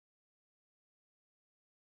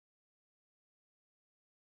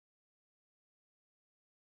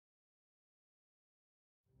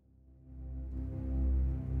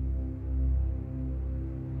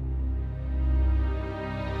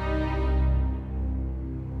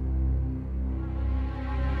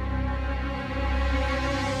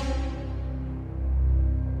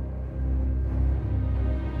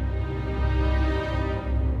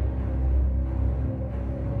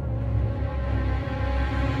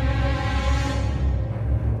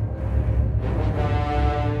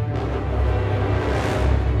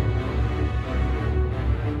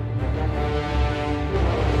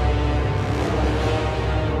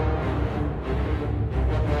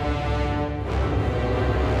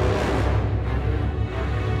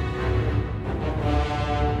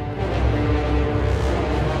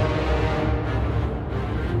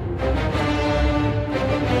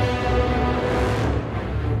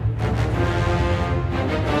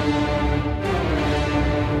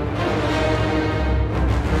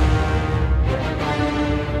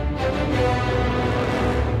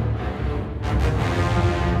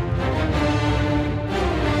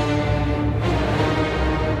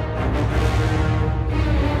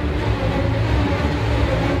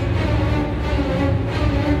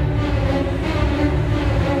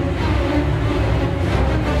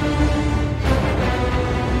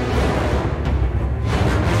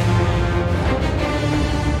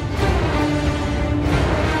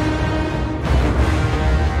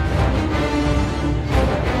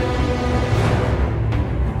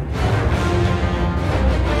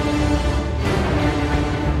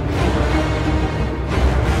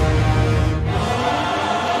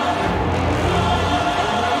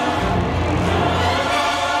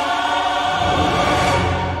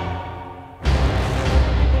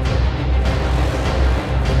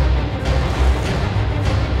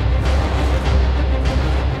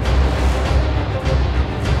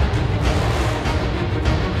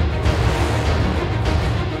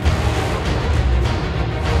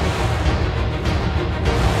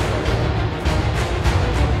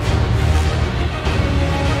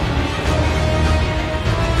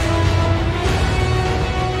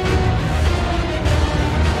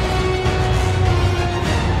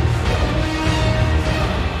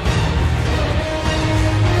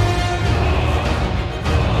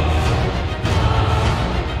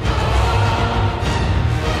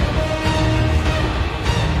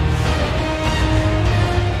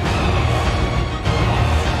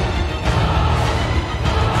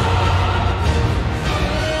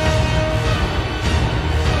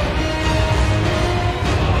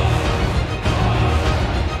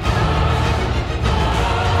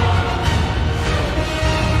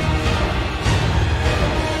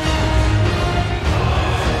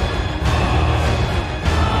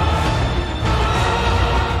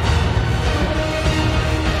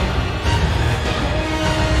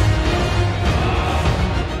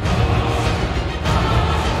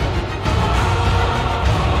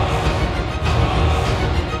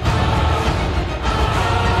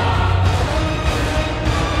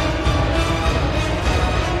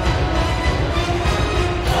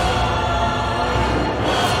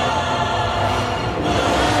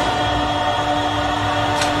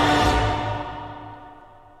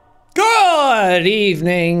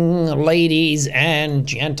evening, ladies and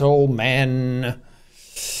gentlemen.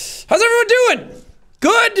 How's everyone doing?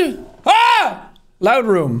 Good? Ah! Loud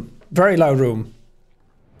room. Very loud room.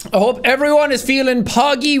 I hope everyone is feeling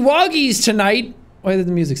poggy woggies tonight. Why did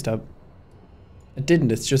the music stop? It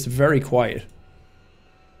didn't, it's just very quiet.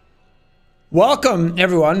 Welcome,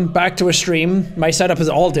 everyone, back to a stream. My setup is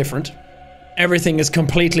all different. Everything is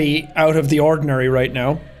completely out of the ordinary right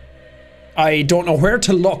now. I don't know where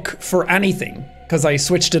to look for anything, because I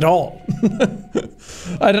switched it all.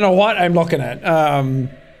 I don't know what I'm looking at,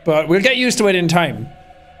 but we'll get used to it in time.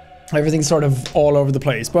 Everything's sort of all over the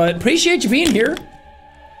place, but appreciate you being here.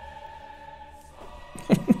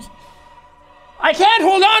 I can't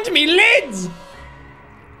hold on to me lids!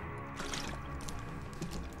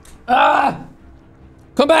 Ah!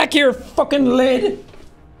 Come back here, fucking lid!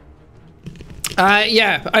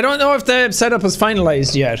 Yeah, I don't know if the setup is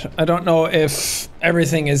finalized yet. I don't know if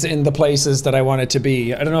everything is in the places that I want it to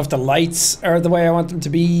be. I don't know if the lights are the way I want them to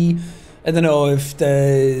be. I don't know if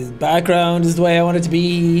the background is the way I want it to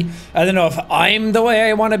be. I don't know if I'm the way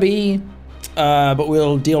I want to be. But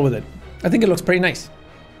we'll deal with it. I think it looks pretty nice.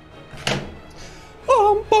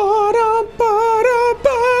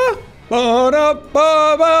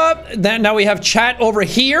 Then now we have chat over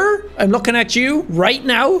here. I'm looking at you right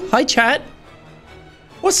now. Hi, chat.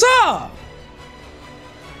 What's up?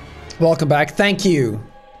 Welcome back. Thank you.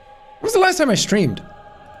 When was the last time I streamed?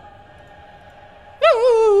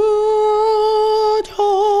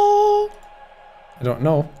 I don't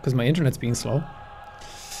know, because my internet's being slow.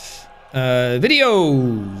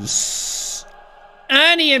 Videos.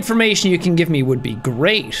 Any information you can give me would be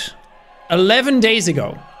great. 11 days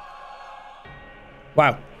ago.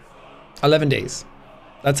 Wow. 11 days.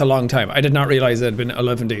 That's a long time. I did not realize it had been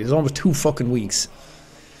 11 days. It's almost 2 fucking weeks.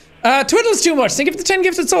 Twiddle's too much. Think of the 10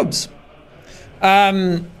 gifted subs.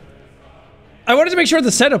 I wanted to make sure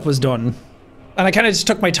the setup was done. And I kind of just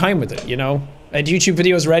took my time with it, you know? I had YouTube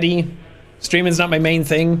videos ready. Streaming's not my main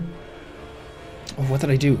thing. Oh, what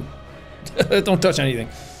did I do? Don't touch anything.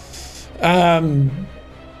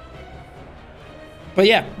 But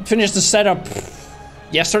yeah, finished the setup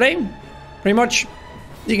yesterday, pretty much.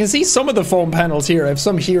 You can see some of the foam panels here. I have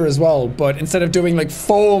some here as well, but instead of doing like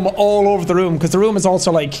foam all over the room, because the room is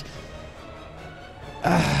also like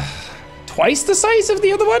twice the size of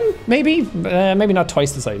the other one, maybe? Maybe not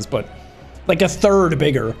twice the size, but like a third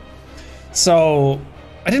bigger. So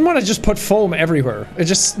I didn't want to just put foam everywhere. It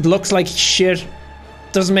just looks like shit.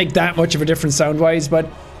 Doesn't make that much of a difference sound-wise, but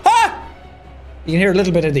you can hear a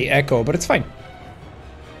little bit of the echo, but it's fine.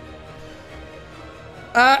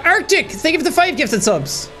 Arctic, thank you for the 5 gifted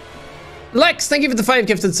subs. Lex, thank you for the 5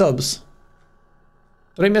 gifted subs.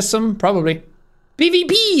 Did I miss some? Probably.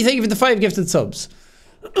 PvP, thank you for the 5 gifted subs.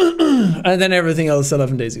 And then everything else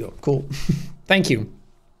 11 days ago. Cool. Thank you.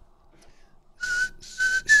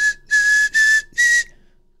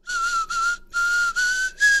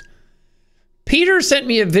 Peter sent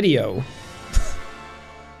me a video.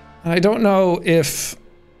 I don't know if...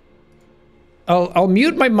 I'll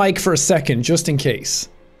mute my mic for a second, just in case.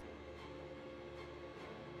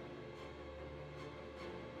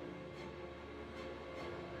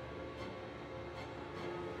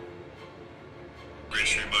 Great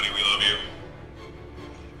stream, buddy. We love you.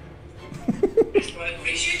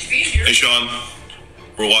 Hey, Sean.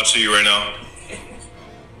 We're watching you right now.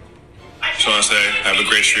 Just want to say, have a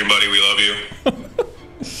great stream, buddy. We love you.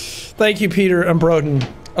 Thank you, Peter and Broden.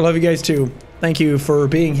 I love you guys too. Thank you for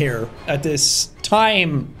being here at this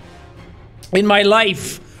time in my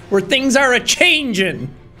life where things are a-changing.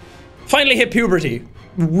 Finally hit puberty.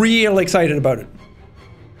 Real excited about it.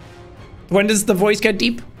 When does the voice get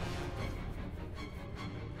deep?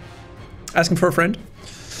 Asking for a friend.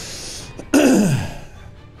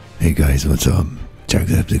 Hey guys, what's up?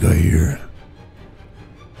 Jacksepticeye here.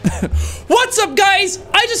 What's up, guys?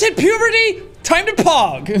 I just hit puberty. Time to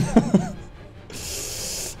pog.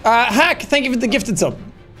 Hack, thank you for the gifted sub.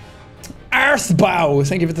 Arthbow,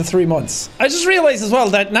 thank you for the 3 months. I just realized as well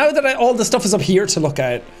that now that all the stuff is up here to look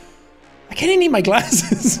at, I kind of need my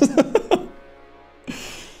glasses.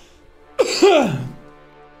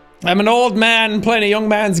 I'm an old man playing a young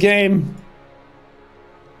man's game.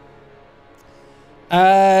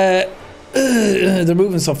 They're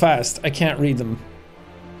moving so fast, I can't read them.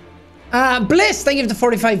 Bliss, thank you for the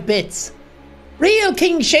 45 bits. Real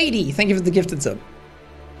King Shady, thank you for the gifted sub.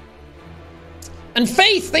 And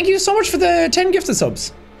Faith, thank you so much for the 10 gifted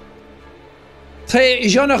subs. Très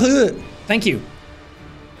généreux, thank you.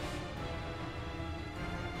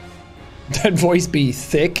 That voice be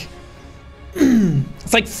thick.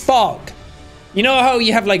 It's like fog. You know how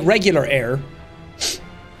you have like regular air?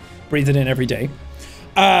 Breathe it in every day.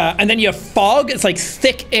 And then you have fog. It's like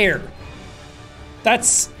thick air.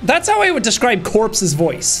 That's how I would describe Corpse's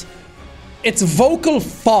voice. It's vocal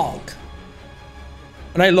fog.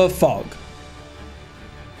 And I love fog.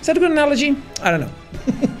 Is that a good analogy? I don't know.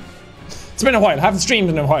 It's been a while. I haven't streamed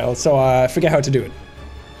in a while, so I forget how to do it.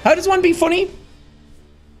 How does one be funny?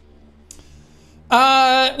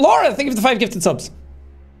 Laura, thank you for the 5 gifted subs.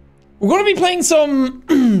 We're going to be playing some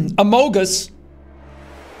Among Us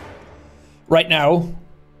right now.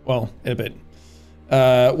 Well, in a bit.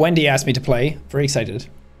 Wendy asked me to play. Very excited.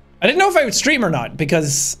 I didn't know if I would stream or not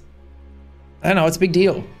because I don't know, it's a big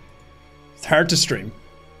deal. It's hard to stream.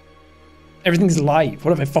 Everything's live.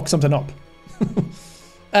 What if I fuck something up?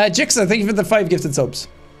 Jixsa, thank you for the 5 gifted subs.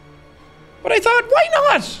 But I thought, why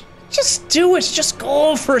not? Just do it. Just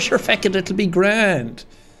go for it. Sure, feck it. It'll be grand.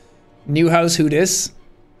 New house, who dis?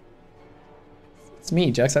 It's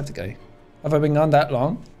me, Jacksepticeye. Have I been gone that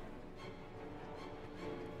long?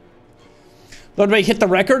 Ludwig hit the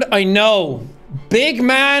record? I know. Big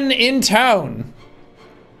man in town.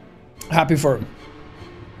 Happy for him.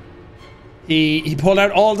 He pulled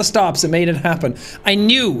out all the stops and made it happen. I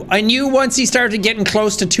knew once he started getting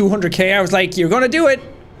close to 200k, I was like, you're gonna do it.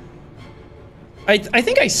 I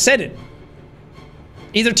think I said it.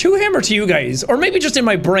 Either to him or to you guys, or maybe just in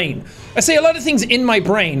my brain. I say a lot of things in my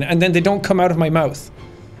brain and then they don't come out of my mouth.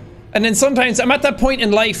 And then sometimes I'm at that point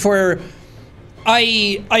in life where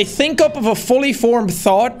I think up of a fully formed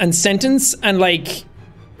thought and sentence and like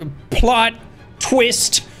plot,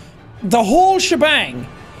 twist, the whole shebang.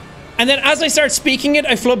 And then as I start speaking it,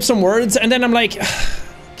 I flub some words and then I'm like,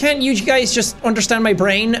 can't you guys just understand my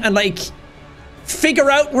brain and like figure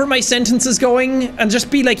out where my sentence is going and just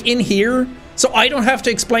be like in here so I don't have to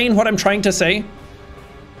explain what I'm trying to say?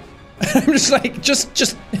 I'm just like,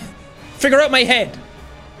 just figure out my head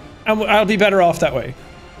and I'll be better off that way.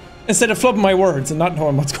 Instead of flubbing my words and not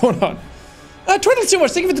knowing what's going on. Twiddle's too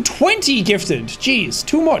much. Thank you for the 20 gifted. Jeez,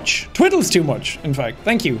 too much. Twiddle's too much, in fact.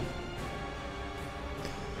 Thank you.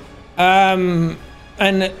 And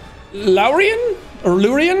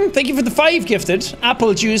Lurian, thank you for the 5 gifted.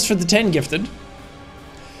 Apple juice for the 10 gifted.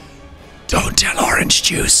 Don't tell orange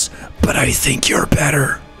juice, but I think you're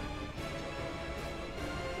better.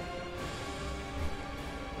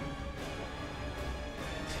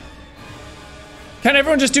 Can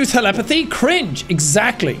everyone just do telepathy? Cringe.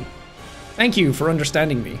 Exactly. Thank you for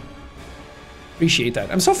understanding me. Appreciate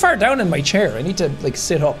that. I'm so far down in my chair. I need to like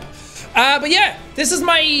sit up. But yeah, this is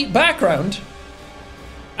my background.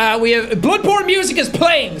 We have Bloodborne music is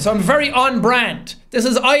playing, so I'm very on brand. This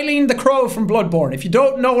is Eileen the Crow from Bloodborne. If you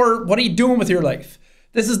don't know her, what are you doing with your life?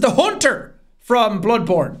 This is the Hunter from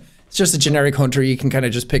Bloodborne. It's just a generic hunter. You can kind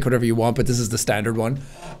of just pick whatever you want, but this is the standard one.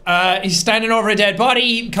 He's standing over a dead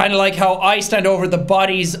body, kind of like how I stand over the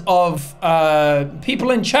bodies of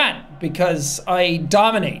people in chat because I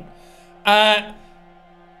dominate.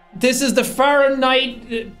 This is the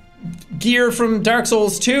Fahrenheit gear from Dark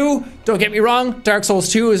Souls 2. Don't get me wrong, Dark Souls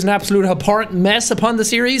 2 is an absolute abhorrent mess upon the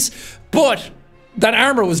series, but that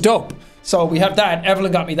armor was dope. So we have that.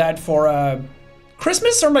 Evelyn got me that for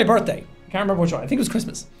Christmas or my birthday. Can't remember which one. I think it was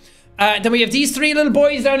Christmas. Then we have these 3 little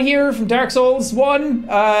boys down here from Dark Souls 1.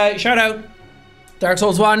 Shout out. Dark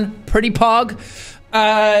Souls 1. Pretty pog.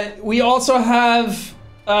 We also have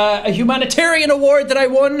a humanitarian award that I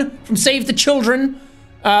won from Save the Children.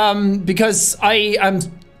 Because I am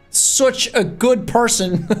such a good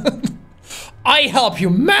person. I help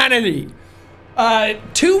humanity.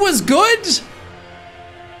 2 was good.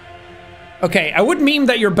 Okay, I would meme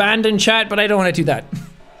that you're banned in chat, but I don't want to do that.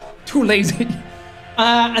 Too lazy.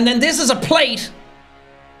 And then this is a plate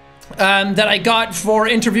that I got for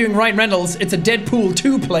interviewing Ryan Reynolds. It's a Deadpool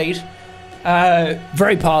 2 plate.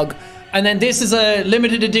 Very pog. And then this is a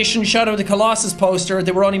limited edition Shadow of the Colossus poster.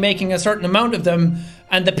 They were only making a certain amount of them.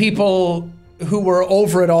 And the people who were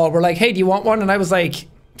over it all were like, hey, do you want one? And I was like,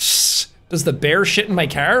 does the bear shit in my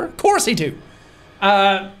car? Of course I do.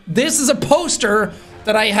 This is a poster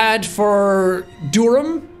that I had for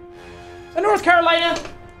Durham. Is that North Carolina?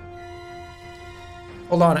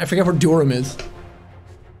 Hold on, I forget where Durham is.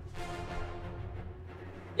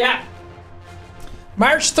 Yeah.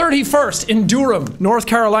 March 31st in Durham, North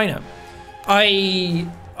Carolina. I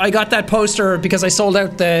got that poster because I sold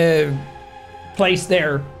out the place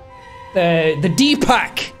there. The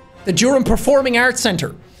DPAC, the Durham Performing Arts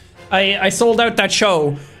Center. I sold out that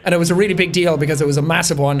show and it was a really big deal because it was a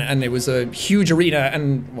massive one and it was a huge arena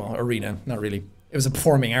and, well, arena, not really. It was a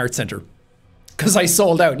performing arts center. Because I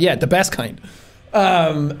sold out, yeah, the best kind.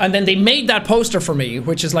 And then they made that poster for me,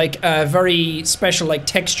 which is like a very special, like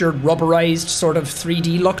textured, rubberized sort of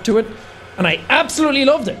 3D look to it. And I absolutely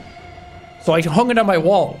loved it. So I hung it on my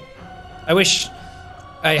wall. I wish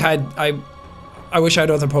I had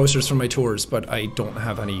other posters from my tours, but I don't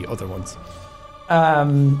have any other ones.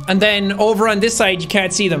 And then over on this side, you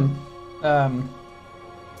can't see them.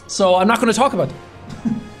 So I'm not going to talk about them.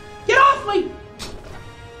 Get off me!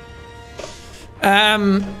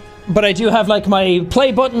 But I do have like my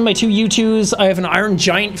play button, my 2 U2s. I have an Iron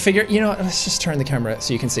Giant figure. You know, let's just turn the camera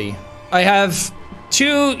so you can see. I have 2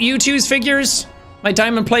 U2s figures, my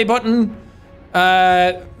diamond play button,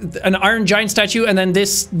 an Iron Giant statue, and then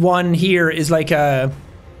this one here is like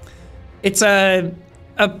it's a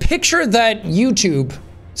picture that YouTube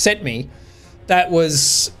sent me that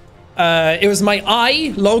was, it was my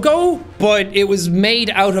eye logo, but it was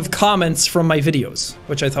made out of comments from my videos,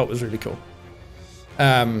 which I thought was really cool.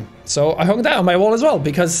 So I hung that on my wall as well,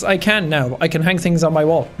 because I can now. I can hang things on my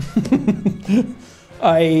wall.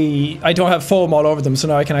 I don't have foam all over them, so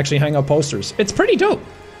now I can actually hang up posters. It's pretty dope.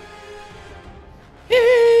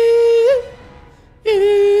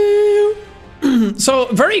 So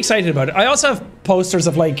very excited about it. I also have posters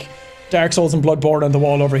of like Dark Souls and Bloodborne on the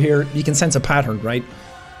wall over here. You can sense a pattern, right?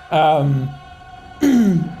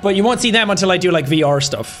 But you won't see them until I do like VR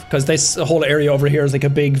stuff, because this whole area over here is like a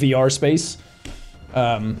big VR space.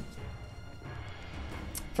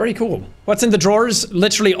 Very cool. What's in the drawers?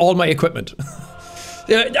 Literally all my equipment.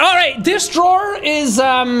 Alright, this drawer is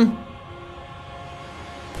I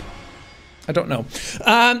don't know.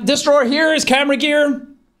 This drawer here is camera gear.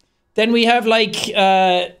 Then we have like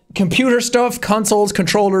computer stuff, consoles,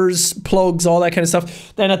 controllers, plugs, all that kind of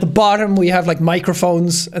stuff. Then at the bottom we have like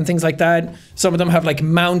microphones and things like that. Some of them have like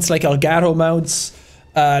mounts, like Elgato mounts,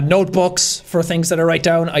 notebooks for things that I write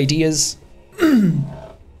down, ideas.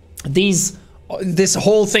 This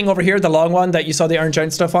whole thing over here, the long one that you saw the Iron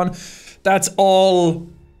Giant stuff on, that's all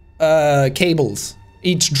cables.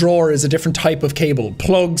 Each drawer is a different type of cable.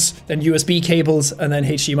 Plugs, then USB cables, and then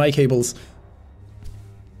HDMI cables.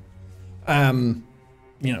 You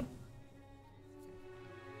know.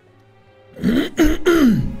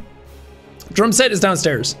 Drum set is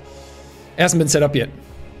downstairs. It hasn't been set up yet.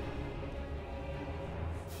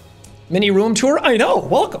 Mini room tour? I know,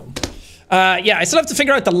 welcome. Yeah, I still have to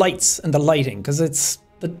figure out the lights and the lighting, because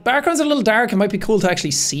the background's a little dark. It might be cool to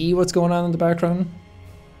actually see what's going on in the background.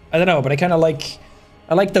 I don't know, but I kind of like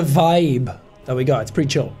the vibe that we got. It's pretty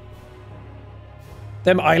chill.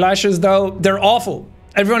 Them eyelashes though, they're awful.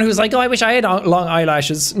 Everyone who's like, oh, I wish I had long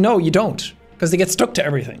eyelashes. No, you don't, because they get stuck to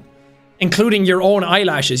everything, including your own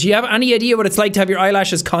eyelashes. You have any idea what it's like to have your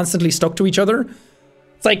eyelashes constantly stuck to each other?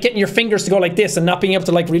 It's like getting your fingers to go like this and not being able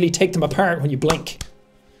to like really take them apart when you blink.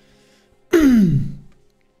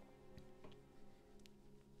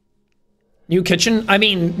 New kitchen? I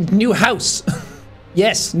mean, new house.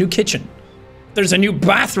 Yes, new kitchen. There's a new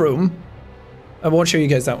bathroom. I won't show you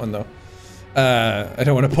guys that one though. I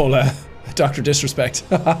don't want to pull a Dr. Disrespect.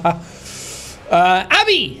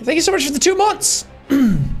 Abby, thank you so much for the 2 months.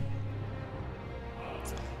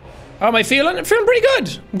 How am I feeling? I'm feeling pretty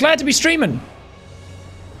good. I'm glad to be streaming.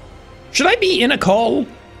 Should I be in a call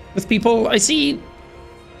with people? I see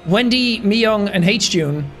Wendy, Myung, and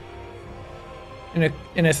hjune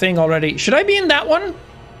in a thing already. Should I be in that one?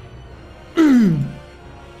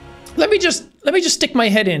 Let me just stick my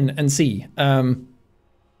head in and see.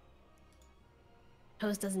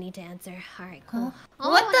 Host doesn't need to answer. All right, cool. Oh,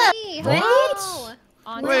 What the? hey, What? hello.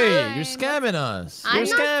 On Wait, time. you're scamming us. I'm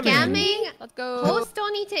You're not scamming. Let's go. Hosts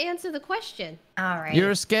don't need to answer the question. All right.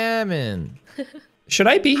 You're scamming. Should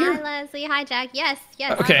I be here? Hi, Leslie. Hi, Jack. Yes,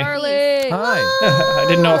 yes. Okay. please. Charlie. Hi. I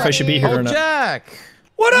didn't know if I should be here or Oh, not. Jack.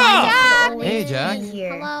 What up? Hey, Jack.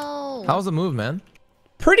 Hello. How's the move, man?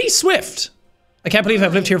 Pretty swift. I can't believe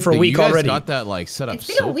I've lived here for a week you guys already. got that like set up It's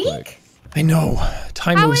been so a week. quick. I know.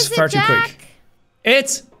 Time How moves is it, far too Jack? quick.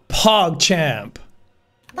 It's PogChamp.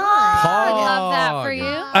 I love that for you.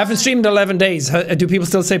 I haven't streamed in 11 days. Do people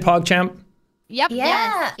still say PogChamp? Yep.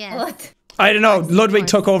 Yes, Yeah. yes. What? I don't know. Ludwig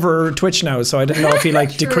took over Twitch now, so I didn't know if he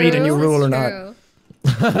like decreed a new rule or not. True.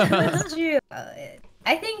 That's true.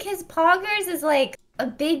 I think his poggers is like a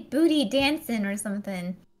big booty dancing or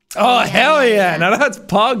something. Oh, hell yeah. Now that's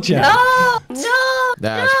PogChamp. No,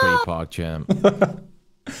 That's pretty PogChamp.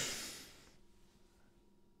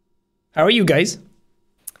 How are you guys?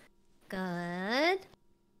 Good.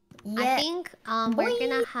 Yeah. I think we're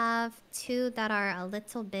gonna have 2 that are a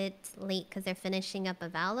little bit late because they're finishing up a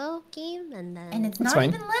Valo game, and then And it's That's not fine.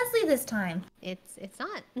 even Leslie this time. it's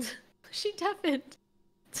not. She deafened.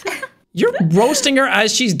 You're roasting her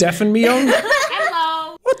as she's deafened me on?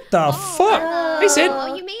 Hello. What the fuck? Hey, Sid.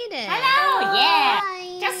 Oh, you made it. Hello. Yeah.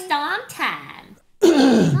 Hi. Just on time.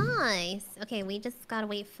 Nice. Okay, we just gotta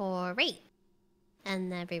wait for Ray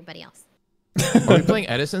and everybody else. Are we playing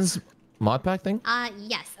Edison's mod pack thing?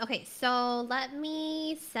 Yes. Okay, so let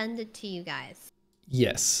me send it to you guys.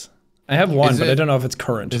 Yes. I have one, but I don't know if it's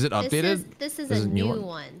current. Is it updated? This is Is a it new new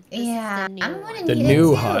one. Yeah, This is I'm the new gonna one. The need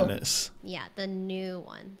new it too. hotness. Yeah, the new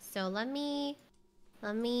one. So let me,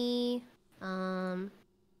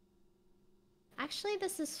 actually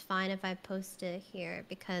this is fine if I post it here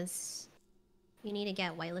because you need to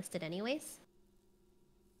get whitelisted anyways.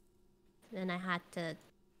 Then I had to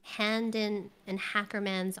hand in and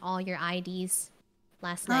hackerman's all your IDs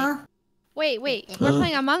last night. Wait. We're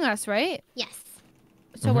playing Among Us, right? Yes.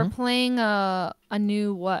 So we're playing a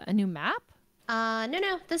new what? A new map?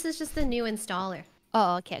 No. This is just the new installer.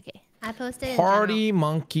 Oh, okay. I posted it in Party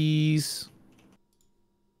monkeys.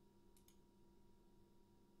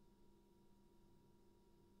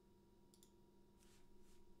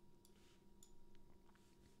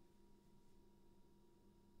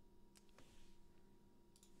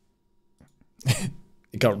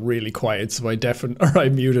 It got really quiet, so I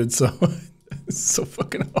muted, so it's so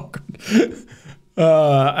fucking awkward.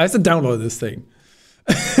 I have to download this thing.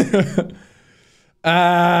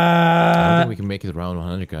 I don't think we can make it around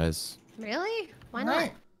 100, guys. Really? Why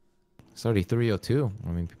not? It's already 3:02. I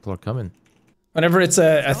mean, people are coming. Whenever it's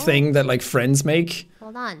a thing that like friends make,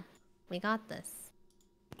 Hold on. We got this.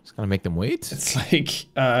 Just gotta make them wait. it's like,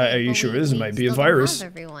 are you But sure we- this we might be a still don't virus?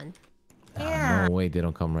 have everyone. Yeah. No way, they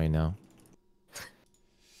don't come right now.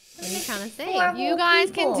 What are you trying to say? Horrible You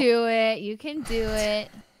guys people. can do it. You can do it.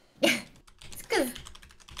 It's 'cause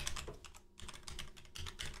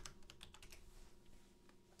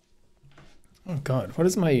Oh god, what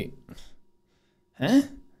is my... Huh?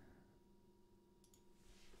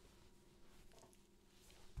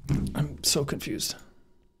 I'm so confused.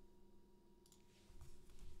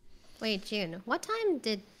 Wait, June. What time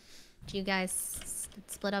did you guys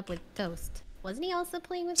split up with Toast? Wasn't he also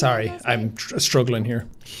playing with you Sorry, last I'm night? struggling here.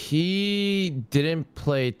 He didn't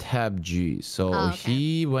play Tab G, so Oh, okay.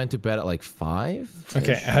 he went to bed at like 5.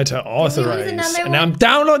 Okay, I had to authorize, another and now I'm one?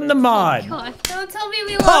 downloading the mod. God. don't tell me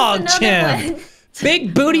we lost another PogChamp! one.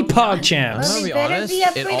 Big booty PogChamps! I'm gonna We be better honest, be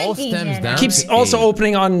up it for the all stems degenerate. down Keeps to also Abe.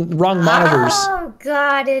 opening on wrong monitors. Oh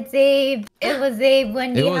God, it's Abe. It was Abe.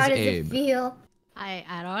 Wendy, It was how does Abe. it feel? I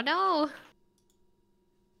don't know.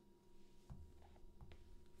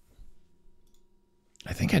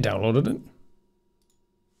 I think I downloaded it.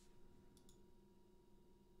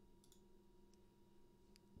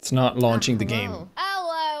 It's not launching the game. Hello.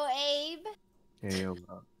 Hello, Abe. Hey,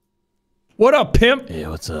 What up, pimp? Hey,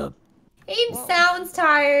 what's up? Abe sounds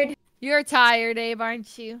tired. You're tired, Abe,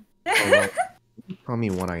 aren't you? tell me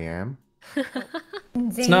what I am.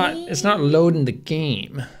 It's not loading the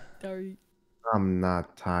game. I'm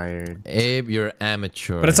not tired. Abe, you're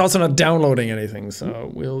amateur. But it's also not downloading anything, so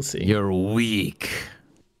we'll see. You're weak.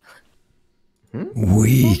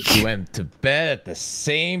 Weak. You went to bed at the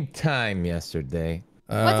same time yesterday.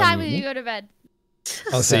 What time did you go to bed?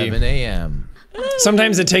 I'll see. 7 a.m.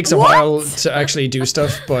 Sometimes it takes a while to actually do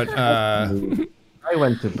stuff, but I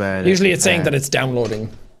went to bed. usually it's saying at that it's downloading.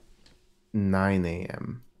 9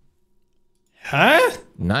 a.m. Huh?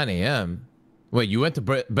 9 a.m. Wait, you went to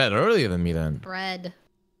bed earlier than me then? Bread.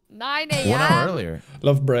 9 1 hour a.m. earlier.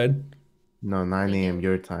 Love bread. No, 9 a.m.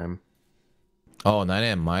 your time. Oh, 9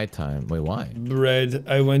 a.m. my time. Wait, why? Bread.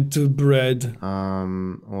 I went to bread.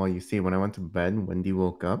 Well, you see, when I went to bed, Wendy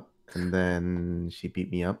woke up, and then she beat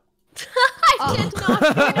me up. It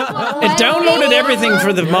downloaded everything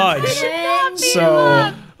for the mod.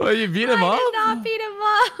 So Oh, you beat him up? Not beat him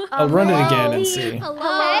up. I'll run it again and see.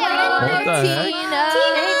 What the heck? Tina.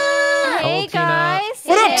 Hey, guys.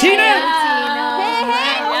 What up, Tina?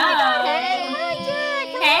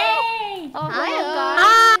 Hey! Oh, Hi,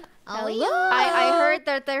 hello, guys. Hello. I heard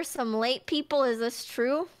that there's some late people. Is this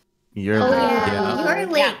true? You're Oh late. yeah, you're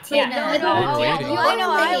late, Yeah. Tina. No, You're yeah, waiting. I know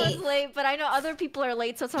I late. was late, but I know other people are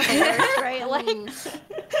late, so it's not the worst, right? Like,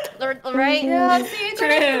 right? Yeah, so you're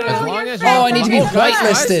gonna As throw long your as Oh, I need to be Guys,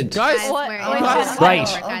 whitelisted. Guys, What? We're Oh, in guys. just Right.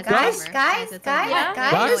 over, Guys, guys, guys, it's guys, over.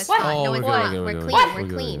 guys. No, it's fine. Oh, No, we're it's good, fine. we're We're good, clean. we're We're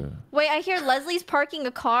good. clean. Wait, I hear Leslie's parking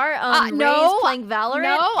a car. No. Ray's playing Valorant.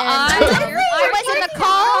 No, and I was in the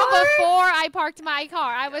car before I parked my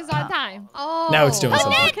car. I was on time. Oh. Now it's doing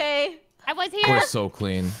something. Okay. I was we're here. so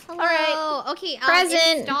clean. Hello. right. Okay.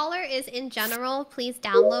 Present. Installer is in general. Please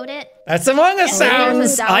download it. That's Among Us there's a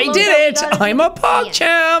sounds. I download did that we it. gotta I'm a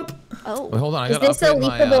PogChamp. Oh. Wait, hold on. I Is gotta this a upgrade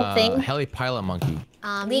my leakable thing? heli pilot monkey.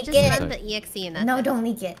 You Leak just it. send the exe in that. No, don't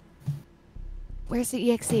leak it. Where's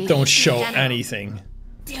the EXE? Don't show General. anything.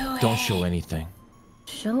 Don't show anything.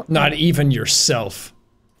 Show Not even yourself.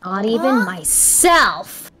 not even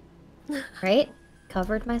myself. Right?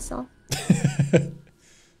 Covered myself.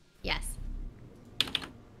 Yes.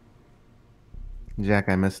 Jack,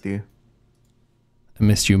 I missed you. I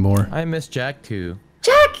missed you more. I miss Jack too.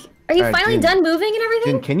 Jack, are you Alright, finally June. done moving and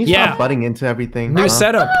everything? June, can you Yeah. stop butting into everything? New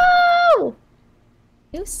setup. Oh!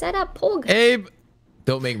 New setup, Pog. Abe,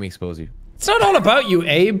 don't make me expose you. It's not all about you,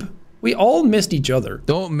 Abe. We all missed each other.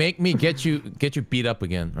 Don't make me get you beat up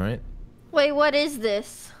again. All right. Wait, what is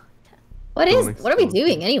this? What are we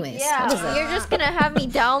doing anyways? Yeah, What is that? you're just gonna have me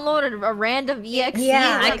download a random EXE.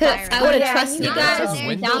 Yeah, like I would have Yeah, trusted you you guys guys in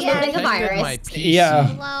are downloading a detected my virus. PC. Yeah.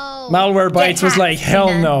 Hello. Malware Bites was hacked, like, hell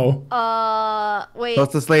Tina. no. Wait.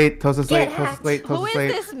 Toast is late. Toast is Get late. Toast is hacked. late. Who Toast is is late.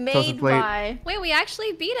 this Toast made is late. by? Wait, we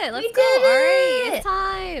actually beat it. Let's We go. did All right, it. it's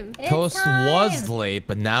time. It's Toast was time. late,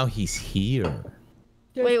 but now he's here.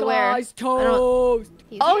 Wait, where? Toast.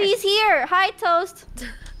 Oh, he's here. Hi, Toast.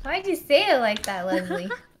 Why'd you say it like that, Leslie?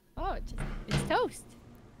 Oh, it's toast.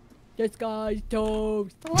 This guy's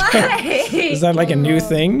toast. Why? Is that like a new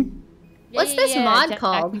thing? What's this mod Jack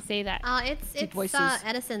called? me say that. It's voices.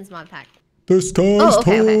 Edison's mod pack. This toast,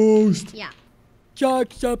 okay, okay. toast. Yeah.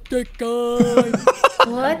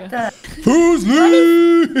 Jacksepticeye. What the? Who's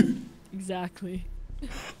me? Exactly.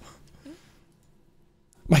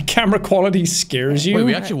 My camera quality scares you. Wait,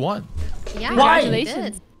 we actually won. Yeah. Why? We did.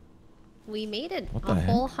 Congratulations. We made it What the a heck?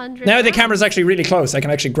 whole 100. Now the rounds. camera's actually really close. I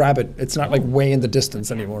can actually grab it. It's not like way in the distance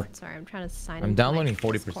anymore. Sorry, I'm trying to sign. I'm into my downloading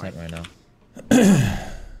Discord. 40% right now.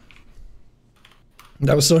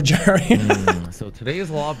 That was so jarring. So today's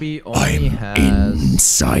lobby only has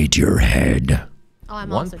inside your head. Oh, I'm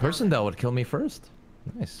one also person down. that would kill me first.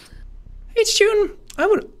 Nice. Hey, June. I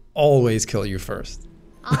would always kill you first.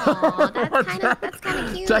 Oh, that's kind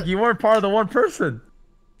of cute. Jack, you weren't part of the one person.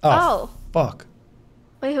 Oh, fuck.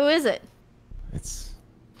 Wait, who is it? It's.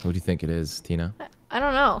 Who do you think it is, Tina? I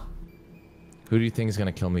don't know. Who do you think is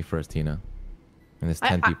gonna kill me first, Tina? And there's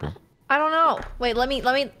 10 people. I don't know. Wait, let me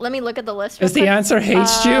look at the list. Is the real quick. answer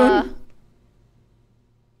H, June?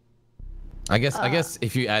 I guess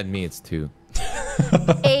if you add me, it's 2.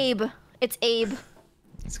 Abe. It's Abe.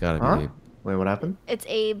 It's gotta be Huh? Abe. Wait, what happened? It's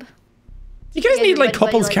Abe. You guys Yeah, need like everybody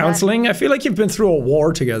couples like that. counseling. I feel like you've been through a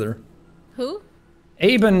war together. Who?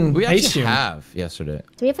 Abe and We H, actually June. have yesterday.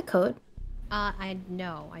 Do we have a code? I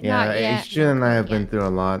know. I Yeah, Not yet. H-Jun and I have Yeah. been through a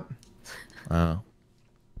lot. Oh.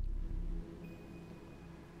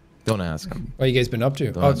 Don't ask. What you guys been up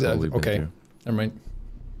to? Don't Oh, ask what we've been okay. through. Never mind.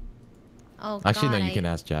 Oh, Actually, God, no, you can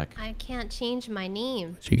ask Jack. I can't change my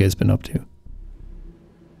name. What you guys been up to?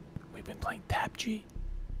 We've been playing Tab G.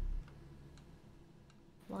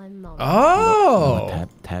 One moment. You know what Oh,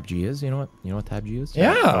 Tab G is? You know what Tab G is?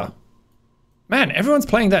 yeah. Man, everyone's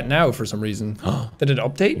playing that now for some reason. Did it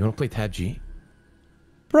update? You wanna play Tab G?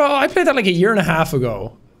 Bro, I played that like a year and a half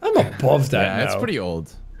ago. I'm above that Yeah, now. it's pretty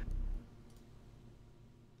old.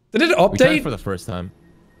 Did it We tried it update? for the first time.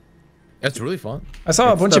 It's really fun. I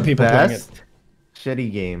saw a bunch of people playing it. Best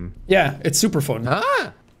shitty game. Yeah, it's super fun.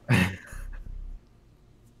 Ah!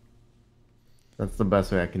 That's the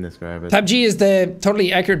best way I can describe it. Tab G is the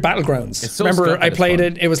totally accurate battlegrounds. It's so Remember, scuffed I that it's played fun.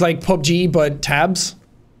 it. It was like PUBG, but tabs.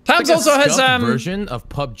 Tabs It's like a also has scuffed version of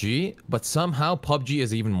PUBG, but somehow PUBG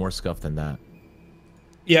is even more scuffed than that.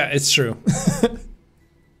 Yeah, it's true.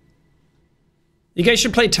 You guys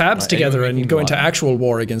should play tabs together anyone and go into what? actual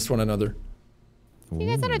war against one another. You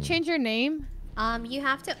guys want to change your name? You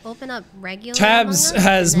have to open up regular. Tabs Among Us,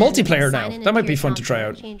 has and then multiplayer sign now. in That might into be your fun to account, try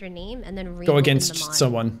out. Change your name and then Go reopen against the mod,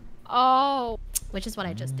 someone. Oh. which is what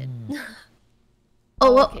I just did.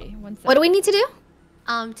 Oh, what? Okay. One What do we need to do?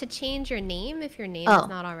 To change your name if your name Oh. is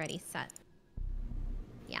not already set.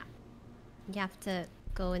 Yeah, you have to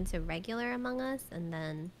go into regular Among Us and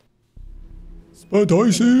then open it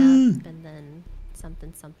up and then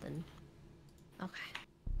something. Okay.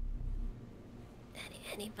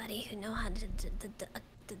 Anybody who know how to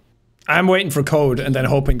I'm waiting for code and then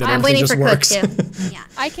hoping that I'm everything waiting just for code works. too. yeah.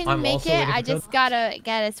 I can I'm make also it. waiting I for just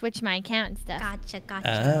gotta switch my account and stuff. Gotcha.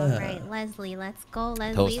 Ah. All right, Leslie, let's go,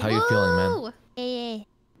 Leslie. Toast, how you feeling, man? Woo! Yeah.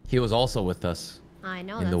 He was also with us. I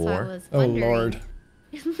know, In that's the what I war? was Oh wondering. lord.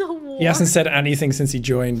 In the war. He hasn't said anything since he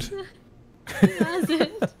joined.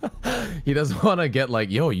 He doesn't want to get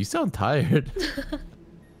like, yo, you sound tired.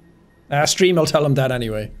 Stream will tell him that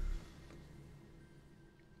anyway.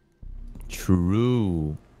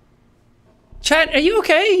 True. Chat, are you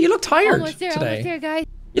okay? You look tired Almost there, today. guys.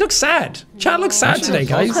 You look sad. Chat looks sad today,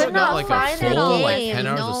 guys. Also Could got not like a find it full like game. 10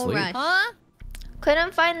 hours of No sleep. rush. Huh?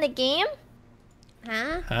 Couldn't find the game?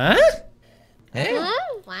 Huh? Huh? Hey,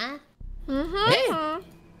 What?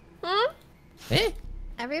 hey.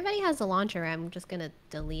 Everybody has a launcher. I'm just gonna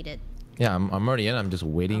delete it. Yeah, I'm already in. I'm just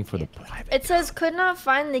waiting for the private. It says could not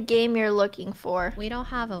find the game you're looking for. We don't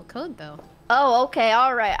have a code though. Oh, okay,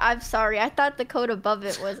 all right. I'm sorry. I thought the code above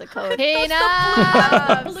it was a code. Tina!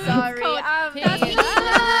 I'm sorry. I'm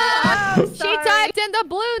She sorry. typed in the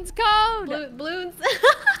balloons code. Balloons.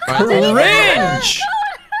 Cringe!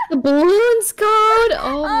 The balloons code.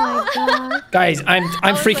 Oh my god. Guys, I'm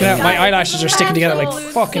freaking out. My eyelashes are sticking together like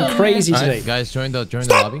fucking crazy Alright, today. guys, join the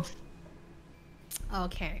lobby.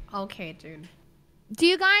 Okay, dude. Do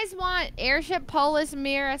you guys want airship, Polis,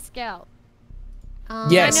 Mira, Scout?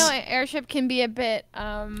 Yes. I know airship can be a bit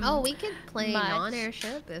Oh, we could play much.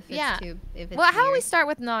 non-airship if it's Yeah. too. If it's Well, how about we weird. start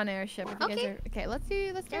with non-airship? Okay. Okay, let's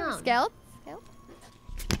do Down. Scout.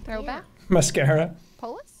 Throwback. Mascara.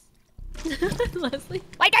 Polis. Leslie.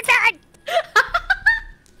 Like I said.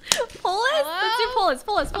 Polis? Let's do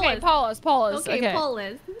Polis. Okay, Polis. Okay,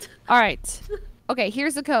 Polis. All right. Okay,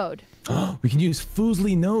 here's the code. We can use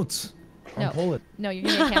Foozly notes. No. Pull it. No, you're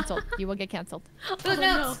gonna get canceled. You will get canceled.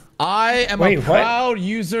 I am Wait, a what? proud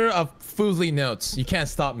user of Foozly notes. You can't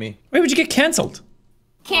stop me. Wait, would you get cancelled?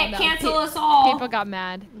 Can't cancel us all. People got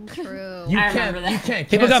mad. True. You I can't. remember that. You can't.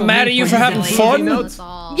 People got cancel mad me at you for for having using fun? Foozly notes.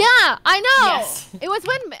 Yeah, I know. Yes. It was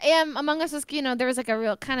when Among Us was, there was like a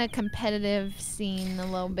real kind of competitive scene, a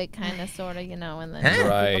little bit, kind of, sort of, and then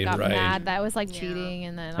Right, people got right. mad. That was like cheating,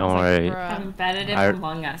 and then I Don't was worry. like, bruh. Competitive I-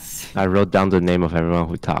 Among Us. I wrote down the name of everyone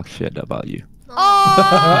who talks shit about you.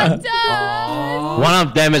 Oh, Dad! One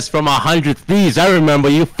of them is from 100 Thieves. I remember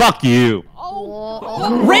you. Fuck you.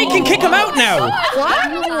 Ray can kick him out now.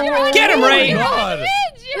 What? Get him, Ray. What?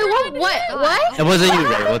 It wasn't you,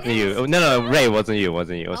 Ray. It wasn't you. No, Ray wasn't you. It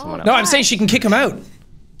wasn't you. It was someone else. No, I'm saying she can kick him out.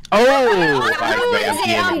 Oh, Ray,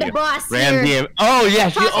 I'm I'm the DMing boss you. Ray, I'm here. DM. Oh, yeah,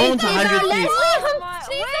 she owns 100 Thieves.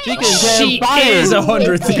 She can She get fired. is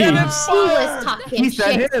 100 thieves. He was talking He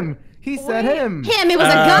said shit. him. He said him. Him. It was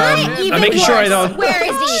a guy. Even I'm making sure I worse. don't Where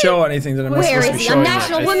is he? show anything that I'm not Where supposed to is be he? showing. A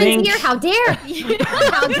National I Women's think. Year? How dare?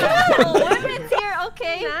 How dare? Women's here,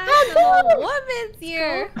 okay. Women's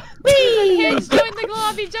Year. Join the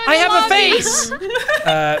lobby. Join I the have lobby. a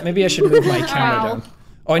face. Maybe I should move my camera down.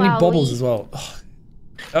 Oh, I need Wow, bubbles as well.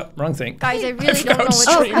 Oh, wrong thing. Guys, I really don't forgot know what's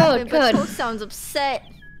to stream. happening, Good, but good. Coke sounds upset.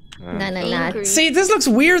 No. Angry. See, this looks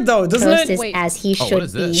weird though, doesn't Toast it? is Wait. as he Oh, what should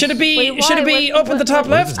is be. this? Should it be? Wait, should it why? be What- up at the top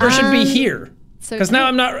what is left, or should it be here? So Because now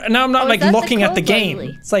I'm not. Now I'm not Oh, like is that the looking at the code, game.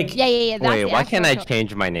 Leslie? It's like Yeah. That's Wait, the why can't I actual code.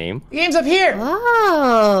 change my name? the game's up here.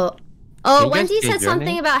 Oh. Can Oh, you Wendy guys said change your something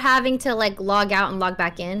name? about having to like log out and log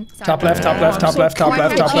back in. Sorry. Top left, top left, top left, top Why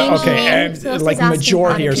left, can't top I left. change Okay, name? Toast like is asking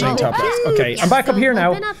majority how are to saying change top left. it. Okay, I'm back up here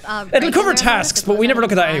now. Open up, It'll cover regular tasks, mode, but we close never out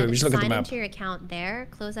look at that of anyway. mod, We just look at the sign map. into your account there,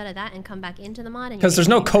 close out of that, and come back into the mod. Because there's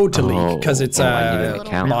no code to leak because it's I need an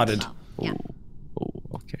account. modded. Yeah. Oh,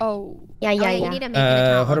 okay. Oh. Yeah. Oh, You yeah. need to make an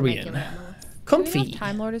account what are on we in? regular mode. Do we know Comfy. if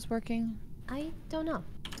Time Lord is working? I don't know.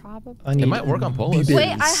 Probably. I need It might work on Polis. BBs.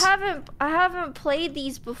 Wait, I haven't played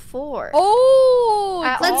these before. Oh,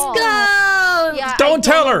 At Let's all. go. Yeah, I Don't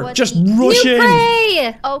tell know her. what Just these- rush New in.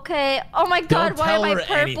 prey. Okay. Oh my god, why tell am I her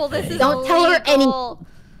purple? This anything. is Don't tell her any- illegal.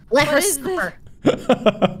 Let What her is this?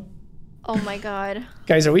 suffer. Oh my god.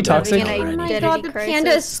 Guys, are we toxic? Having an Oh my identity god, the crisis.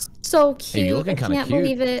 panda is so cute. you're looking I kinda can't cute.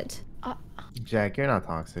 believe it. Jack, you're not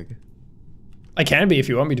toxic. I can be if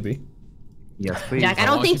you want me to be. Yes, please. Jack, I I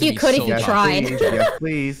don't want think you you to be could so if you Yes, tried. please. Yes,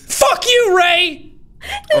 please. Fuck you, Ray!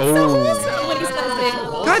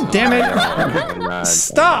 Oh. God damn it! That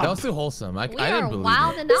Stop! was too wholesome. I We didn't are believe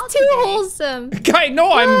wild it. and out It's too today. wholesome. Guy,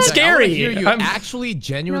 no, I'm I wanna scary. hear you I'm, actually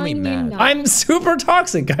genuinely No, you're mad. not. I'm super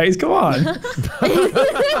toxic, guys. Come on. You can't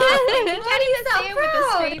even say it with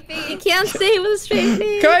a straight face. You can't say it with a straight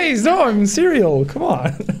face. Guys, no, I'm cereal. Come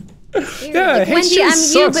on. Yeah, Like, hey, Wendy, shit I'm you,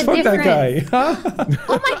 sucks. but Fuck that guy. different. Huh?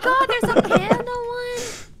 Oh my god, there's a panda one.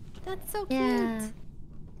 That's so cute. Yeah.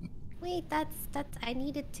 Wait, that's I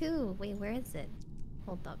need it too. Wait, where is it?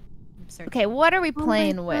 Hold up. I'm searching. Okay, what are we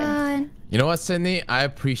playing with? You know what, Sydney? I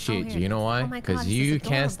appreciate here you. You know it is. why? Oh my God, Because this is you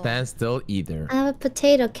can't adorable. stand still either. I have a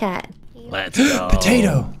potato cat. Let's go.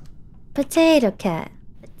 Potato. Potato cat.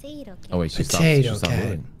 Potato cat. Oh wait, she stopped. Potato She stopped cat.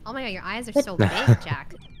 moving. Oh my god, your eyes are so big,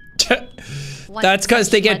 Jack. What That's because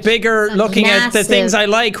they get such- bigger such looking at the massive- things I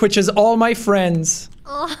like, which is all my friends.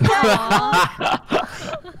 Oh.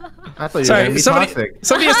 I thought you were Sorry, gonna be somebody toxic.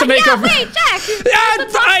 has to make yeah, up. wait, Jack.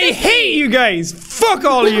 I hate you guys. Fuck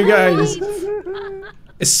all of you guys.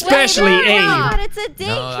 Especially God, Abe. it's a daycare.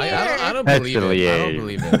 No, I don't believe Actually, it. I don't yeah.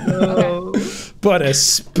 believe it. But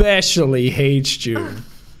especially hjune.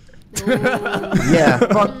 Yeah,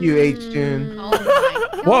 fuck you, hjune. Oh my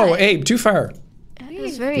god. Whoa, Abe, too far.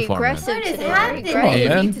 He's very Too far, man. aggressive What is today. happening Come on, Very,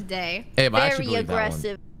 man. today? Abe, I actually very believe that one.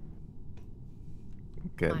 aggressive.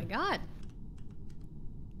 Oh my Good. god.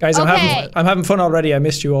 Guys, Okay. I'm having fun already. I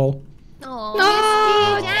missed you all. Oh,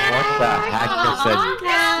 What the heck is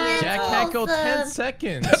that? Jack can't go 10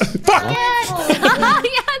 seconds. Fuck!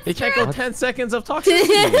 You can't go 10 seconds of toxicity.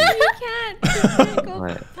 You can't go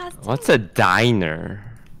What? past What's a diner?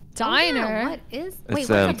 Diner. What is? It's Wait,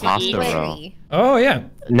 an what's imposter a roll. berry? Oh yeah.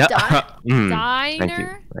 No.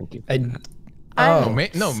 Diner? Thank you. Thank you. Oh, Oh,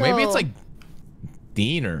 maybe it's like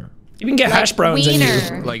Diener. you can get hash browns in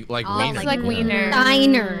wiener. you. Like Oh, wiener. It's like wiener.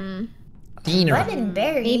 Diner. Diener.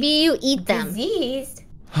 Buttonberry. Maybe you eat them. Diseased.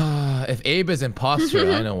 If Abe is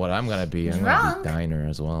imposter, I know what I'm gonna be. I'm gonna Drunk. be Diner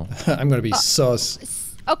as well. I'm gonna be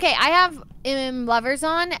sus. Okay, I have lovers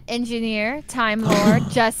on, engineer, time lord,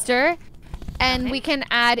 jester, and we can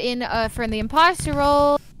add in for the imposter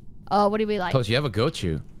role. What do we like? Toast, you have a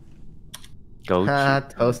Gochu.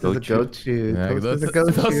 Toast is a go-to. Yeah, Toast is a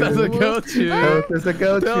Toast is a go-to. go-to. Toast is a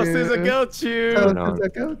go-to. Toast is a go-to. Toast is a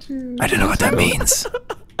go-to. I don't know what that means.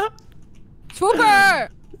 Swooper!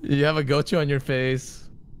 You have a Gochu on your face.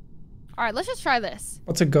 All right, let's just try this.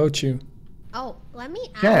 What's a go-to? Oh, let me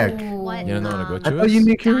Jack. ask what You don't know what a I Gochu thought is? you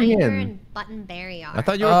knew Diner Korean. and Buttonberry are. I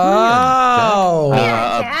thought you were Oh.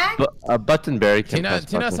 Yeah, Jack. A buttonberry can Korean. press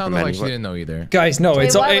Tina buttons sounded from like she anywhere. didn't know either. Guys, no, Wait,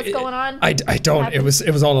 it's what? all. What's going on? I don't. It was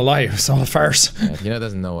all a lie. It was all a farce. Yeah, Tina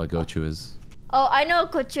doesn't know what Gochu is. Oh, I know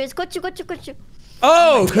what Kochu is. Kochu.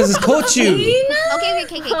 Oh, because it's kochu. Okay.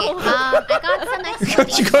 I got some extra.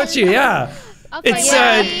 Kochu, yeah. Okay, It's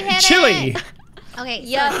yeah, hit it. chili. Okay, so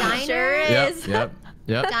Yeah, diner. sure is. Yep.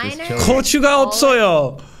 It's Diner. chili. 고추가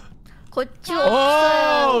없어요. Kochu.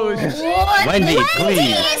 Oh! Wendy,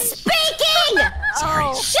 please. Speaking!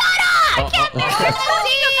 Sorry. Shut up!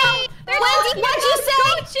 Wendy, what'd you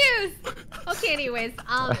say? Okay, anyways,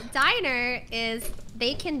 diner is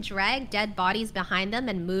they can drag dead bodies behind them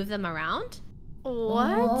and move them around.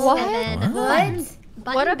 What? And then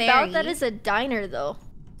What about Buttonberry- that is a diner, though?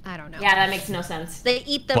 I don't know. Yeah, that makes no sense. They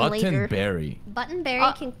eat them later. Buttonberry.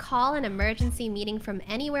 Buttonberry can call an emergency meeting from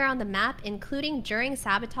anywhere on the map, including during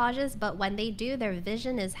sabotages, but when they do, their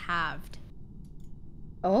vision is halved.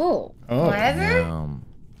 Oh. Whatever.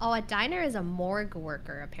 Oh, a diner is a morgue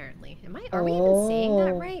worker, apparently. Are we even saying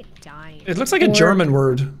that right? Diner. It looks like a German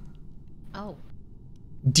word. Oh.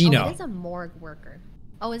 Dina. Oh, it is a morgue worker.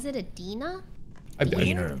 Oh, is it a Dina? I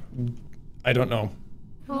don't know.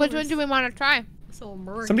 Which one do we want to try? So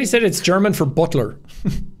morgue. Somebody said it's German for butler.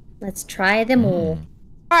 Let's try them all.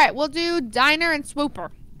 All right, we'll do diner and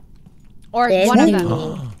swooper. Or Then one of you-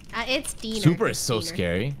 them. It's Dina. Super is so Dina.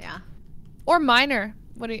 scary. Yeah. Or minor.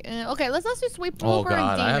 What do you, okay, let's do sweep Oh swooper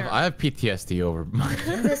god, and I diner. have PTSD over.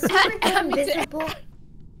 The super invisible.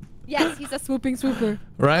 Yes, he's a swooping swooper.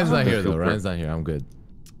 Ryan's not here though. Ryan's not here. I'm good.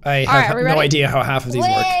 I right, have are we no ready? idea how half of these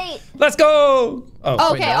work. Wait. Let's go!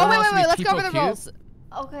 Oh, Okay, no one wants to be wait, let's go people over the cute? rules.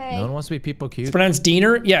 Okay. No one wants to be people cute. it's pronounced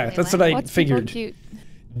Diener? Yeah, that's what I What's people figured. cute?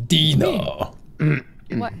 Dina.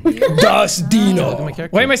 What? Das Dina. Look at my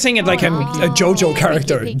character. Why am I saying it like I'm a JoJo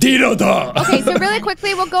character? Dina da. Okay, so really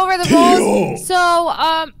quickly, we'll go over the rules.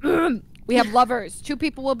 So, we have lovers. 2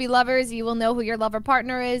 people will be lovers. You will know who your lover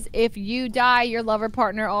partner is. If you die, your lover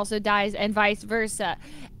partner also dies, and vice versa.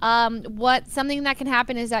 Something that can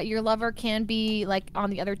happen is that your lover can be like on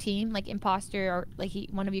the other team, like imposter, or like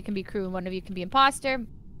one of you can be crew and one of you can be imposter.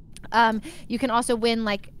 You can also win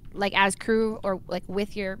like as crew or like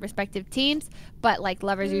with your respective teams, but like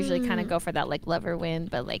lovers usually kind of go for that like lover win,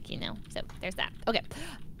 but like so there's that. Okay,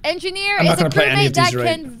 engineer I'm not is a gonna play any crewmate of that these right.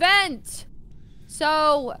 can vent.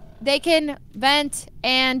 So they can vent,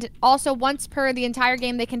 and also once per the entire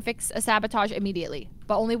game, they can fix a sabotage immediately,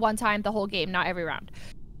 but only one time the whole game, not every round.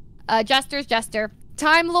 Jester's Jester.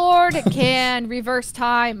 Time Lord can reverse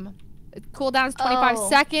time. Cooldown's 25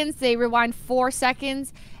 seconds. They rewind 4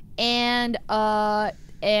 seconds, and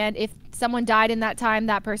if someone died in that time,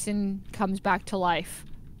 that person comes back to life.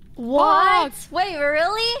 What? Wait,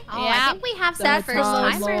 really? Oh, Yeah. I think we have So some it's first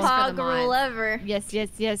Time timers Lord. for the Pog rule mod. ever. Yes. Tina,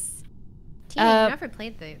 you never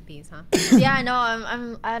played these, huh? Yeah, I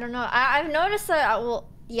know. I don't know. I've noticed that.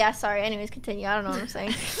 Yeah. Sorry. Anyways, continue. I don't know what I'm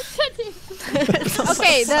saying.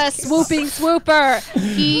 Okay, the swooping swooper.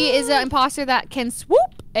 He is an imposter that can swoop,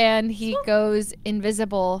 and he goes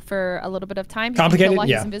invisible for a little bit of time. He can kill Complicated? while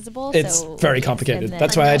Yeah. He's invisible. It's so very yes, complicated. and then-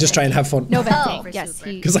 That's why I just try and have fun. No venting. for Yes, super.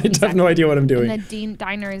 he. Because I have no idea what I'm doing. And the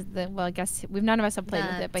diner is the I guess none of us have played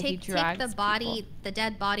with it, but he drags take the body, people. the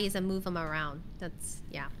dead bodies, and move them around. That's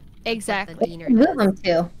yeah. Exactly. The Diener Move does. them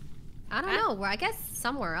to. I don't know. Where I guess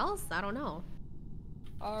somewhere else. I don't know.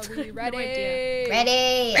 Are we ready?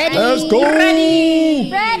 Ready. Let's go!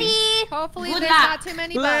 Ready. Hopefully Good there's luck. not too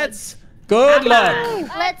many bugs. Let's. Good luck!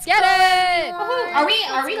 Let's get it! Are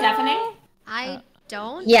we deafening? I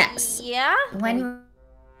don't. Yes. Yeah. When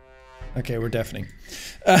Okay, we're deafening.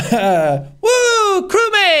 Woo!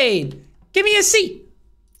 Crewmate! Give me a seat!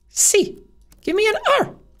 C. Give me an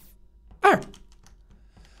R. R.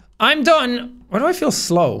 I'm done. Why do I feel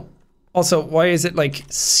slow? Also, why is it like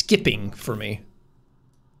skipping for me?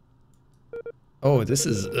 Oh, this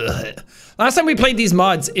is... Ugh. Last time we played these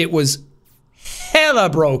mods, it was hella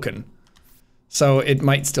broken. So it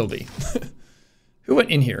might still be. Who went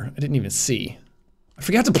in here? I didn't even see. I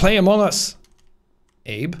forgot to play Among Us.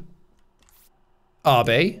 Abe.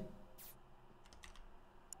 Abe.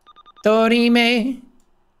 Dorime.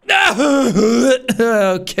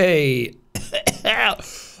 Okay.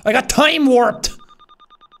 I got time warped.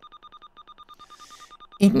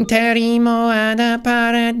 Interimo ad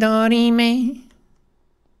para dorime.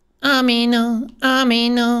 Amino,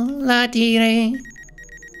 amino, latire.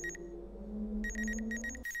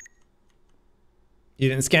 You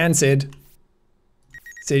didn't scan, Sid.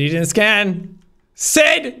 Sid, you didn't scan.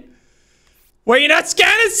 Sid! Were you not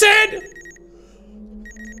scanning, Sid?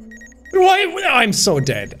 Why? I'm so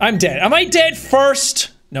dead. I'm dead. Am I dead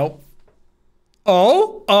first? Nope.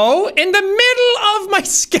 Oh, in the middle of my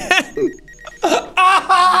scan.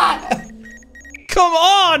 Ah! Come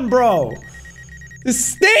on, bro.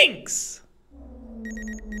 This stinks.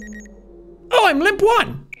 Oh, I'm limp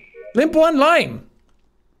one. Limp one lime.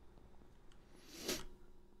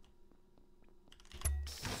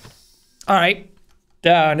 All right.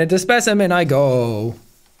 Down at the specimen I go.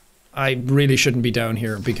 I really shouldn't be down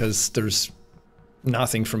here because there's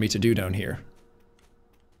nothing for me to do down here.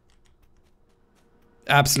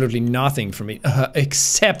 Absolutely nothing for me,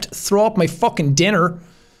 except throw up my fucking dinner.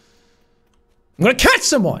 I'm gonna catch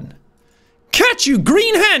someone! Catch you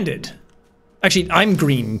green-handed! Actually, I'm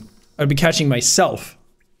green. I'd be catching myself.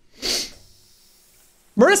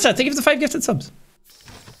 Marissa, thank you for the 5 gifted subs.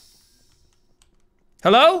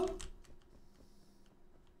 Hello?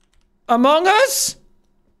 Among Us?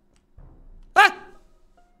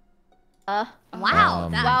 Ah! Wow,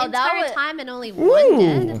 that entire was, time and only one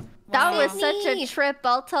dead. That was such a trip,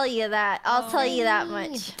 I'll tell you that. I'll tell you that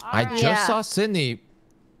much. I just saw Sydney.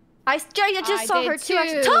 I just saw her too.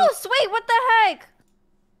 too. Toast! Wait, what the heck?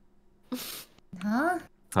 Huh?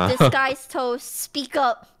 This guy's Toast. Speak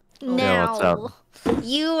up now. Yeah, what's up?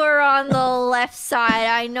 You were on the left side.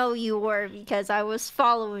 I know you were because I was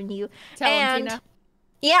following you. Tell him, Tina.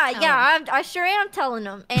 I sure am telling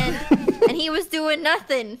him. And and he was doing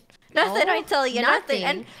nothing. Nothing, I tell you, nothing.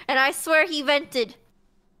 And I swear he vented.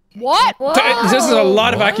 What? This is a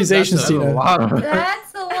lot of accusations, Tina.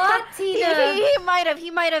 That's a lot, Tina. He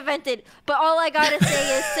might have vented. But all I gotta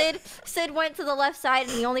say is Sid went to the left side,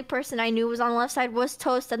 and the only person I knew was on the left side was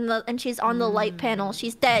Toast, and she's on the light panel.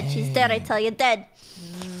 She's dead. She's dead. I tell you, dead.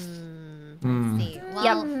 Let's see.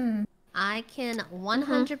 Well, I can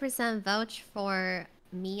 100% vouch for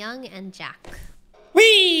Myung and Jack.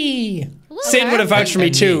 Whee! Sid would have vouched for me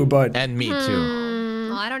too, but... And me too.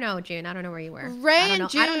 Oh, I don't know, June. I don't know where you were. Ray I and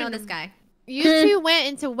June. I don't know this guy. You two went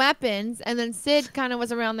into weapons, and then Sid kind of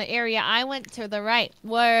was around the area. I went to the right.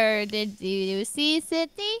 Where did you see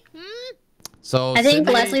Sydney? So I think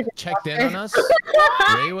Sydney Leslie's checked in on us.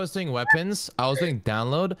 Ray was doing weapons. I was doing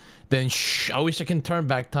download. Then I wish I can turn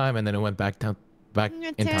back time, and then it went back in time.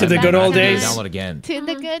 To the good old days. Download again. To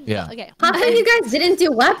the good. Yeah. Okay. How come you guys didn't do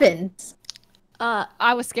weapons?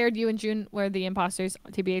 I was scared you and June were the imposters,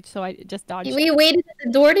 TBH, so I just dodged. We waited at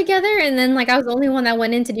the door together, and then like I was the only one that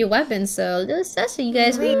went in to do weapons. So that's what you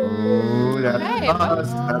guys. Ooh, that's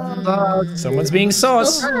Someone's being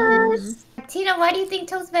sauce. Tina, why do you think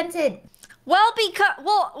Toast vented? Well, because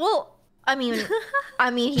I mean,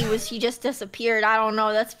 he just disappeared. I don't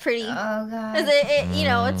know. That's pretty. Oh god.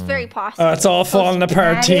 It's very possible. It's all falling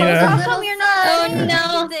apart, Tina. How come you're not? Oh saying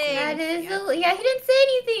no. anything? That is. Yeah, he didn't say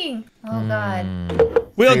anything. Oh god.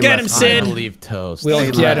 We'll Hey, get him, Les, I Sid. believe Toast.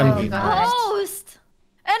 We'll get him. Oh god. Toast.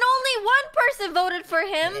 And only one person voted for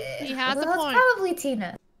him. He has Well, a it's point. probably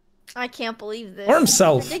Tina. I can't believe this. Or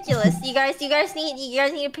himself. Ridiculous. You guys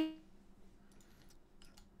need to.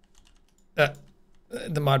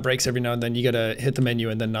 The mod breaks every now and then. You gotta hit the menu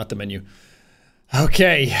and then not the menu.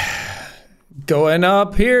 Okay. Going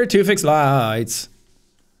up here to fix lights.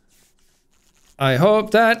 I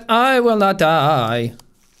hope that I will not die.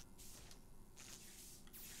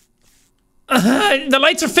 The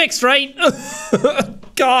lights are fixed, right?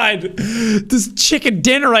 God. This chicken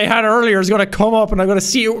dinner I had earlier is gonna come up and I'm gonna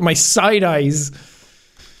see it with my side eyes.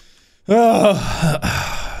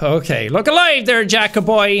 Oh. Okay. Look alive there,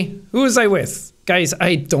 Jackaboy. Who was I with? Guys,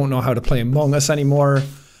 I don't know how to play Among Us anymore.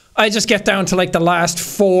 I just get down to like the last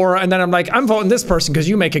 4 and then I'm like, I'm voting this person because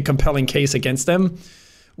you make a compelling case against them.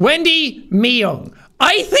 Wendy, Myung.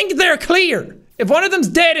 I think they're clear. If one of them's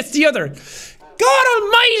dead, it's the other. God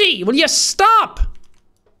almighty, will you stop?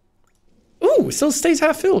 Ooh, it still stays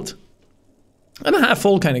half filled. I'm a half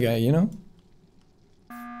full kind of guy, you know?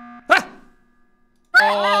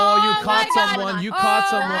 Oh, you caught someone. You caught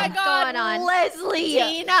someone. What's going on? Leslie!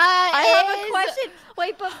 Tina I have a question.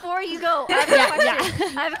 Wait, before you go, I have a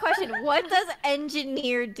question. I have a question. What does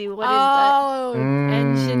engineer do? What is that?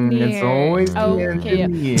 Engineer. It's always the Okay.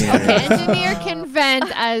 engineer. Okay, engineer can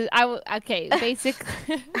vent as okay,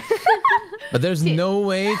 basically. But there's no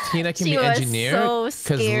way Tina can She be was engineer so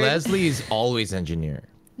because scared. Leslie is always engineer.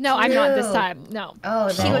 No, I'm not this time. No.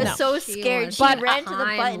 Oh, She no. was so scared. She But ran to the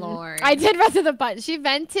Time button. Lord. I did run to the button. She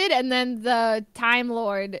vented, and then the Time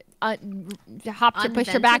Lord hopped to push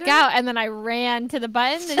her back Unvented her? out, and then I ran to the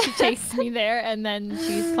button, and she chased me there, and then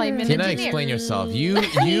she's claiming Tina, engineer. explain yourself. You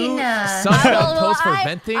Tina. sucked Well, up Toast for I-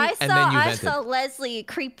 venting, I and saw, then you I vented. saw Leslie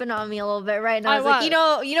creeping on me a little bit, right? And I I was like, was. you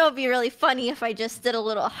know, it'd be really funny if I just did a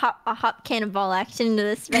little hop cannonball action into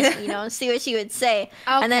this vent, and see what she would say.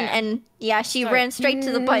 And then, Okay. yeah, she Sorry. ran straight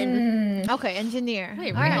to the button. Okay, engineer.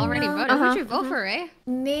 Wait, All Ray right. already voted. Who'd you vote for, Ray?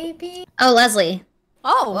 Maybe. Oh, Leslie.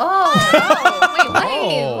 Oh, Wait, what?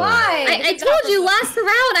 Oh. Why? I told you last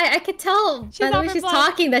round. I could tell by the way she's overblown.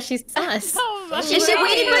 talking that she's sus. Oh, And she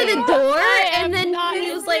waited by the door, and then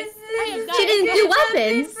she was like, she didn't do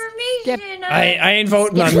weapons. Information. I ain't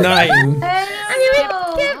voting on 9. I mean,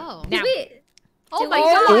 Oh. Now. wait. Oh my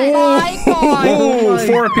Oh god. my god. Oh,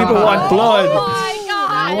 4 people want Oh blood. my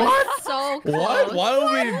god. What? So close. What? Why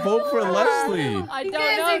don't we vote for Leslie? I don't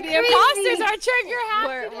guys know. are The crazy. imposters are trigger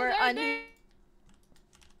happy. we're under.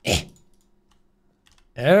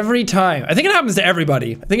 Every time. I think it happens to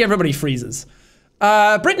everybody. I think everybody freezes.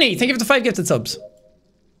 Brittany, thank you for the 5 gifted subs.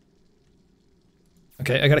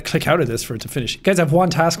 Okay, I gotta click out of this for it to finish. Guys, I have 1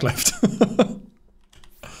 task left.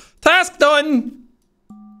 Task done!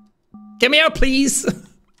 Get me out, please.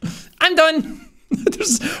 I'm done.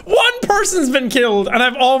 There's 1 person's been killed and I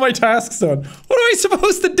have all my tasks done. What am I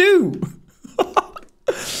supposed to do?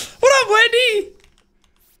 What up, Wendy?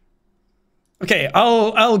 Okay,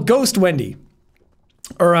 I'll ghost Wendy.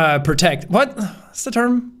 Or protect. What's the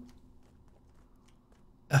term?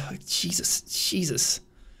 Oh, Jesus.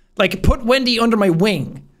 Like, put Wendy under my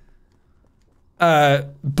wing.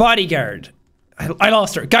 Bodyguard. I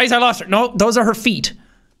lost her. Guys, I lost her. No, those are her feet.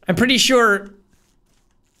 I'm pretty sure.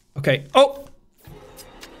 Okay. Oh.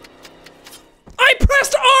 I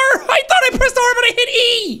pressed R! I thought I pressed R, but I hit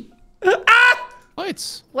E! Ah!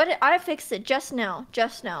 Lights. What? I fixed it just now.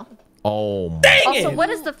 Just now. Oh my. Dang Also, it! what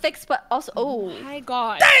is the fix? But also, oh. My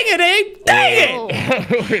god. Dang it, Abe! Dang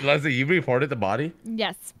it! Wait, Leslie, you reported the body?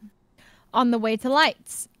 Yes. On the way to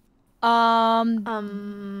lights.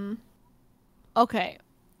 Okay.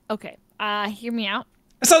 Hear me out.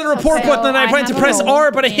 I saw the report Okay, button and I I went to have a press role,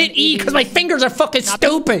 R, but I and hit E it because my is fingers are fucking not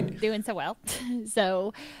stupid. Doing so well.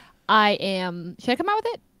 So, I am. Should I come out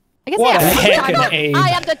with it? I guess What I a am. I'm the heckin' Time Lord. aim. I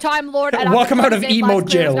am the Time Lord. And Welcome I'm out of emote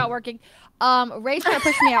jail. Not working. Ray's trying to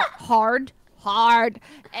push me out hard,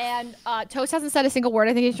 and Toast hasn't said a single word.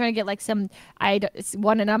 I think he's trying to get like some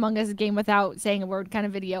won an Among Us game without saying a word kind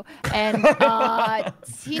of video. And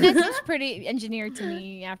Tina seems pretty engineered to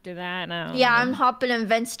me after that. I don't Yeah, know. I'm hopping in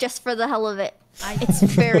vents just for the hell of it. It's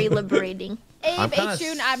very hjune, Abe,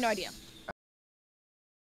 hjune, I have no idea.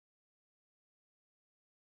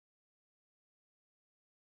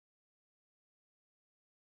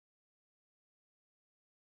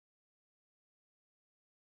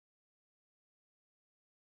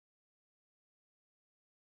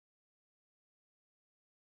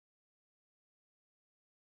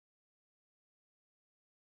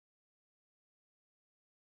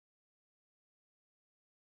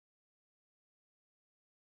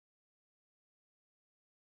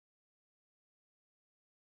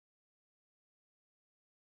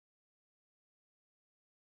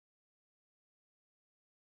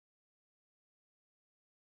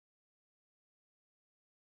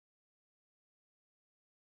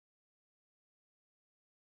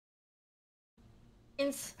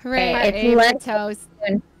 Hooray, Hey, it's Abe, less- Toast.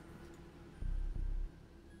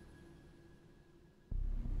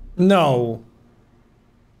 No.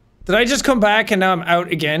 Did I just come back and now I'm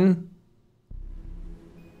out again?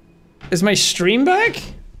 Is my stream back?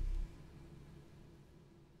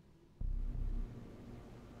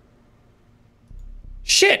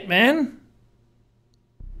 Shit, man.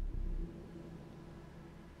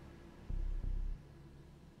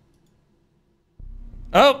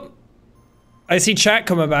 Oh. I see chat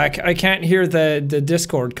coming back. I can't hear the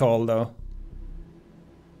Discord call though.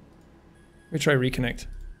 Let me try reconnect.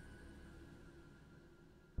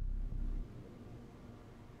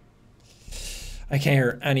 I can't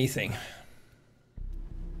hear anything.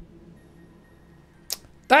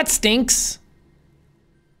 That stinks.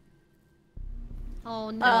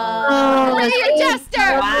 no. You're Jester.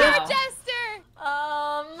 Wow. You're Jester.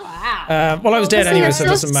 Wow. Well, I was dead anyway, so it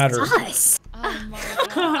doesn't matter.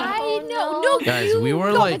 I know. No, Guys, we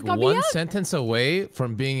were no, like it's gonna be one us. sentence away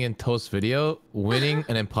from being in Toast video, winning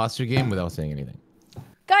an imposter game without saying anything.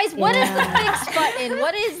 Guys, what is the fix button?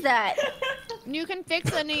 What is that? You can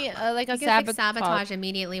fix any like a You can fix sabotage. sabotage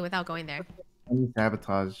immediately without going there.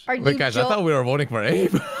 Sabotage. Are you Wait, guys, I thought we were voting for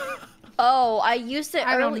Abe. Oh, I used it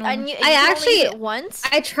I don't early. know. I I only actually- used it once.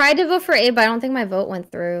 I tried to vote for Abe, but I don't think my vote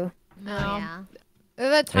went through. No. Yeah.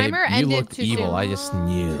 The timer Abe, you ended looked too evil. soon. I just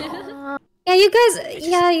knew.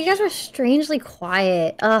 Yeah, you guys were strangely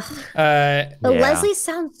quiet. Ugh. But Yeah. Leslie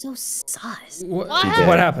sounds so sus. What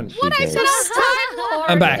did. happened? What I said last time.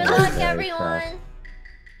 I'm back. Good luck, everyone.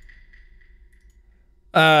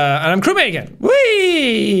 And I'm crewmate again.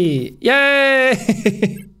 Whee! Yay!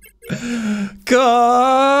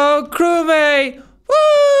 Go crewmate!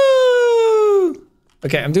 Woo!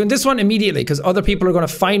 Okay, I'm doing this one immediately because other people are going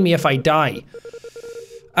to find me if I die.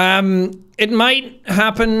 It might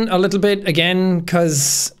happen a little bit again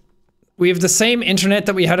because we have the same internet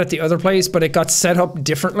that we had at the other place, but it got set up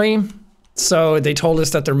differently. So they told us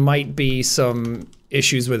that there might be some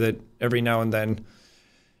issues with it every now and then.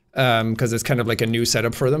 Because it's kind of like a new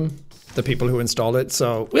setup for them, the people who installed it.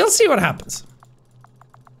 So we'll see what happens.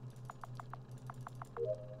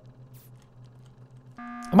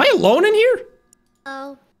 Am I alone in here?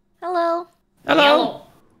 Oh, hello. Hello.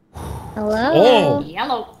 Hello. Oh.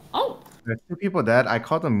 Yellow. Oh. There's 2 people dead. I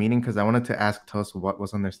called a meeting because I wanted to ask Toast what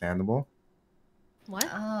was understandable. What?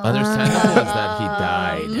 Understandable is that he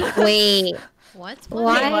died. Wait. What?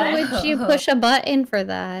 Why would you push a button for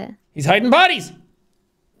that? He's hiding bodies.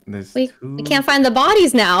 There's We 2. can't find the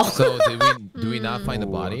bodies now. So do we not find the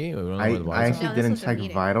body? We don't know where the I bodies actually No, this didn't was a check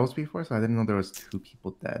meeting. vitals before, so I didn't know there was 2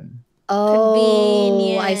 people dead.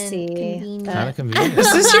 Oh, I Convenient. see. Convenient. Kind of convenient.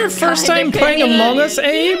 Is this your first time playing Among Us,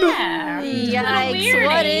 Abe? Yeah. Yikes!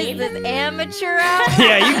 What is this amateur hour?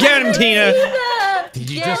 Yeah, you get him, Tina. Did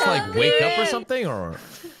you just like wake up or something, or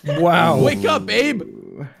Wow. wake up, Abe?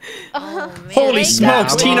 Holy Wake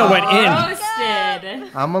smokes, up. Tina went in.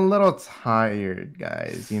 Roasted. I'm a little tired,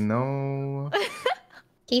 guys, you know?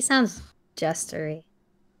 He sounds jestery.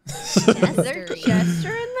 Is there Jester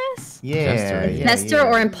in this? Yeah, Jester. yeah, Jester yeah.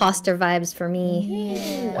 or imposter vibes for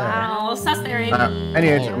me. Wow. Sus there, Abe.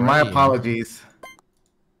 Anyways, my Alrighty. apologies.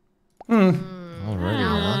 Already. We'll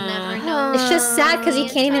never know. It's just sad because he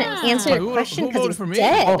can't even answer Who your question voted because he's for me?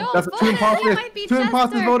 dead. Oh, that's vote 2 him. imposters. It might be 2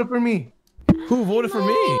 imposters Jester. voted for me. Who voted for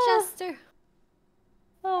me? Jester.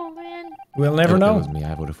 Oh man. We'll never It know. was me.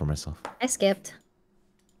 I voted for myself. I skipped.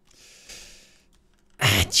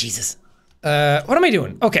 Ah, Jesus. What am I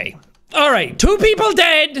doing? Okay. All right. 2 people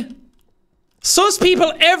dead. Sus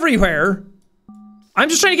people everywhere. I'm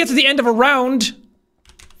just trying to get to the end of a round.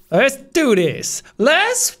 Let's do this.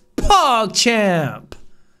 Let's PogChamp.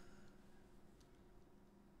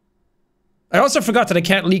 I also forgot that I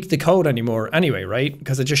can't leak the code anymore anyway, right?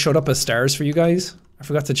 Because it just showed up as stars for you guys. I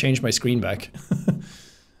forgot to change my screen back.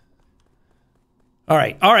 All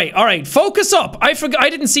right. Focus up. I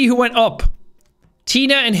didn't see who went up.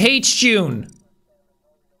 Tina and hjune.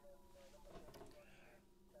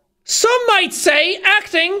 Some might say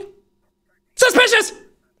acting suspicious.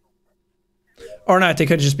 Or not, they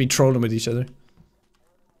could just be trolling with each other.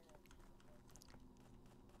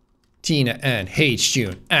 Tina and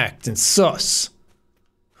hjune acting sus.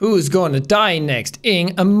 Who's gonna die next?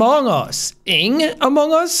 Ing Among Us. Ing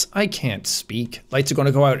Among Us? I can't speak. Lights are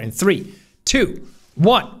gonna go out in 3, 2,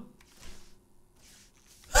 1.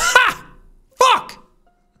 Ha! Fuck!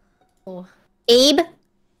 Abe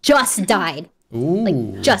just died. Ooh.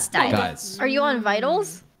 Like, just died. Guys. Are you on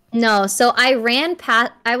vitals? No, so I ran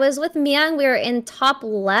past. I was with Myung. We were in top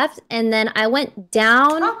left, and then I went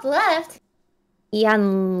down. Top left. Yeah,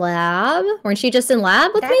 in lab. Weren't you just in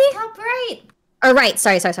lab with That's me? top right. Or right.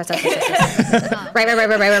 Sorry. Right.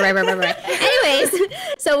 Anyways,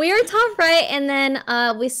 so we were top right, and then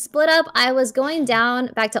we split up. I was going down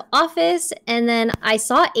back to office, and then I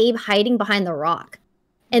saw Abe hiding behind the rock,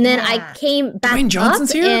 and then I came back Dwayne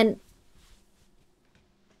Johnson's up, here? and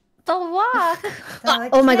The walk.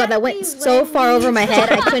 oh my god, that went so far over my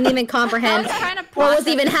head. I couldn't even comprehend Trying to what was process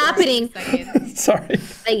even this for a happening. second. Sorry.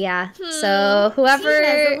 But yeah, so whoever.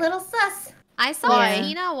 Tina's a little sus. I saw Why?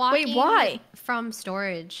 Tina walking Wait, why? from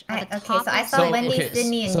storage. At the Okay, top so I of saw the- Wendy,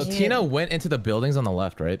 Sydney, and so Jude. Tina went into the buildings on the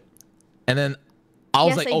left, right? And then I was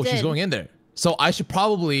Yes, like, I oh, she's did. going in there. So I should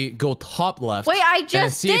probably go top left. Wait, I and then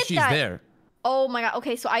just see did if she's that. there. Oh my god.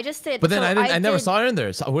 Okay, so I just did. But then so I never did- saw her in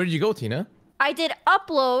there. So where did you go, Tina? I did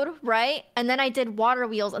upload, right? And then I did water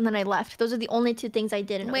wheels, and then I left. Those are the only 2 things I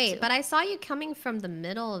did in Wait, O2. but I saw you coming from the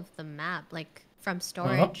middle of the map, like from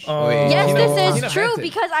storage. Yes, Tina- this Tina is true vented.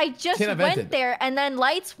 because I just Tina went vented. there, and then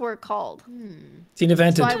lights were called. Tina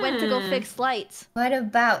vented. So I went to go fix lights. What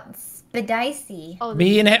about Spadicy? Oh,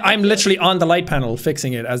 Me and I'm literally on the light panel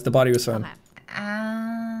fixing it as the body was found.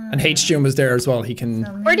 And hjune was there as well. He can.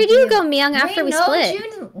 Where did you go, Myung, after we split?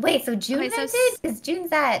 Wait, so June vented? Because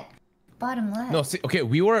June's at bottom left. No, see, okay,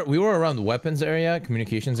 we were around the weapons area,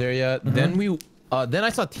 communications area. Then then I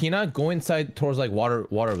saw Tina go inside towards like water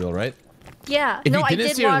wheel, right? Yeah. If no, you I didn't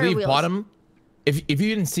did see her water leave wheels. bottom, if you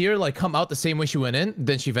didn't see her like come out the same way she went in,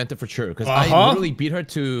 then she vented for sure. Because I literally beat her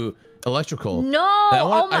to electrical. No,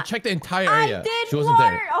 I checked the entire area. She wasn't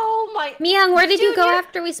there. Oh my. Myung, where did you go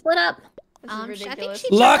after we split up? I think she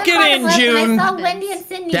Lock it in, June. I saw Wendy and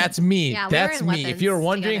Sydney. That's me. Yeah, we That's were in me. If you're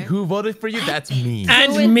wondering who voted for you, that's me.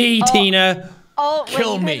 And me, Tina. Oh, wait,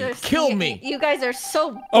 Kill you guys me. are- Kill you- me. You guys are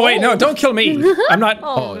so. Oh wait, no, bold. don't kill me. I'm not.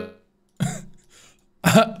 Oh.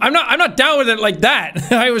 I'm not down with it like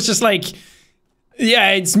that. I was just like,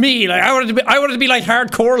 yeah, it's me. Like I wanted to be like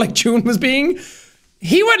hardcore, like June was being.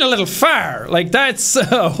 He went a little far. Like that's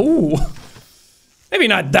ooh, maybe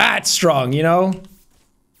not that strong, you know.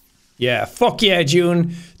 Yeah, fuck yeah,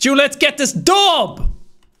 June. June, let's get this dub.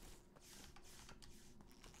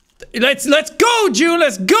 Let's go, June.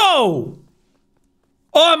 Let's go.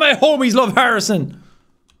 Oh, my homies love Harrison.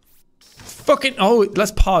 Fucking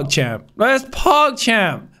let's pog champ. Let's pog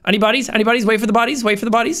champ. Any bodies? Any bodies? Wait for the bodies. Wait for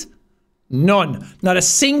the bodies. None. Not a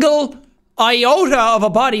single iota of a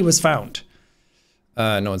body was found.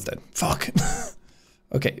 No one's dead. Fuck.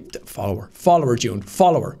 Okay, follow her, June.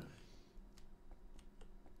 Follow her.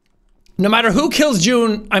 No matter who kills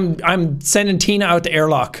June, I'm sending Tina out the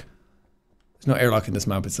airlock. There's no airlock in this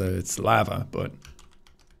map. It's lava, but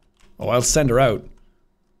I'll send her out.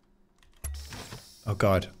 Oh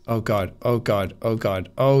god. Oh god. Oh god. Oh god.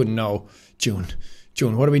 Oh no. June,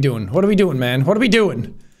 what are we doing? What are we doing, man? What are we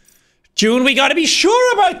doing? June, we gotta be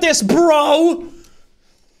sure about this, bro!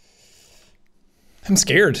 I'm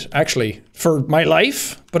scared, actually, for my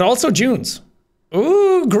life, but also June's.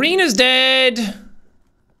 Ooh, green is dead.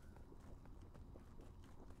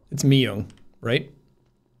 It's Myung, right?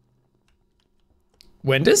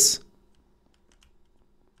 Wendis?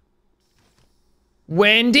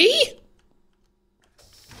 Wendy?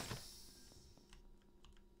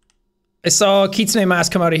 I saw Kitsune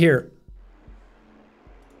Mask come out of here.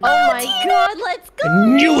 Oh my god, let's go! I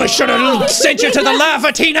knew I should have sent you to the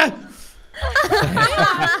lava, Tina!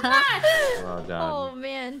 Well done. Oh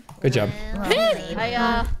man. Good job.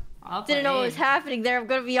 I didn't know what was happening there, I'm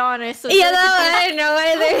gonna be honest. So Yeah, no, I didn't know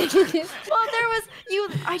either. well, there was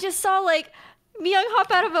I just saw like Myung hop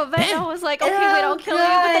out of a vent and I was like, okay, wait, I'll kill you.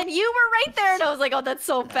 But then you were right there and I was like, oh, that's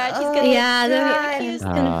so bad. She's gonna Yeah,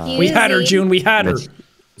 confusing. We had her, June, we had her.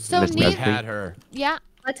 So Miss neat. Nesby. Had her. Yeah.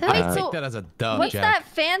 Wait, Take so that as a dub, what's Jack. that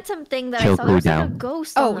phantom thing that Kill I saw? There's like a cooldown.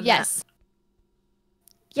 ghost on Oh, the yes. map.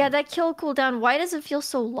 Yeah, that kill cooldown. Why does it feel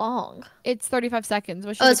so long? It's 35 seconds.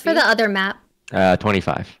 What should Oh, it it's for be? the other map.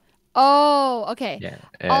 25. Oh, okay. Yeah.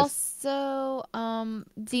 Also,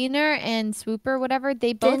 Diener and Swooper, whatever,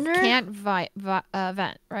 they both Dinner? can't vent,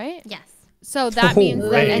 right? Yes. So that Oh, means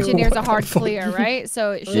that right. engineer's a What hard the fuck? clear, right?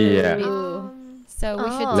 So it should Yeah. be. So we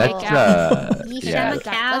should Let's, take out. yeah.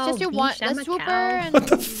 Let's just do one. Let's Swooper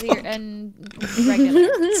and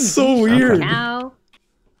regular. So weird. Cow.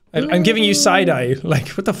 I'm giving you side eye. Like,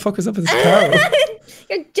 what the fuck is up with this cow?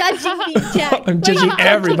 You're judging me, Jack. I'm judging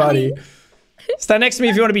everybody. Stand next to me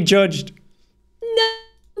if you want to be judged.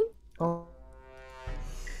 No.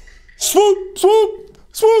 Swoop, swoop,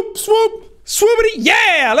 swoop, swoop, swoopity.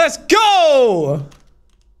 Yeah, let's go.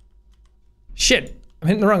 Shit, I'm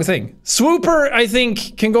hitting the wrong thing. Swooper, I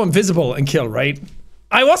think, can go invisible and kill, right?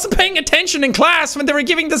 I wasn't paying attention in class when they were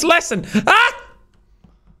giving this lesson. Ah!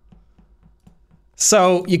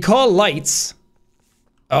 So you call lights.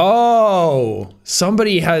 Oh,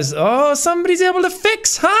 somebody's able to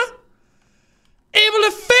fix, huh? Able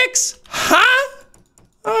to fix, huh?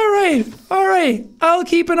 All right. I'll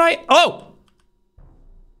keep an eye. Oh,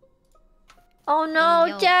 Oh no,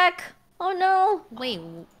 Yo. Jack. Oh no. Wait.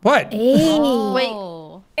 what? Hey. Wait.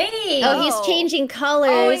 Hey. Oh, he's changing colors.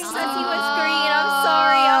 Oh, it says he was green.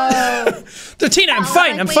 I'm sorry. The Tina, I'm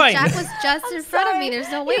fine. I'm Wait, fine. Jack was just in front of me. There's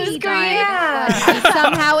no way was he green. died. Yeah. He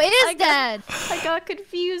somehow is dead. I got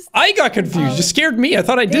confused. I got confused. You scared me. I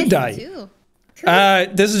thought I did die. Too.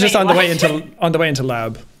 This is just Wait, on the way what? into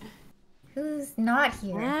lab. Who's not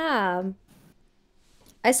here? Yeah.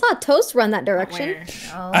 I saw Toast run that direction.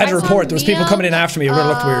 I had to report. There was people coming in after me. It would have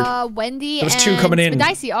looked weird. Wendy There was two coming in.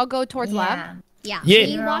 Dicey, I'll go towards lab. Yeah. Yeah.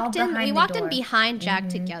 We We're all walked in. behind We the walked in door. behind Jack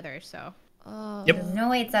together. So. Yep. There's no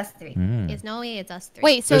way it's us three. There's no way it's us three.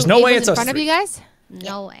 Wait, so There's no it way was it's in us front of three. you guys?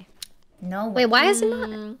 No way. No way. Wait, why is it not?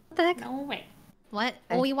 What the heck? No way. What?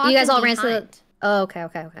 Well, we walked You guys in all ran to the. behind. Oh, okay.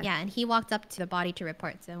 Yeah, and he walked up to the body to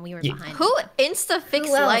reports, and we were Yeah. behind. Who insta-fixed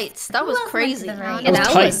Who else? lights? That Who was else went to crazy. the right? And was that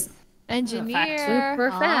tight. was Engineer. super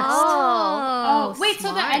fast. Oh, Wait, so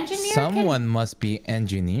the smart. engineer Someone must be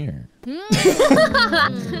engineer.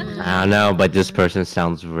 I don't know, but this person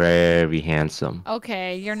sounds very handsome.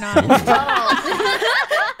 Okay, you're not.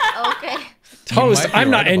 Okay. Toast, might be I'm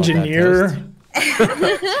not right about that, engineer.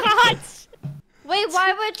 Toast. Wait,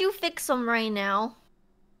 why would you fix them right now?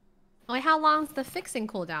 Wait, how long's the fixing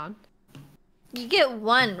cooldown? You get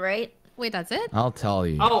one, right? Wait, that's it? I'll tell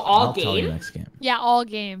you. Oh, all I'll tell you game? next game. Yeah, all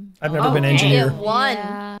game. I've never been Okay. You engineer. get one.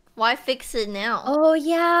 Yeah. Why fix it now? Oh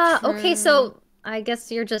yeah. Okay, so I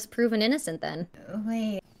guess you're just proven innocent then.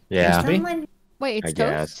 Wait. Yeah, be. Someone. Wait, it's I Toast?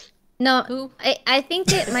 guess. No, Who? I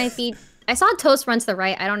think it might be. I saw Toast run to the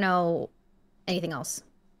right. I don't know anything else.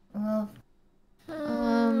 Well,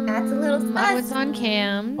 that's a little I was sus. on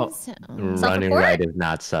cams. Running Self-report? right is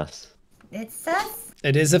not sus. It's sus.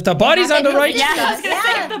 It is if the body's on the right. Yeah, I was gonna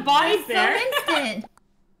say if the body's it's there. So instant.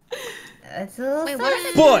 It's a little Wait, sus. what are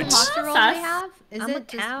the But- two imposter roles Sus. they have? Is I'm a it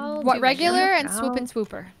just cow. What, dude, regular I'm a and swoop cow. and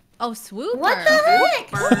swooper? Oh, swooper. What the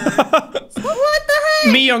heck? What the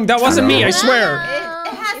heck? Me young, that wasn't me, I swear.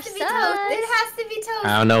 It has to be sus. Toast. It has to be Toast.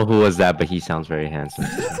 I don't know who was that, but he sounds very handsome.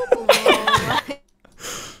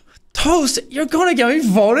 Toast, you're gonna get me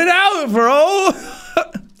voted out, bro.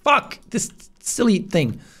 Fuck this silly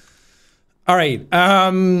thing. All right. I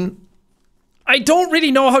don't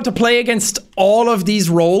really know how to play against all of these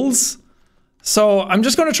roles, so I'm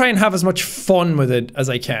just gonna try and have as much fun with it as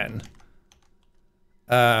I can.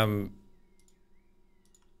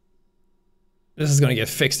 This is gonna get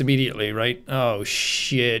fixed immediately, right? Oh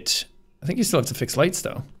shit. I think you still have to fix lights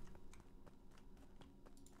though.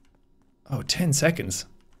 Oh, 10 seconds.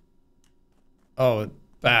 Oh,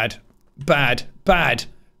 bad. Bad. Bad.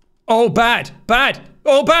 Oh, bad. Bad.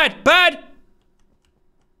 Oh, bad. Bad.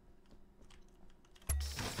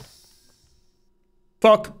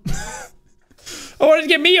 Fuck. I wanted to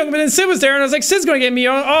get me young, but then Sid was there, and I was like, Sid's gonna get me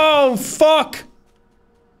young. Oh, fuck.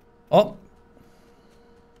 Oh.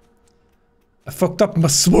 I fucked up my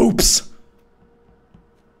swoops.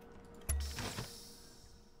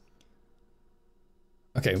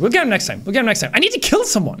 Okay, we'll get him next time. We'll get him next time. I need to kill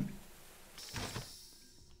someone.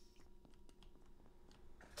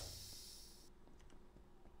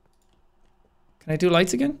 Can I do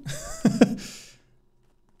lights again?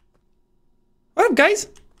 What up, guys?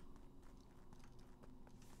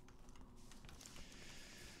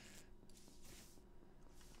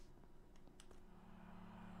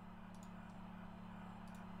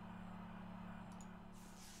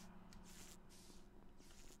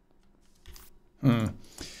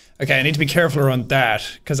 Okay, I need to be careful around that,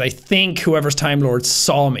 because I think whoever's Time Lord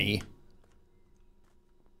saw me.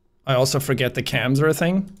 I also forget the cams are a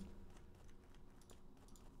thing.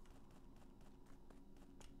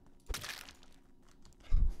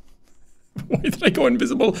 Why did I go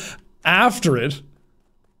invisible after it?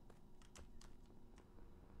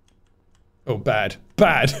 Oh, bad.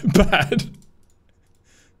 Bad. Bad.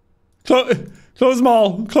 Close them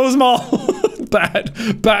all. Close them all. Bad.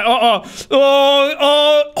 Bad. Oh,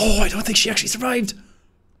 I don't think she actually survived.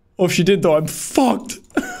 Oh, if she did, though, I'm fucked.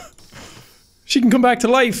 She can come back to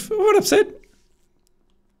life. What up, Sid?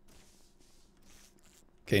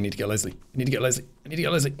 Okay, I need to get Leslie. I need to get Leslie. I need to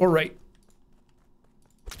get Leslie. All right.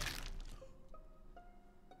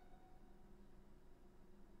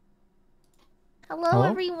 Hello,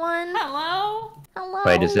 everyone. Hello. Hello.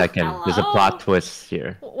 Wait a second. There's a Hello? plot twist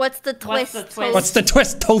here. What's the twist? What's the twist? What's the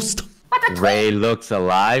twist, Toast? Ray looks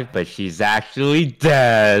alive, but she's actually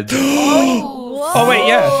dead. Oh, wait,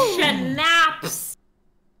 yeah. Schnaps.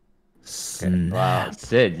 Wow,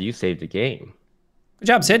 Sid, you saved the game. Good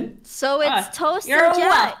job, Sid. So it's Toast You're and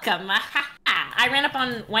Jack. welcome. I ran up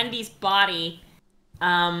on Wendy's body.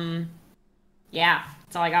 Yeah,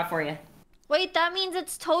 that's all I got for you. Wait, that means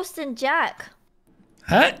it's Toast and Jack.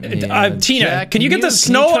 Huh? Yeah, Tina, Jack, can you get the can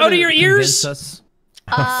snow try out to of your ears? convince us?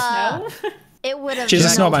 No? It would have She's a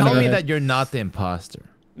been snowman. Tell Go me ahead. that you're not the imposter.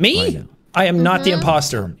 Me? Right now. I am not the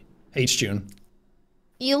imposter. Hjune.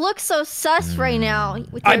 You look so sus right now.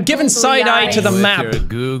 With I'm your giving googly side eye eyes. to the With map. your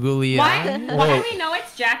googly Why? eye. Why do we know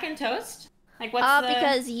it's Jack and Toast? Like what's the?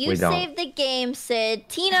 Because you We don't. saved the game, Sid.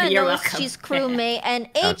 Tina You're knows welcome. she's crewmate, and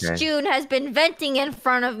Okay. Hjune has been venting in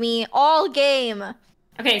front of me all game.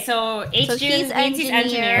 Okay, so H So June he's means he's engineer.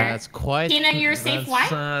 engineer. That's quite. Tina, you're safe. Why?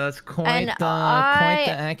 That's quite And quite I-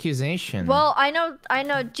 the accusation. Well, I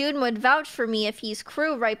know June would vouch for me if he's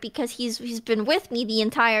crew, right? Because he's been with me the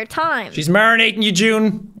entire time. She's marinating you,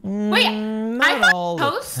 June. Wait, I not thought all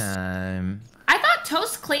Toast. the time. I thought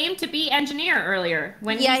Toast claimed to be engineer earlier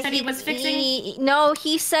when he said he was fixing. No,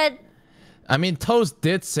 he said. I mean, Toast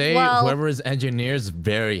did say Well- whoever is engineer is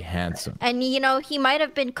very handsome. And you know, he might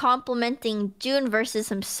have been complimenting June versus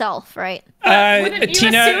himself, right? Wouldn't you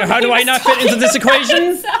Tina, assume how he do I was not fit into talking this about equation?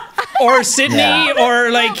 himself? Or Sydney, Yeah. or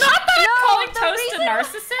like. Not that I'm No, calling the Toast a reason-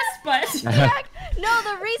 narcissist, but No,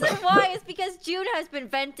 the reason why is because June has been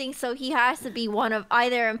venting, so he has to be one of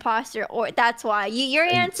either imposter or that's why. You're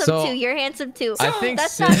handsome So, too. You're handsome too. I think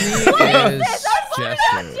that's Sydney What is this? I'm voting out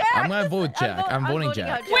Jester. Jack. I'm gonna vote Jack. I'm voting Jack.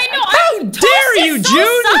 out wait, no, How dare you, so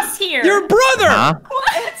June? sus here. Your brother! Huh?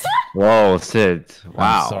 What? Whoa, Sid.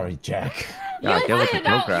 Wow. I'm sorry, Jack. Yeah, You get with the lied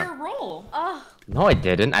about program. your role. Oh, No, I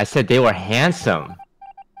didn't. I said they were handsome.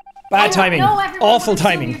 Bad timing. know, everyone Awful would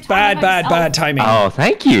assume timing. you're talking Bad, about bad, yourself. bad timing. Oh,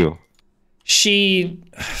 thank you.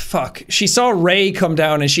 She saw Ray come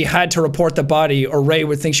down and she had to report the body or Ray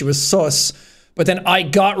would think she was sus, but then I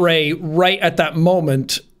got Ray right at that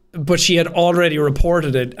moment, but she had already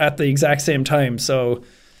reported it at the exact same time, so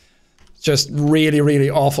just really,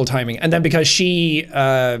 really awful timing. And then because she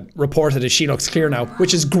reported it, she looks clear now,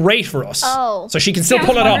 which is great for us. Oh. So she can still Yeah, I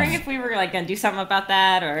pull was it wondering off. if we were like gonna do something about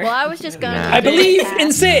that, or. well, I was just gonna. I believe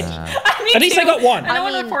in Sid. Me At least I too. got one. And no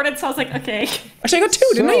one mean- reported, so I was like, okay. Actually, I got two,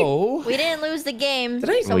 didn't I? So, We didn't lose the game, Did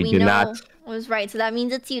I? so We we did know not. it was right. So that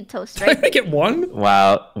means it's you, Toast, Did I right? get one?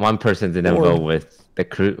 Well, one person didn't Or- go with the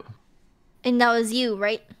crew. And that was you,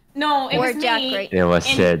 right? No, it Or was Jack, me. right? It was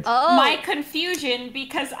And Sid. Oh. My confusion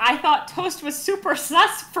because I thought Toast was super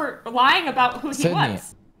sus for lying about who he Sydney.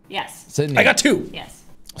 was. Yes. Sydney. I got two. Yes.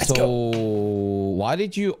 So, why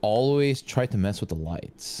did you always try to mess with the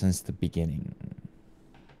lights since the beginning?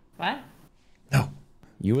 What? No.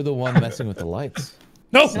 You were the one messing with the lights.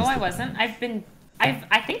 No. No, I wasn't. I think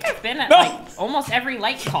I've been at No. like almost every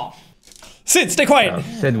light call. Sid, stay quiet.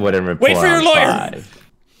 Sid wouldn't report. Wait for your on lawyer. 5.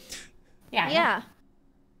 Yeah. Yeah.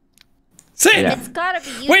 Sid, Yeah. It's gotta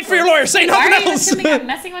be you. wait for your Toast. lawyer. Say Why are nothing you else. assuming I'm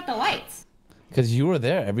messing with the lights? Because you were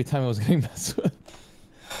there every time it was getting messed with.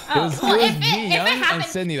 Oh, It well, was if me, it Young, and happened,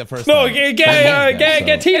 Sydney the first No, time. get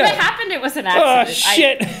if Tina. it happened, it was an Oh, accident.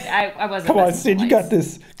 shit. I wasn't. Come on, messing Sid, with you got lights.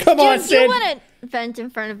 this. Come on, Dude, Sid. you wouldn't vent in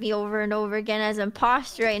front of me over and over again as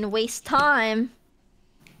imposter and waste time.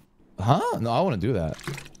 Huh? No, I wouldn't do that.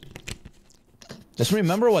 Just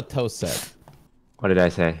remember what Toast said. What did I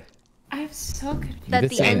say? I'm so confused. That did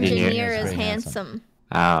the say engineer engineer is very handsome.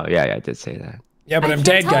 Oh, yeah, I did say that. Yeah, but I I'm can't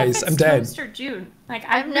dead, tell if guys. it's I'm dead. Toast or June. Like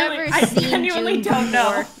I've never I seen genuinely June don't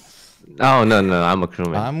know. before. Oh, no, I'm a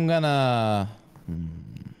crewman. I'm gonna.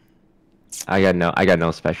 I got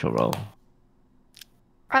no special role.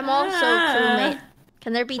 I'm also a crewmate.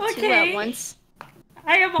 Can there be two Okay. at once?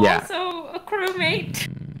 I am Yeah. also a crewmate.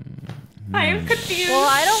 I am confused. Well,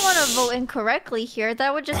 I don't want to vote incorrectly here.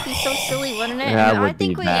 That would just be so silly, wouldn't it? That I would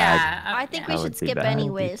think be we, bad. I think we That should would be skip bad. That would be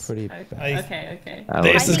anyways. Pretty Okay, bad. okay. That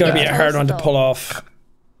This would is be going to be bad. a hard one to Toast, pull though. off.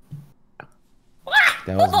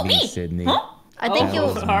 That was Oh, me, me? Sydney. Huh? I think That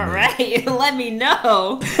you'll. was- All right, let me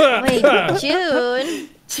know. Wait, June.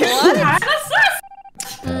 What?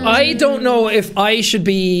 I don't know if I should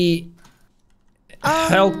be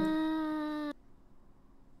help.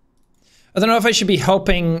 I don't know if I should be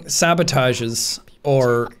helping sabotages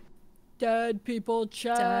or Dead people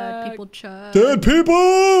check. Dead people check. dead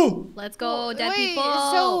people. Let's go, dead Wait, people.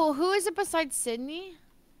 so who is it besides Sydney?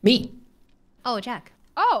 Me. Oh, Jack.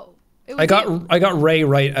 Oh, it was I got you. I got Ray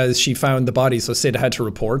right as she found the body, so Sid had to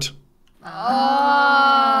report.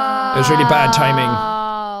 Oh. It was really bad timing.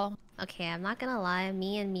 Oh. Okay, I'm not gonna lie.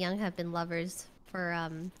 Me and Myung have been lovers for a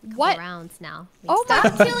couple What? rounds now. Oh my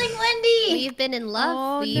Stop killing Wendy. We've been in love.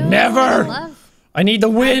 Oh, We've no. Never. Been in love. I need the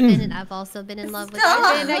win. I've also been in love with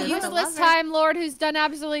Stop. you. Been a As a useless lover. time lord who's done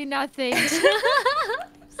absolutely nothing.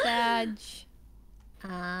 Sag.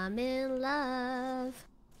 I'm in love.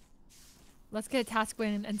 Let's get a task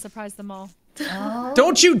win and surprise them all.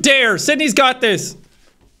 Don't you dare. Sydney's got this.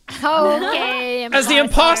 Okay. As the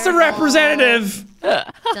imposter representative.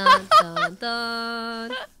 Dun dun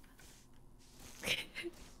dun.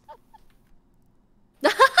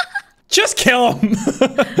 Just kill him.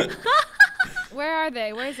 Where are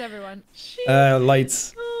they? Where's everyone?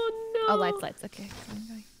 Lights. Oh, lights. Okay.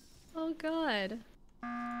 Oh god.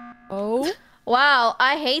 Oh. Wow,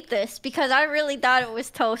 I hate this because I really thought it was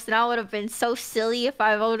Toast, and I would have been so silly if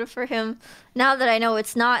I voted for him. Now that I know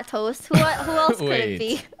it's not Toast, who else could it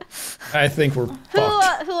be? I think we're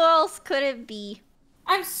fucked. Who else could it be?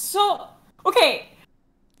 I'm so okay.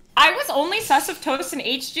 I was only sus of Toast and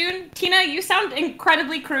hjune. Tina, you sound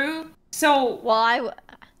incredibly crew. So well,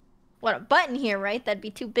 what a button here, right? That'd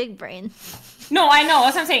be too big brain. No, I know.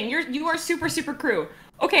 That's what I'm saying. You are super crew.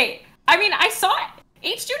 Okay. I mean, I saw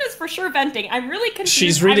hjune is for sure venting. I'm really confused.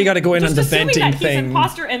 She's really got to go in on the venting thing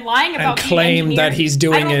imposter and lying about claim that he's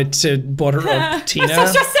doing it to butter up Tina. I'm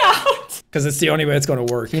so stressed out. Because it's the only way it's going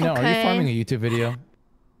to work. Tina, are you farming a YouTube video?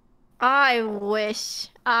 I wish.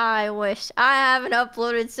 I haven't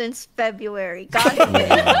uploaded since February. God damn it.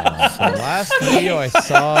 The last video I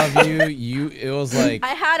saw of you, it was like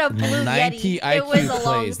I had a blue 90 Yeti. It was IQ a long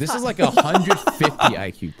plays. This is time. like 150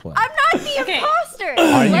 IQ play. I'm not the imposter.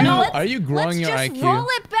 Are you growing your let's IQ? Just roll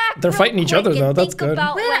it back. They're fighting each other though. That's good.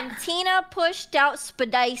 About when Tina pushed out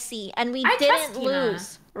Spadicy and we didn't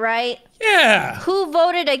lose, right? Yeah. Who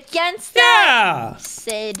voted against that? Yeah.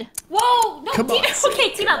 Sid. Whoa, no, Come Tina. on.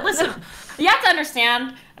 Okay, Tina, listen. You have to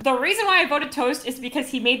understand, the reason why I voted Toast is because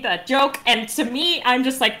he made that joke, and to me, I'm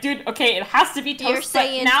just like, dude, okay, it has to be Toast. You're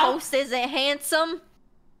saying now, Toast isn't handsome?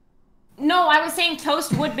 No, I was saying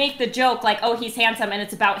Toast would make the joke like, oh, he's handsome, and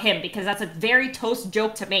it's about him, because that's a very Toast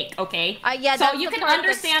joke to make, okay? Yeah, so that's you the can part that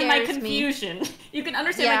understand my scares me. confusion. You can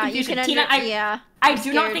understand my confusion. You can Tina, I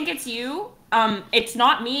do not think it's you. It's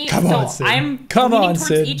not me. Come so on, Sid. I'm Come leaning on, towards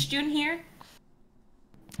Sid. hjune here.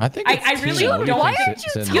 I think it's I really Tina. What do don't. you think,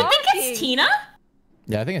 Sid? You think it's Tina?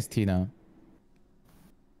 Yeah, I think it's Tina.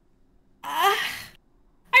 I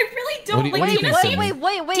really don't. What do you Tina think, seems- Sid?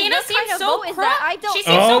 Wait. Tina what seems kind of so vote is cruel. that? I don't. She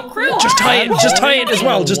seems so Oh, cruel. just tie it. Just tie it as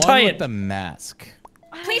well. Just The tie one it. with the mask.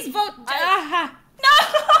 Please vote. No.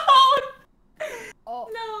 Oh.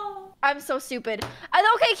 No. I'm so stupid.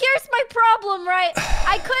 Okay, here's my problem, right?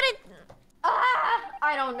 I couldn't.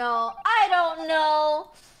 I don't know.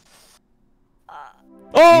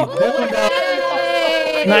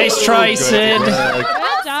 Oh! Nice try, Sid. Good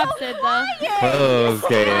job, Sid, though.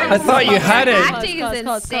 Okay. I thought you had it. Acting Close, is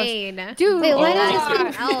close, close. insane. Dude, Wait, why That did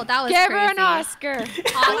is- oh, that was give crazy. her an Oscar.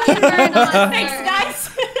 I'll give her an Oscar. Thanks, guys.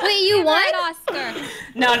 Wait, you won? An Oscar.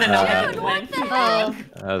 No, I didn't win. Oh,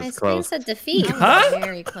 That my was screen close. said defeat. Huh?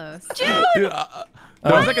 Very close. Dude,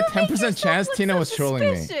 there was like a 10% chance Tina was trolling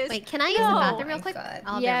me. Wait, can I use the bathroom real quick?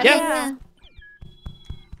 I'll be Yeah. right Yeah. back.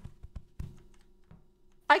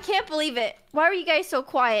 I can't believe it. Why were you guys so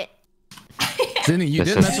quiet? Sydney, you The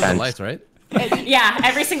did mess with the suspense. lights, right? Yeah,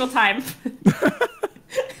 every single time.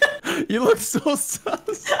 You look so sus.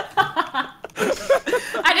 I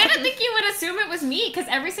didn't think you would assume it was me, because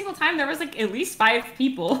every single time there was like at least 5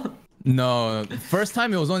 people. No, first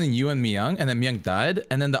time it was only you and Myung, and then Myung died,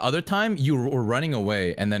 and then the other time you were running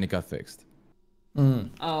away, and then it got fixed.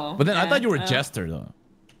 Oh. But then I yeah, thought you were oh. Jester though.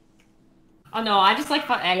 Oh no, I just like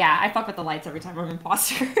I fuck with the lights every time I'm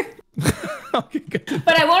imposter. Okay, good.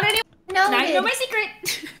 But I won't anymore. No, Now you know my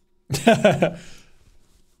secret.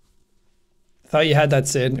 Thought you had that,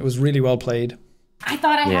 Sid. It was really well played. I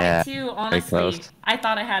thought I Yeah, had it too, honestly. close. I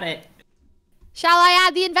thought I had it. Shall I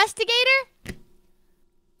add the investigator?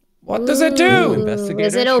 What does it Ooh, do? investigator,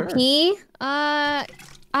 Is it sure. OP?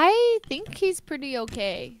 I think he's pretty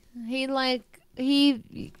okay. He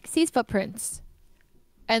sees footprints,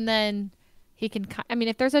 and then he can. I mean,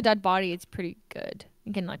 if there's a dead body, it's pretty good.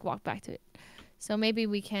 You can like walk back to it. So maybe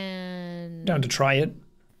we can. Down to try it.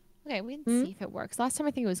 Okay, we can see if it works. Last time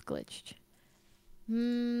I think it was glitched.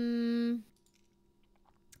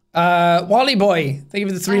 Wally Boy, thank you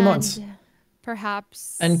for the 3 months.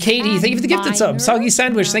 Perhaps. And Katie, thank you for the gifted sub. Soggy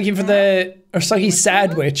Sandwich, thank you for the... Or Soggy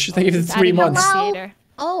Sandwich, thank you for the 3 months. Oh.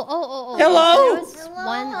 Hello. There was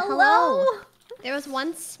hello. There was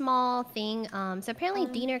one small thing. So apparently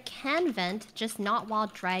Diener can vent, just not while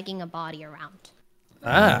dragging a body around.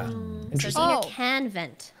 Ah, So interesting. Diener can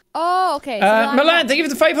vent. Oh, okay. Milan, thank you for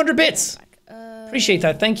the 500 bits. Appreciate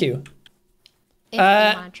that, thank you. If you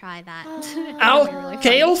want to try that. Al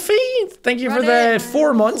Kalfi, thank you for the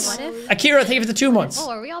 4 months. What if- Akira, thank you for the 2 months. Oh,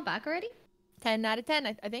 are we all back already? 10 out of 10,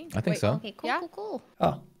 I think. I think so. Okay, cool, Yeah. cool.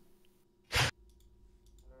 Oh.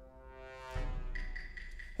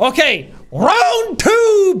 Okay, round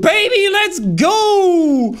 2, baby, let's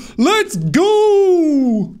go! Let's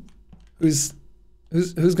go! Who's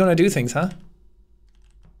gonna do things, huh?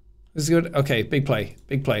 Who's good? Okay, big play.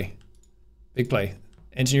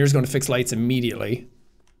 Engineer's gonna fix lights immediately.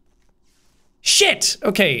 Shit!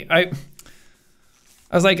 Okay, I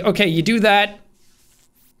was like, okay, you do that.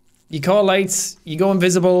 You call lights, you go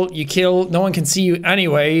invisible, you kill, no one can see you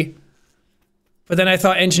anyway. But then I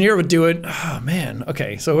thought engineer would do it. Oh man,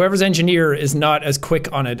 okay, so whoever's engineer is not as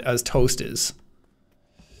quick on it as Toast is.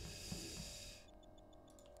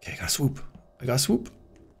 Okay, I got swoop.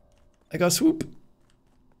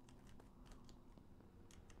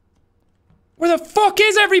 Where the fuck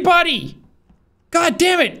is everybody? God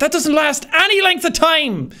damn it, that doesn't last any length of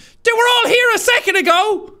time. They were all here a second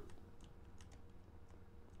ago.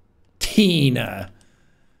 Tina.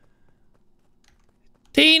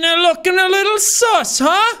 Tina looking a little sus,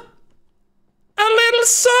 huh? A little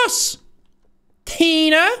sus.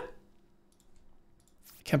 Tina. I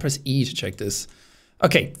can't press E to check this.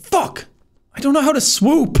 Okay, fuck. I don't know how to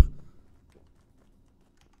swoop.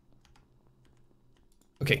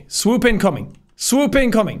 Okay, swoop incoming. Swoop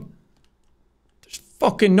incoming. There's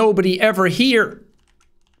fucking nobody ever here.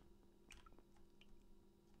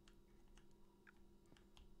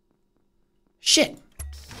 Shit.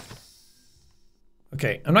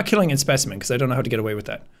 Okay, I'm not killing in specimen because I don't know how to get away with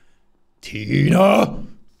that. Tina!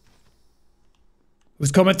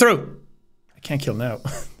 Who's coming through? I can't kill now.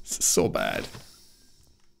 This is so bad.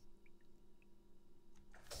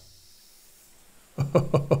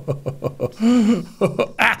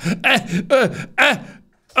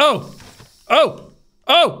 Oh! Oh!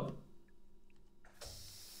 Oh!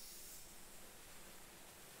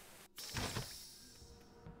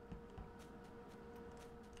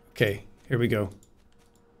 Okay, here we go.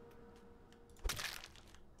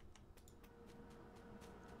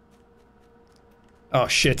 Oh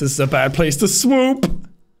shit, this is a bad place to swoop!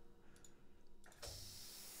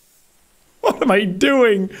 What am I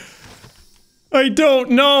doing? I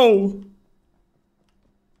don't know!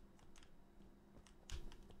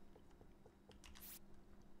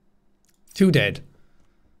 Two dead.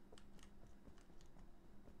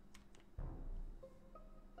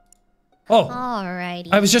 Oh! Alrighty.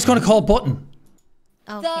 I was just gonna call button.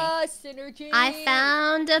 Okay. The synergy. I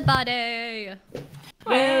found a body.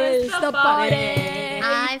 Where's the body?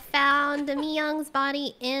 I found Myung's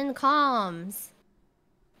body in comms.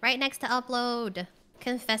 Right next to upload.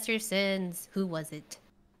 Confess your sins. Who was it?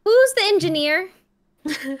 Who's the engineer?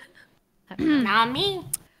 Not me.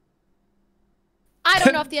 I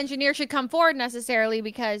don't know if the engineer should come forward necessarily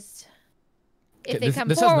because if they come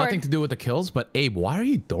this forward, has nothing to do with the kills, but Abe, why are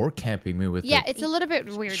you door camping me with? yeah, the it's a little bit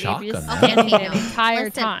weird. shotgun? You just Okay, camping okay, the no. entire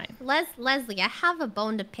Listen, time. Leslie, I have a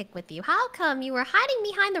bone to pick with you. How come you were hiding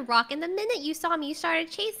behind the rock and the minute you saw me, you started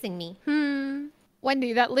chasing me?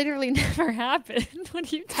 Wendy, that literally never happened.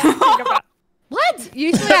 What are you talking about? What?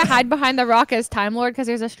 Usually I hide behind the rock as Time Lord because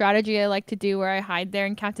there's a strategy I like to do where I hide there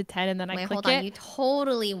and count to 10 and then I Wait, click hold on. it. You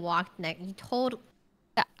totally walked next. You totally.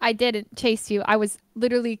 I didn't chase you. I was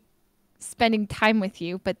literally spending time with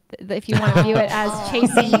you, but if you want to view it as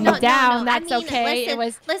chasing you down, that's okay. Listen, It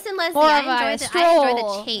was listen, Leslie. more I of a enjoyed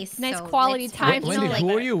stroll. the chase. Nice so quality it's time. Wendy,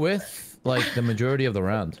 who are you with? Like the majority of the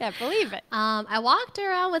round. Can't believe it. I walked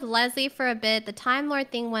around with Leslie for a bit. The Time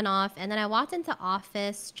Lord thing went off, and then I walked into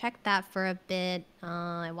office, checked that for a bit.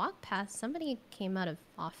 I walked past somebody came out of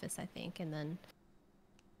office, I think, and then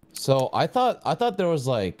So I thought there was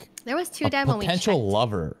like there was two a dead when we checked. potential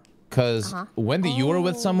lover, because Wendy, you were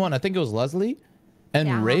with someone. I think it was Leslie,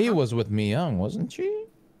 and Ray was with Myung, wasn't she?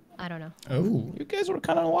 I don't know. Oh, you guys were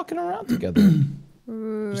kind of walking around together.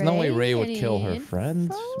 There's no way Ray would kill her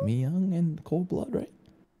friends, Myung, in cold blood, right?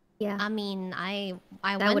 Yeah. I mean, I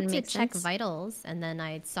That went wouldn't to make check sense. vitals, and then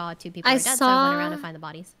I saw two people I were dead, so I went around saw- to find the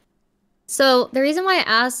bodies. So the reason why I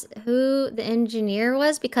asked who the engineer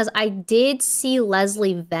was because I did see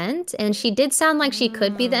Leslie vent and she did sound like she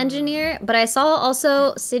could be the engineer, but I saw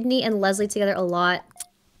also Sydney and Leslie together a lot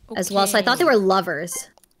as well, so I thought they were lovers.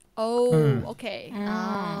 Oh, okay.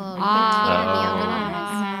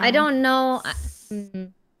 I don't know.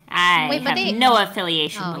 I Wait, but have they- no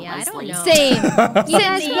affiliation with yeah, I don't Leslie. know. Same.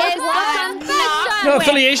 Yes, yes, No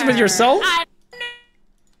affiliation with yourself?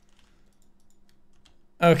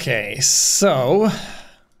 Okay, so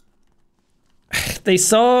they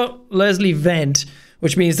saw Leslie vent,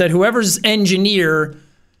 which means that whoever's engineer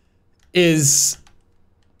is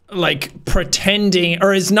like pretending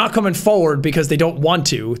or is not coming forward because they don't want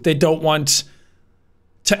to. They don't want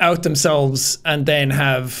to out themselves and then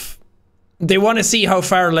have... They want to see how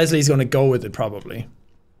far Leslie's going to go with it, probably.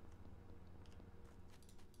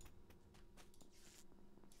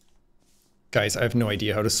 Guys, I have no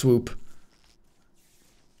idea how to swoop.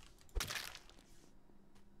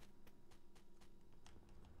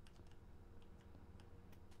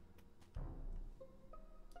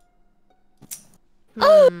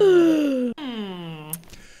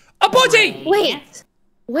 A body! Wait,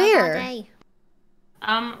 where?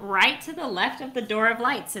 Right to the left of the door of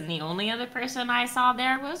lights, and the only other person I saw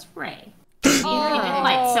there was Ray.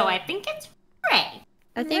 Lights, so I think it's Ray.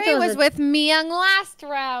 I think Ray it was a- with Myung last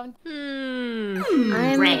round.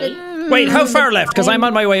 I'm Ray. the- Wait, how far left? Because I'm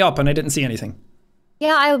on my way up and I didn't see anything.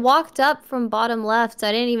 Yeah, I walked up from bottom left.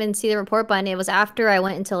 I didn't even see the report button. It was after I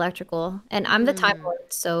went into electrical. And I'm the Time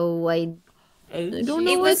Lord, so I don't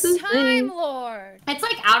know what to Time say. Lord. It's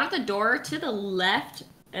like out of the door to the left,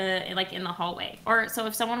 like in the hallway. Or so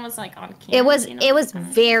if someone was like on camera. It was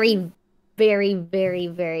very, very, very,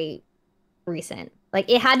 very recent. Like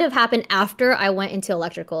it had to have happened after I went into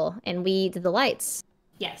electrical and we did the lights.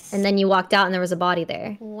 Yes. And then you walked out and there was a body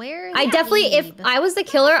there. Where? I definitely, if I was the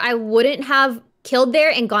killer, I wouldn't have killed there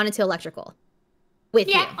and gone into electrical with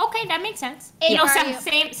you. Yeah, okay, that makes sense. Yeah.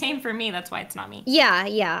 Same for me. That's why it's not me.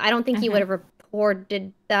 Yeah. I don't think he would have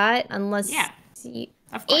reported that unless. Yeah.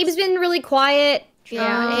 Abe's been really quiet.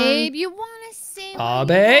 Yeah, Abe, you want to say?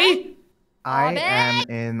 Abe? I am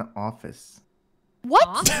in office.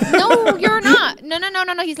 What? No, you're not. No.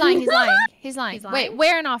 He's lying. He's lying. Wait,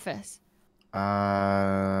 where in office?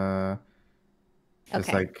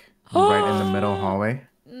 Just like right in the middle hallway.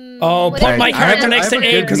 Oh, put my character next to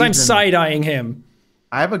Abe because I'm side-eyeing him.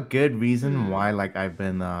 I have a good reason why, like, I've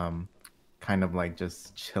been kind of like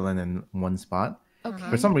just chilling in one spot. Okay.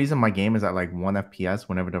 For some reason, my game is at like 1 FPS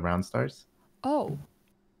whenever the round starts. Oh.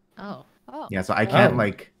 Yeah, so I can't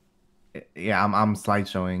like. Yeah, I'm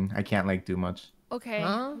slideshowing. I can't like do much. Okay.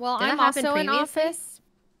 Huh? Well, Did it I'm happen also in previously? office.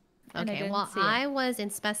 and I Okay, didn't well, see it. I was in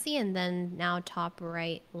Speci and then now top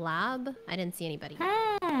right lab. I didn't see anybody.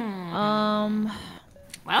 Well.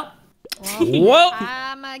 Well.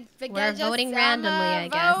 We're voting randomly, I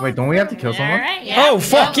guess. Wait, don't we have to kill someone? Right, Oh,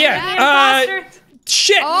 fuck yeah.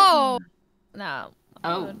 Shit. Oh. No.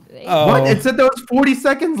 Oh. What? It said there was 40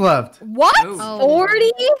 seconds left. What? 40?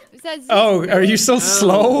 It says Oh, are you so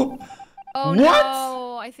slow? Oh What?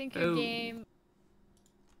 no, I think your game.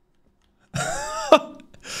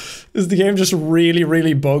 Is the game just really,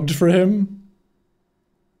 really bugged for him?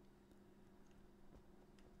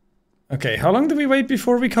 Okay, how long do we wait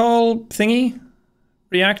before we call thingy?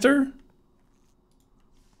 Reactor?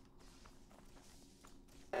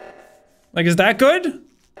 Like, is that good?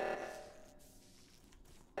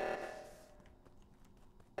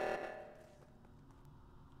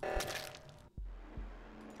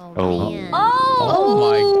 Oh my!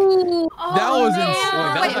 That was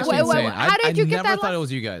insane. Wait, insane. how did you get I never that thought it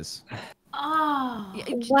was you guys. Oh.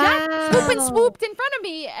 Jack swooped in front of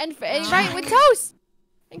me and right with Toast.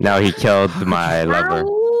 No, he killed my lover.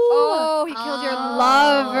 Oh, he killed your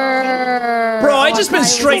lover. Bro, I just been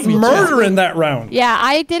straight murdering that round. Yeah,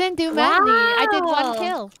 I didn't do many. I did one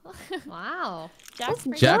kill. Wow.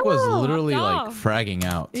 Jack was literally like fragging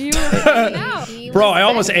out. You were Bro, I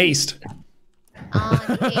almost aced. I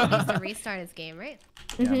think Abe needs to restart his game, right?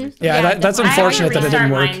 Yeah, that's unfortunate that it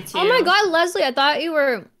didn't work. Oh my god, Leslie, I thought you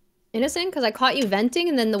were innocent because I caught you venting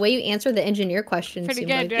and then the way you answered the engineer question Pretty seemed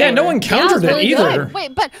good, like right? Yeah, no one countered it either.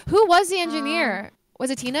 Wait, but who was the engineer? Was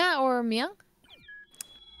it Tina or Mia?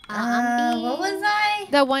 What was I?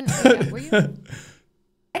 The one. Were you?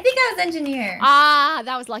 I think I was engineer. Ah,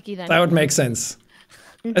 that was lucky then. That would make sense.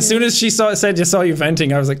 As soon as she said you saw you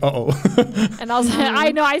venting, I was like, uh-oh. And I was like,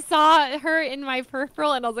 I know, I saw her in my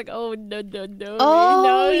peripheral, and I was like, oh no. Oh,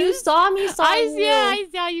 no. you saw me, I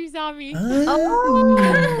saw you saw me. Oh.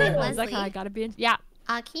 I was like, I gotta be in. Yeah.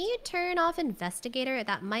 Can you turn off investigator?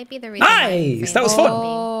 That might be the reason. Nice, that was fun.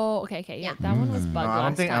 Oh, okay, yeah. That one was bugged. No, I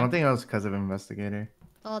don't think last it was because of investigator.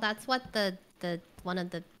 Oh, that's what the one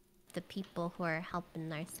of the people who are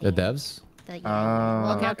helping our The devs? Well,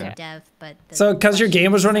 not okay. the dev, but the So, because your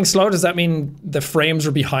game was running slow, does that mean the frames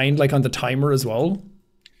were behind, like on the timer as well?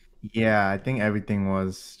 Yeah, I think everything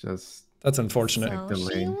was just. That's unfortunate. So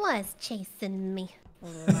she was chasing me.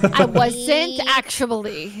 I wasn't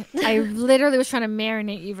actually. I literally was trying to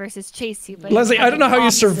marinate you versus chase you. But Leslie, I don't know how you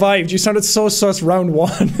opposite. survived. You sounded so sus round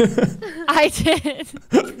one. I did.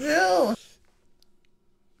 True.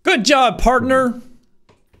 Good job, partner.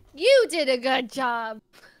 You did a good job.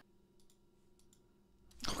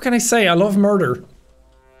 What can I say? I love murder.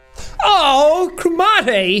 Oh,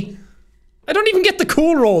 Kumate! I don't even get the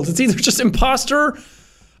cool rolls. It's either just imposter.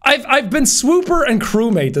 I've been swooper and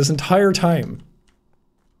crewmate this entire time.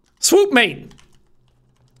 Swoopmate!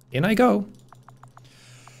 In I go.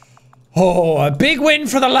 Oh, a big win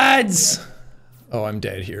for the lads! Oh, I'm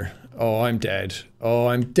dead here. Oh, I'm dead. Oh,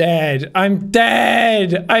 I'm dead. I'm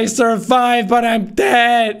dead! I survived, but I'm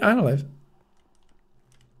dead! I'm alive.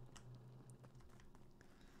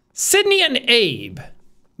 Sydney and Abe.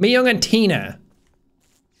 Myung and Tina.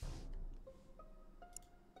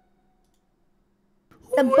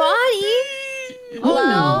 The body?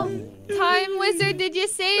 Hello? Time Wizard, did you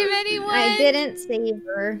save anyone? I didn't save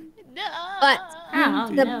her. No. But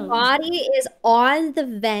Oh, the no. body is on the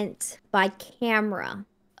vent by camera.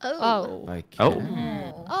 Oh. Oh.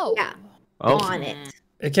 Oh. Yeah. on it.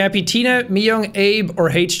 It can't be Tina, Myung, Abe, or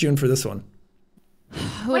hjune for this one.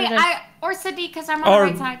 Wait, or Sydney, because I'm on Or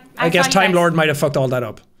the right side. I guess saw you Time guys. Lord might have fucked all that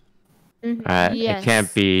up. It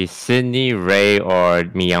can't be Sydney, Ray, or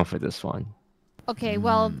Myung for this one. Okay,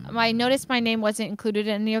 well, I noticed my name wasn't included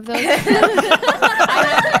in any of those. I'll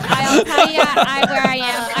tell you where I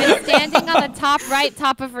am. I'm standing on the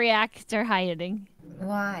top of reactor hiding.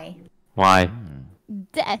 Why? Why?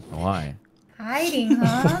 Death. Why? Hiding,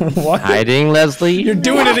 huh? What? Hiding, Leslie? You're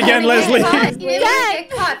doing it again, Leslie. You didn't get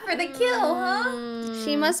caught for the kill, huh?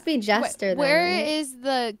 She must be Jester then. Where right? is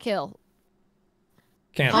the kill?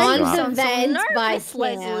 Can't. On I'm the vent by nervous,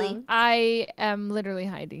 Leslie. I am literally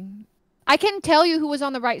hiding. I can tell you who was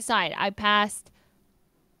on the right side. I passed.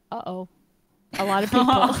 A lot of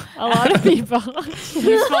people. A lot of people.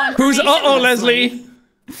 Who's Leslie?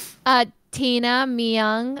 Tina,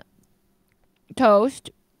 Myung,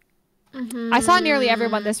 Toast. I saw nearly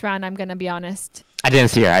everyone this round. I'm gonna be honest. I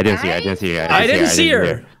didn't see her. I didn't see her. I didn't see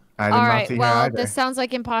her. I did All not right. see her Well, either. this sounds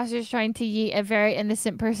like imposters trying to yeet a very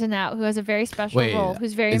innocent person out who has a very special Wait, role,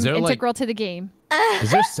 who's very is there, like- integral to the game.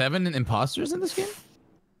 Is there 7 imposters in this game?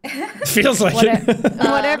 Feels like it.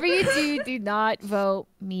 Whatever you do, do not vote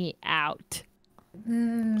me out.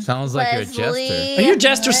 Sounds like you're a Leslie. jester. Are you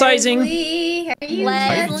jestercising? Leslie, are you Are you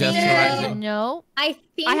Leslie. jesterizing? No. I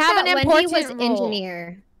think I have that an Wendy was important role.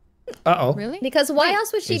 engineer. Uh-oh. Really? Because why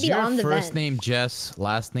else would she Is be your on the first vent? name Jess,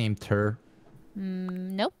 last name Tur?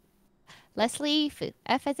 Nope. Leslie,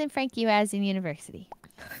 F as in Frank, U as in university.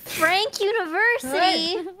 Frank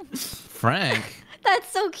University. Frank? That's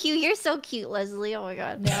so cute. You're so cute, Leslie. Oh my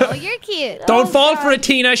god. No, you're cute. Don't fall for it,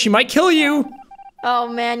 Tina. She might kill you. Oh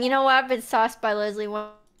man, you know what? I've been sauced by Leslie.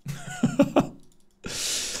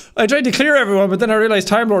 I tried to clear everyone, but then I realized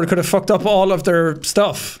Time Lord could have fucked up all of their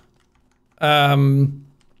stuff.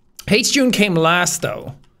 hjune came last,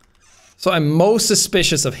 though. So I'm most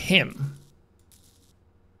suspicious of him.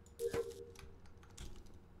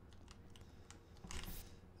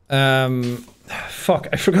 Fuck,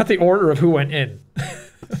 I forgot the order of who went in.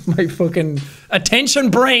 My fucking attention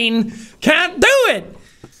brain can't do it!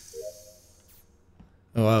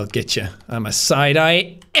 Oh, I'll get you. I'm a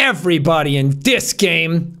side-eye everybody in this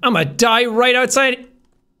game. I'm gonna die right outside.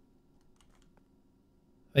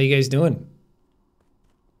 How you guys doing?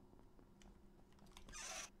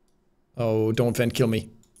 Oh, don't vent kill me.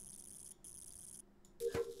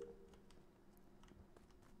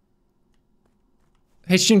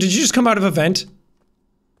 Hey, hjune, did you just come out of a vent?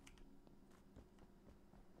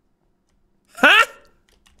 Huh?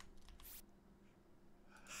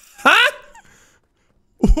 Huh?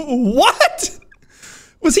 What?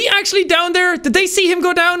 Was he actually down there? Did they see him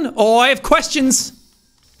go down? Oh, I have questions.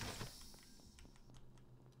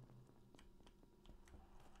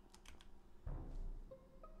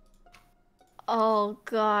 Oh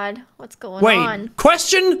god, what's going Wait, on?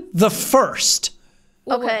 question the first.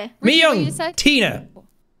 Okay. Myung, Tina.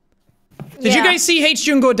 Did you guys see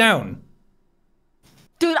hjune go down?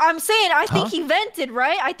 Dude, I'm saying I think he vented,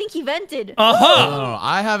 right? I think he vented. Uh-huh. No,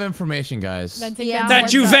 I have information, guys. Yeah.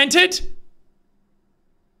 That you vented?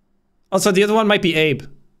 Also, the other one might be Abe.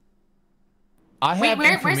 I have where's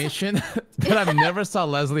the- information that I've never saw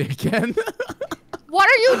Leslie again. What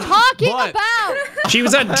are you talking But- about? She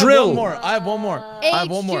was at I have drill. one more. I have one more. I have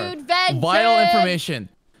one more. Jude vented. Vital information.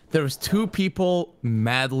 There was 2 people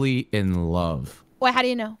madly in love. Wait, how do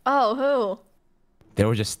you know? Oh, who? They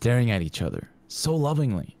were just staring at each other so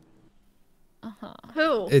lovingly.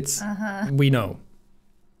 Who? It's, we know.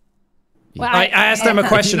 Well, I asked them a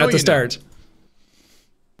question know, at the you know. start.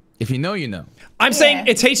 If you know, you know. I'm saying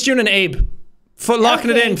it's hjune and Abe.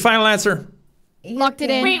 Locking it in, final answer. Locked it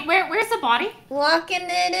in. Wait, where's the body? Locking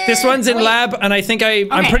it in. This one's in lab, and I think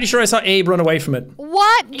I'm Okay. pretty sure I saw Abe run away from it.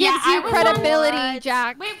 What gives I you was credibility, on-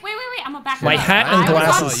 Jack? Wait. I'm gonna back My it up. hat and I was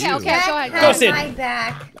on glasses. you. Okay, go ahead. Go, Sid. My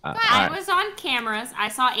back. I was on cameras. I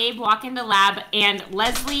saw Abe walk into lab, and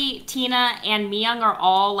Leslie, Tina, and Myung are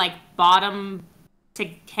all like bottom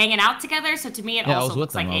hanging out together. So to me, it Yeah, I also was with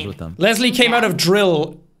looks them. like I was Abe. with them. Leslie came out of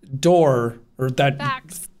drill door, or that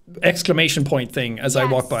Facts. exclamation point thing as I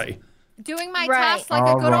walked by. Doing my Right. task like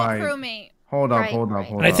a good old crewmate. Hold up, Right, hold up, right.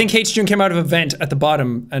 hold And I up. think hjune came out of a vent at the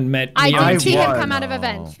bottom and met I Myung. did see him was. come out of a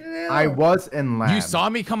vent. True. I was in lab. You saw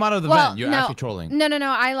me come out of the Well, vent. You're no. actually trolling. No.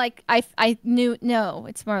 I knew. No,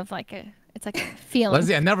 it's more of like it's like a feeling.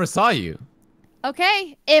 Leslie, I never saw you.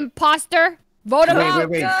 Okay, imposter. Vote him out.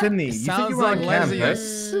 Wait, Sydney. You said Sounds you were on like cam, Leslie.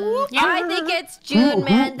 right? Yeah, I think it's June,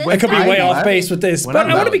 man. This I could be I way left off base with this, when but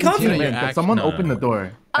I I want to be left, confident. You're but someone no, opened no. the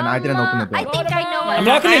door. And I didn't open the door. I think I know. I'm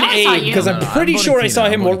locking in Abe because I'm pretty sure I saw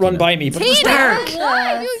him run by me, but it was dark.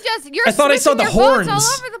 I thought I saw the horns. all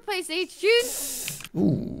over the place, hjune.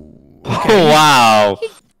 Ooh. Okay. Oh, wow.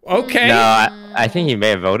 Okay. No, I think he may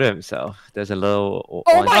have voted himself. There's a little.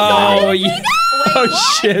 Oh my god. Oh, yeah. Oh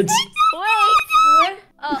shit. Wait.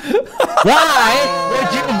 Why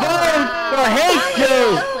would you vote for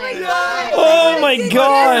hjune? Oh my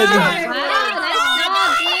god.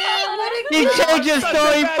 He changed his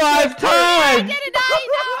story 5 times.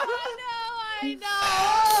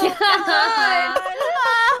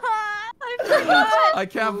 I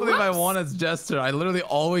can't believe I won as Jester. I literally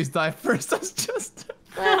always die first as Jester.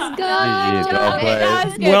 Let's go.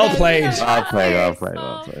 Well played. Well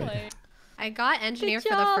played. I got engineer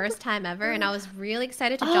for the first time ever, and I was really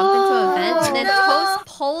excited to jump into a vent, and then Toast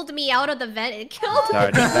pulled me out of the vent and killed me.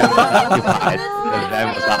 Sorry, the vent was occupied. The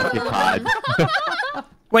vent was occupied.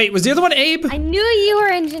 Wait, was the other one Abe? I knew you were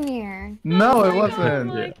engineer. No, it wasn't.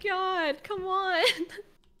 Oh my god, come on.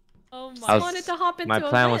 Oh my. I wanted to hop into my a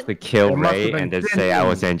plan vent. was to kill Ray and then say I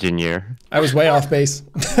was engineer. I was way off base.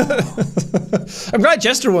 I'm glad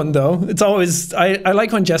Jester won though. It's always I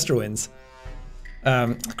like when Jester wins.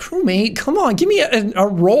 Crewmate, come on, give me a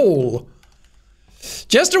roll.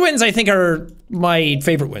 Jester wins, I think, are my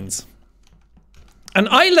favorite wins. And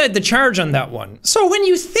I led the charge on that one. So when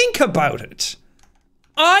you think about it,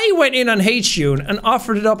 I went in on hjune and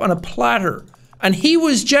offered it up on a platter. And he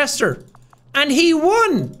was Jester. And he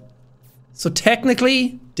won. So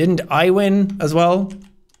technically, didn't I win as well?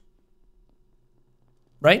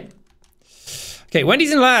 Right? Okay,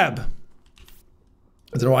 Wendy's in lab.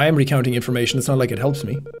 I don't know why I'm recounting information. It's not like it helps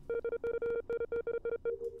me.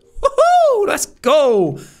 Woohoo! Let's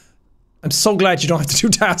go! I'm so glad you don't have to do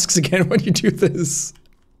tasks again when you do this.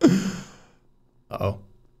 Uh-oh.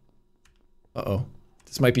 Uh-oh.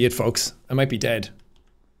 This might be it, folks. I might be dead.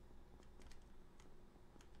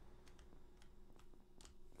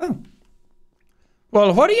 Oh.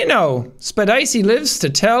 Well, what do you know? Spedicy lives to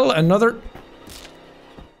tell another...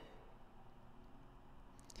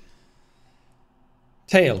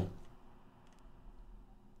 tale.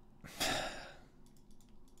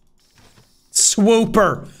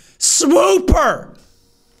 Swooper! Swooper!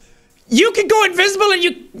 You can go invisible and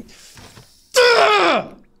you...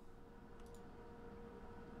 Ugh!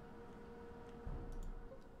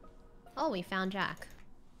 Oh, we found Jack.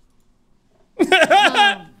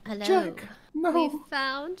 Hello. Jack, no. We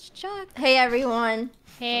found Jack. Hey everyone.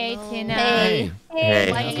 Hey, Tina. Hey.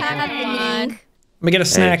 Hey. What's happening? Let me get a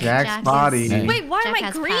snack. Hey, Jack's body. Wait, why am Jack I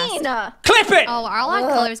has green? Clip it! Oh, our line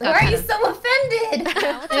colors got Why are kind you of... so offended?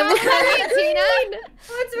 Tina?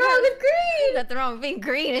 What's wrong with green? Nothing wrong with being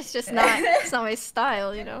green. It's just not. It's not my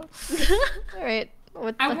style, you know. All right.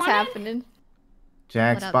 What's happening?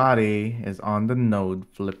 Jack's What up? body is on the node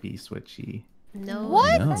flippy switchy. No.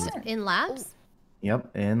 What? No. In labs?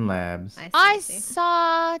 Yep, in labs. I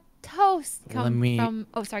saw Toast Let come me- from...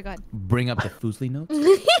 Oh, sorry, go ahead. Bring up the Foozly notes.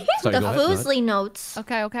 Sorry, The go ahead, go ahead. Foozly notes.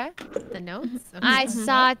 Okay, okay. The notes? Okay. I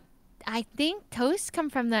saw... I think Toast come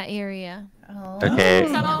from that area. Okay,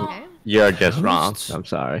 Okay. you're just wrong. I'm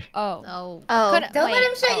sorry. Oh. Oh. Oh. Could- Don't wait, let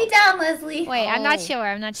him shut you down, Leslie. Wait, I'm not Oh. sure.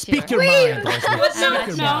 I'm not sure. Speak your mind, Leslie. Speak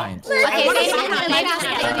your mind. Okay,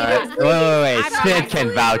 Wait. Sid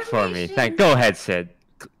can vouch for me. Go ahead, Sid.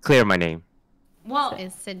 Clear my name. Well,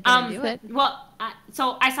 Is Sid gonna do it?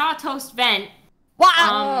 so I saw a Toast vent.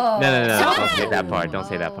 Wow. No. So- Don't say that part. Don't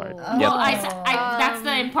say that part. Well, that's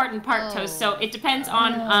the important part, Toast. So it depends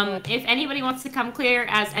on if anybody wants to come clear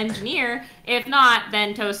as engineer. If not,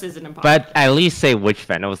 then Toast is an imposter. But at least say which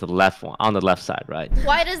vent. It was the left one, on the left side, right?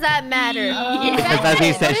 Why does that matter? Because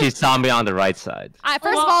Leslie said she saw me on the right side.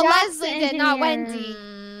 First of all, Jack's Leslie did, not engineer.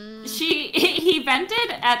 Wendy. He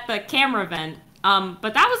vented at the camera vent.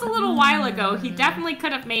 But that was a little while ago. He definitely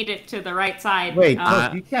could have made it to the right side. Wait,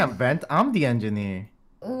 Toast, you can't vent. I'm the engineer.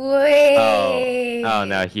 Wait. Oh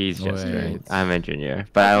no, he's just Wait. right. I'm engineer,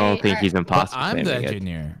 but I don't think he's imposter. I'm the claiming it.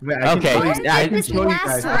 engineer. Wait, I Okay, can show you, I can This show you last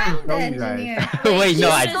guys. I round, can show you the guys. engineer. Wait, no,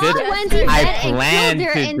 I saw did. Wendy I vent and planned killed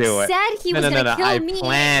her to and do it. said he was gonna kill I me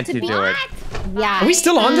planned to be- do it. Yeah. Are we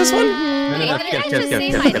still on this one? No,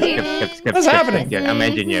 skip. What's happening? Yeah, I'm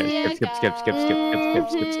engineer. Skip.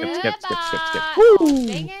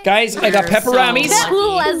 Guys, I got pepperonis.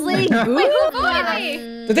 Leslie.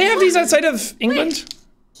 Did they have these outside of England?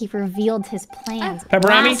 He revealed his plans.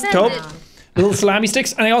 Pepperoni, dope. Little salami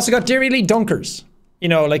sticks. And I also got Dairy Lee Dunkers. You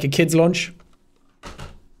know, like a kid's lunch.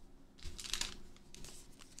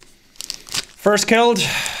 First killed.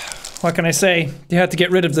 What can I say? You had to get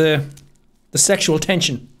rid of the sexual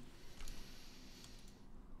tension.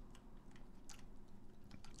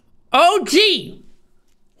 Oh, gee!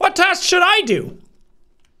 should I do?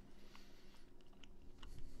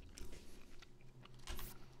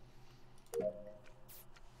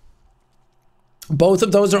 Both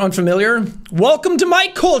of those are unfamiliar. Welcome to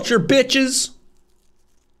my culture, bitches.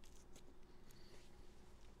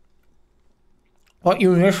 What,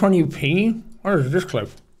 you miss when you pee? What is this clip?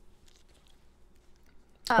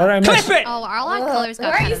 What did I miss? Oh, our lot colors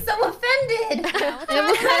got Why are you so offended? What's wrong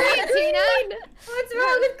with green, Tina? What's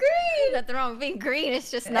wrong with green? Nothing wrong with being green.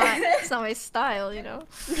 It's just not. It's not my style, you know.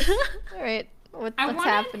 All right. What's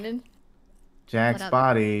happening? Jack's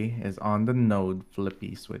body is on the node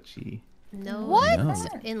flippy switchy. No. What? No.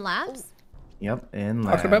 In labs? Yep, in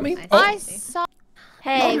Talking about me? I saw.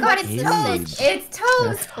 Hey, Oh god, it's toast! It's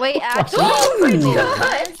toast! Wait, actually,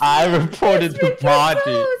 I reported the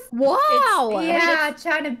body. Wow! Yeah,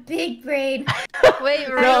 trying to big brain. wait,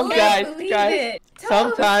 No, really? guys, believe guys. it.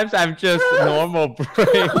 Sometimes I'm just normal brain.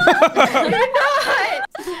 You're not!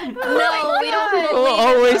 No, we don't People believe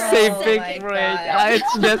always it. say Oh big my brain. God.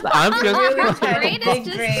 It's just, I'm Really just. trying to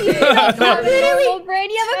big brain. You have a normal brain,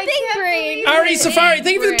 you have a I big can't brain. believe Ari Safari,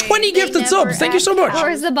 thank you for the 20 gifted subs. Thank you so much.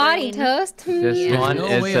 Where's the body, brain. Toast? This one no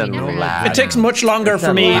is way a I never lab. It takes much longer It's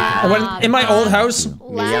for a me. lab. When in my old house,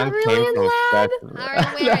 Leon came from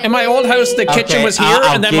Strasbourg. in my old house, the kitchen was here,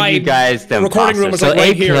 I'll and then give my you guys the recording room was imposter. like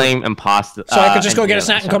right A here. claim imposter. So I could just go get a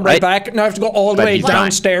snack and come right back. Now I have to go all the But way he's not.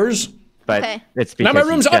 downstairs. But Okay. it's Now because my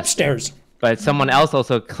room's he's just- upstairs. But someone else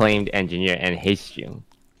also claimed engineer and hjune.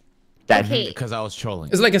 That Okay. Because I was trolling.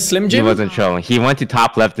 It's like a Slim he Jim. wasn't trolling. He went to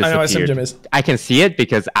top left, I know what disappeared. Slim Jim is. I can see it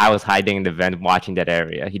because I was hiding in the vent watching that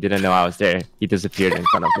area. He didn't know I was there. He disappeared in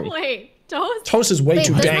front of me. Wait, Toast? Toast is way Wait,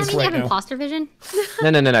 too does that dank mean you right have now. imposter vision?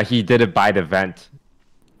 No. He did it by the vent.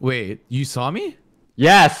 Wait, you saw me?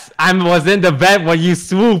 Yes, I was in the vent when you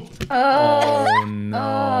swooped. Oh no.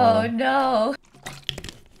 Oh no.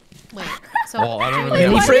 Wait, so Well, I don't really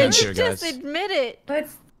Mini have a fridge? here, Just guys. admit it.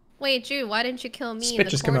 What's wait, Drew, why didn't you kill me Spit in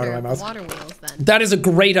the just came out of corner my of the mouth. water wheels then? That is a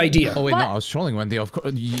great idea. Oh wait, no, I was trolling Wendy. Of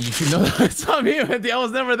course, you should know that it's not me, Wendy. I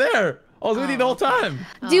was never there. I was with you the whole time.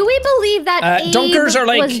 Do we believe that Abe Dunkers are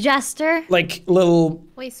like- was Jester? Like little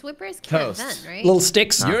Wait, Swippers can't Toast. vent, right? little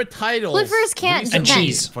sticks. Your title Flippers can't And vent.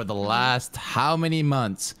 cheese. for the last how many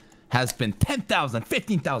months has been 10,000,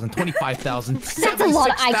 15,000, 25,000, That's a lot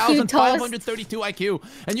of IQ, Toast. 532 IQ.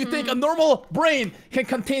 And you think a normal brain can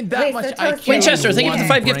contain that Wait, much so Toast, IQ? you're Winchester, thank you for the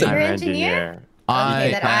 5 gifted. You're I'm an engineer? I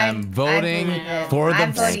Okay, then am voting believe it. for the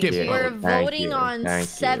I'm voting skip you. We're vote. Thank voting you, on thank you,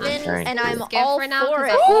 7, thank and you. I'm Skip all for now, for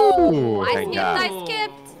 'cause it. Ooh, I thank skipped. God. I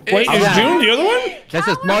skipped. Wait, is June the other one? There's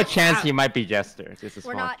a small chance he might be Jester. There's a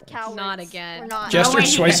We're small not chance. cowards. Not again. We're not. Jester No way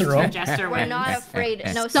he twice gets in a row. to Jester We're wins. not afraid.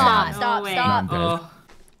 No, Stop. stop, No way. stop. Oh.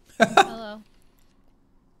 Hello.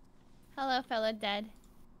 Hello, fellow dead.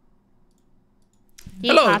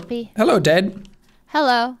 You Hello. happy? Hello, Dad.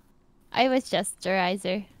 Hello. I was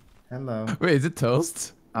Jesterizer. Hello. Wait, is it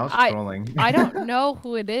Toast? I was I- trolling. I don't know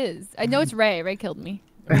who it is. I know it's Ray. Ray killed me.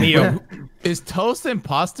 Mio. Is Toast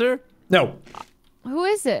imposter? No. Who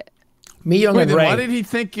is it? Me, Young, Wait, and then why Ray. did he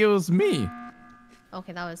think it was me?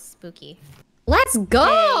 Okay, that was spooky. Let's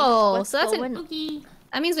go! What's So that's going- Spooky.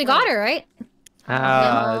 that means we got her, right?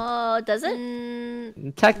 Does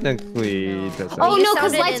it? Technically, doesn't. Oh You no,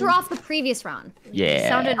 because sounded lights in- were off the previous round. Yeah.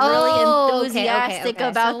 Sounded Oh, really okay, enthusiastic okay.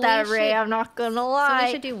 about So that, we Ray. should- I'm not gonna So lie.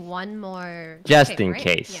 we should do one more. Just okay, in right?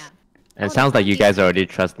 case. Yeah. And it sounds like you guys already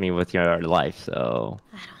trust me with your life, so.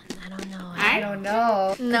 I don't know. I don't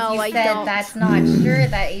know. 'cause No, you I said don't. that's not sure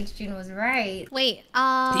that Hjune was right. Wait,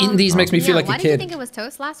 Eating these makes me feel like why a did you kid. think it was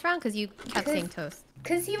Toast last round? Because you kept saying Toast.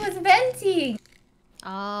 Because he was venting.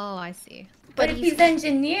 Oh, I see. But if he's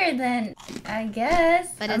engineer, then I guess.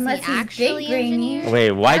 But is he unless he's actually big brainy. engineer?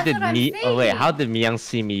 Wait, why That's did what I'm me? Oh wait, saying. how did Myung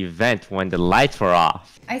see me vent when the lights were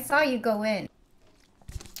off? I saw you go in.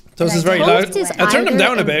 Toast is very Toast loud. is I turned him either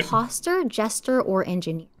down a bit. Imposter, Jester, or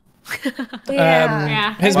engineer.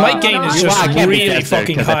 Yeah. His Well, mic gain is well, just I can't be really Jester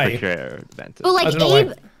fucking 'cause I high. for sure vented. But like I don't know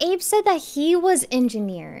why. Abe said that he was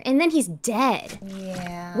engineer, and then he's dead,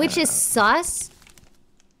 Yeah. which is sus.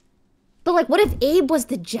 But like, what if Abe was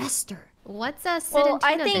the Jester? What's Sid Well, and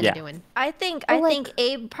I Tina think- been Yeah. doing? I think But, like- think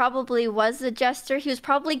Abe probably was the jester. He was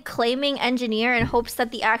probably claiming engineer in hopes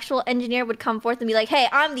that the actual engineer would come forth and be like, "Hey,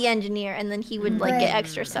 I'm the engineer," and then he would like get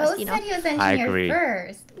extra sus, Toast you know. said he was I engineer agree.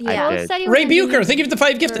 first. Yeah. I did. Said he was Ray Bucher, engineer. thank you for the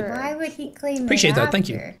 5 gifted. Why would he claim Appreciate it that, thank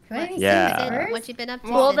you. after? Wouldn't he Yeah. say it Sid, first? what you been up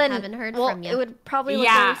to? Well, Sid? then, Haven't heard well, from you. it would probably look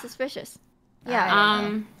Yeah. very suspicious. Yeah.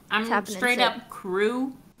 I'm happening, straight Sid? up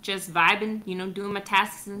crew, just vibing, you know, doing my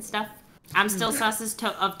tasks and stuff. I'm still sus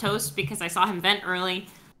of Toast because I saw him vent early.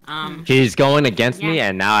 She's going against me, Yeah.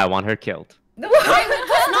 and now I want her killed. No,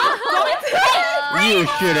 You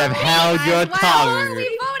should have held your tongue.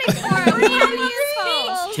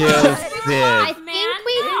 Kill Sid. I think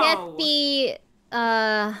we get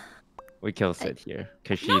the We kill Sid here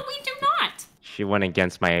because she. No, we do not. She went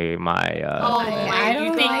against my Oh I you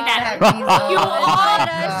don't think like that? that You result.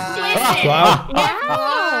 all Wow.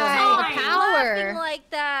 Power. Like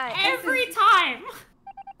that. every time.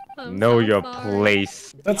 Know your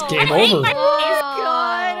place. That's Oh, game I hate over. my-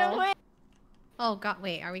 God. Wait. Oh god,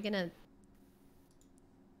 wait, are we gonna...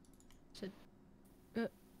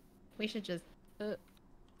 We should just...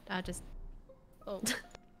 just... Oh.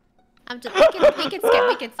 I'm just... We can skip.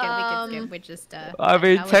 We just, I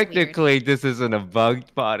mean, that was technically, this isn't a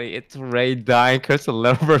bugged body. It's Ray dying because the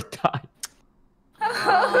liver died.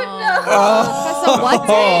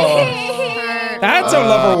 That's how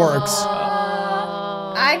lover works.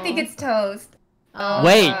 I think it's toast. Oh,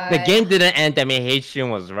 Wait, God. the game didn't end. I mean, Hjune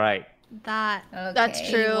was right. That... That's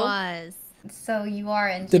Okay. true. was. So you are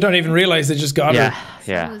in. They don't even realize they just got Yeah, her.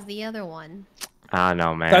 Who yeah. was the other one? I don't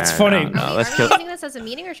know, man. That's funny. I don't know. Are Let's we kill. using this as a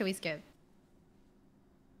meeting or should we skip?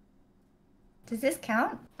 Does this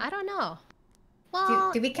count? I don't know.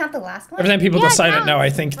 Well... Do we count the last one? Every time people Yeah, go silent counts. now, I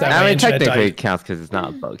think that I my mean, internet technically, died. it counts because it's not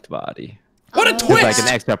a bugged body. What a Because twist! like an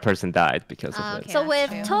extra person died because of it. Okay, So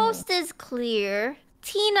that's if true. Toast is clear,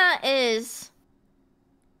 Tina is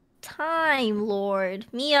Time Lord.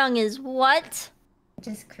 Myung is what?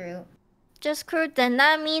 Just crew. Just crew. Then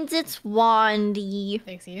that means it's Wandy.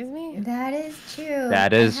 Excuse me? That is true.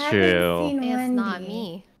 That is I haven't true. seen It's not Wendy.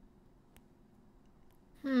 me.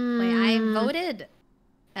 Hmm. Wait, I voted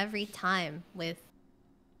every time with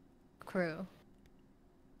crew.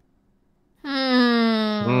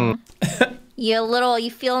 You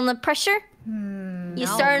feeling the pressure? You No,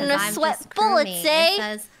 starting 'cause to I'm sweat just bullets, crewmate. eh? It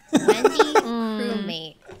says Wendy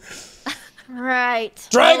crewmate. Right.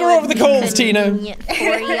 Drag her over the coals, Tina. Convenient for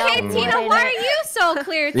ya, Okay, Tina, why are wouldn't it? you so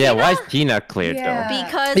clear, Tina? Yeah, why is Tina cleared Yeah. though?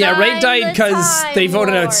 Because Yeah, Ray I'm died the because they Time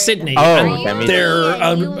voted out Lord. Sydney. Oh, and that means- they're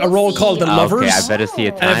You a role will called the see. lovers. Okay, I better see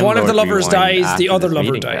a time And if one of the Lord lovers rewind dies, the after other this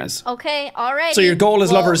lover meeting then. dies. Okay, alright. So your goal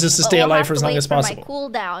as lovers is to stay alive for as long as possible. My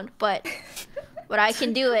cooldown, but I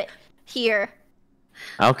can do it here.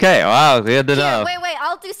 Okay, wow, good to Here, know. wait,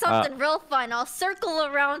 I'll do something real fun. I'll circle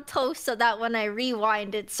around Toast so that when I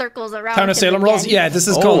rewind, it circles around. Town of him Salem rolls? again. Yeah, this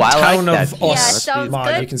is Oh, called I like Town that. of Yeah, Us sounds mod.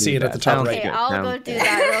 good. You can see it at the top Sounds right. Okay, good. I'll Sounds go good. do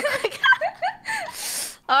that real quick.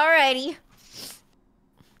 Alrighty.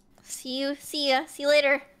 See you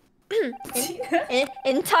later.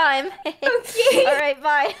 in time. Okay. Alright,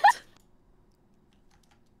 bye.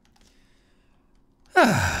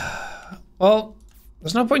 Well,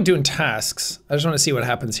 there's no point doing tasks. I just want to see what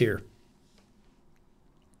happens here.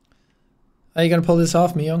 Are you gonna pull this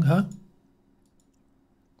off, Myung? Huh?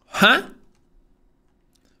 Huh?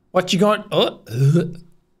 What you going? Oh.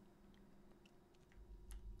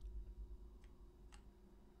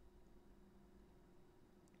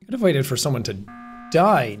 You could have waited for someone to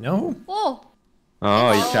die. No. Whoa.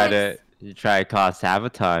 Oh, you try to cause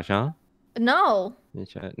sabotage, huh? No.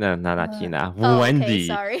 No, not Tina. Oh, Wendy. okay,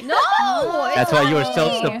 sorry. No! That's why you were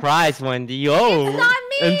so surprised, Wendy. Oh, It's not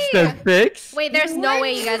me! instant fix. Wait, there's no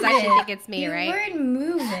way you guys actually think it's me, You right? weren't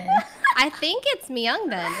moving. I think it's Myung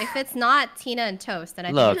then. If it's not Tina and Toast, then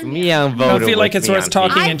I Look, think it's Myung I voted. don't feel like with it's me worth on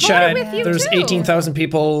talking Tina. in voted chat. with you There's too. 18,000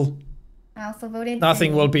 people. I also voted.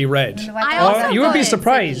 Nothing Sydney. will be read. I Oh, also you would be voted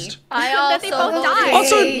surprised. Sydney. I That they also both voted died.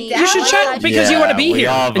 Also, Sydney. you should chat because you Yeah, want to be we here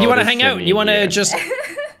all and you want to voted hang out and you want to Sydney, yeah. just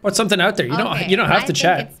put something out there. You Okay, don't have to I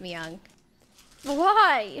chat. think it's Myung.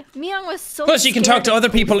 Why? Myung was so Plus, you can scared talk to of other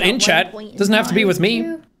Toast people at in one chat. point in Doesn't have to be time. with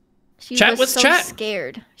me. She Chat was with so chat.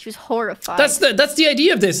 scared. She was horrified. That's the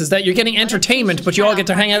idea of this is that you're getting entertainment, but you all get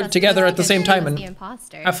to hang out together at the same time The and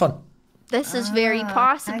imposter. have fun. This is very Ah,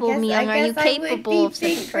 possible, I guess- Myung. I Are you guess I would capable be of such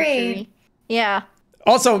big brave. treachery? Yeah.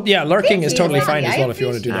 Also, yeah, lurking is Thank you, totally Wendy. fine as I well if you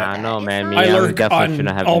want to do I that. know, man. I Myung lurk definitely on shouldn't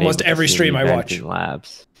have been almost able to every see stream me I vent watch. in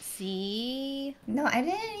labs. See? No, I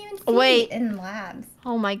didn't even see Wait. it in labs.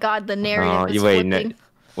 Oh my god, the narrative Oh, is you wait, flipping.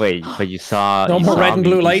 wait, but you saw. No you more saw red and me-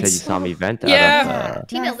 blue you said lights. You saw me vent. Yeah. Out of,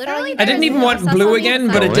 Tina, literally. I didn't even there's want no blue stuff on again,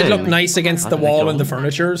 the but it Go did in. look nice against the Go wall in. and the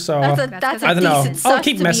furniture, so That's a I don't know. decent I'll sus,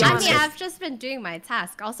 keep to be messing I with mean, stuff. I've just been doing my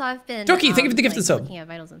task. Also, I've been. Doki, thank you for the gifted like, sub. Looking at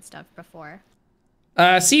vitals and stuff before.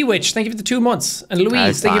 Sea Witch, thank you for the 2 months. And Louise,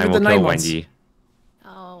 That's thank you fine, for the we'll 9 kill months. Wendy.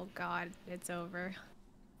 Oh God, it's over.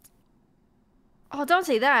 Oh, don't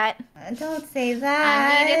say that. Don't say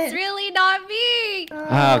that. I mean, it's really not me.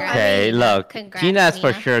 Okay, I mean, look, congrats, Tina's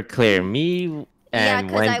for Mia. sure clear. Me and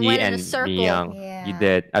 'cause I Wendy went in a and circle. Myung. Yeah. You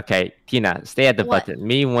did. Okay, Tina, stay at the What? button.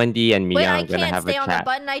 Me, Wendy, and Wait, Myung I are gonna can't have a stay on the chat.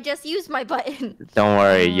 button. I just used my button. Don't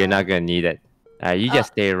worry, you're not gonna need it. You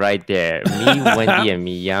just stay right there. Me, Wendy, and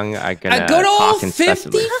Myung are gonna A good old talk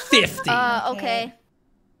incessantly. 50-50. Okay.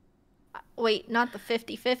 Wait, not the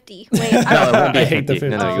 50-50. Wait, No, it won't be I hate the 50.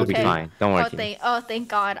 No, no, Oh, you'll be okay. fine. Don't worry. Tina. Thank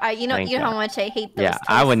God. You know Thank how God. much I hate those. Yeah,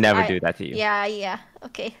 I would toasts. never do that to you. Yeah.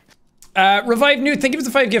 Okay. Revive Newt, thank you for the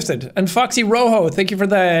 5 gifted. And Foxy Rojo, thank you for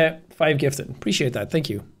the 5 gifted. Appreciate that. Thank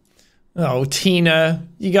you. Oh, Tina,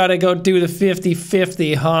 you gotta go do the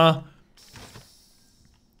 50-50, huh?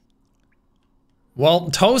 Well,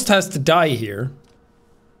 Toast has to die here.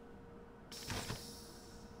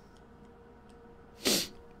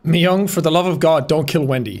 Myung, for the love of God, don't kill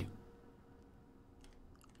Wendy.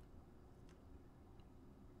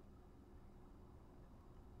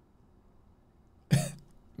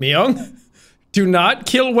 Myung, do not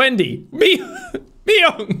kill Wendy.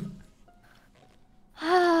 Myung.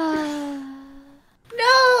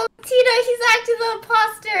 No, Tina, he's actually the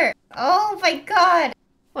imposter. Oh my God.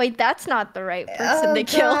 Wait, that's not the right person to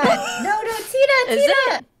kill. God. No, Tina, Is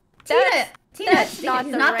it? Tina, That's not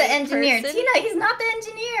he's the not the right engineer. person. Tina, he's not the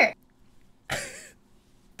engineer.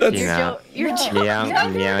 That's, You're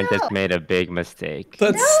Miang just made a big mistake.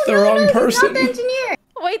 that's the wrong He's person. not the engineer.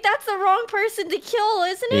 Wait, that's the wrong person to kill,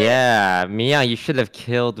 isn't it? Yeah, Miang, you should have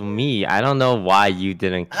killed me. I don't know why you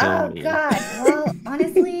didn't kill Oh me. God. Well,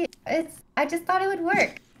 honestly, I just thought it would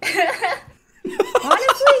work.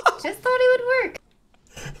 Honestly, just thought it would work.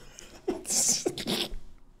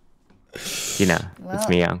 Tina, Well- it's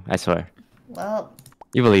Miang. I swear. Well,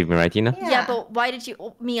 You believe me, right, Tina? Yeah, but why did you,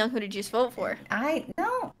 Myung, who did you vote for?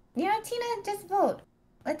 no. You know, Tina, just vote.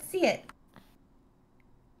 Let's see it.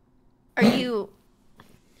 Are you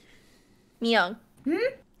Myung?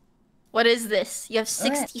 What is this? You have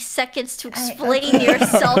 60 seconds to explain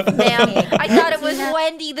yourself, ma'am. I thought it was Tina,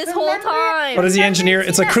 Wendy this whole time. What is the engineer?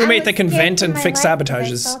 It's a Tina, I crewmate was that can scared vent for and my fix life because I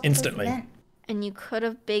sabotages saw Toast instantly. vent. And you could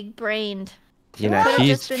have big-brained. Tina, Could've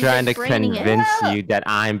she's just been trying to big-braining it. convince you that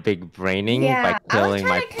I'm big braining Yeah, by killing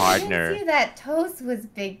my I was trying to partner. convince you that Toast was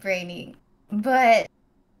big braining, but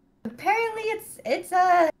apparently it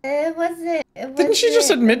wasn't. Didn't she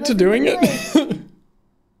just admit to doing it?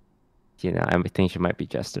 Tina, I think she might be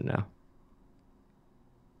Jester now.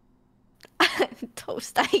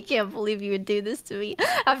 Toast, I can't believe you would do this to me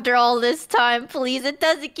after all this time. Please, it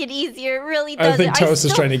doesn't get easier. It really I doesn't. think Toast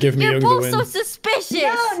is trying to give You're Myung the both win. so suspicious.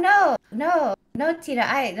 No, Tina, no.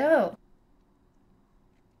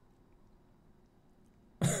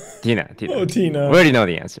 Tina. Oh, Tina. We already know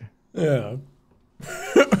the answer. Yeah.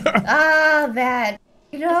 Ah, bad.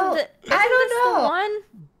 You know, I don't know. One?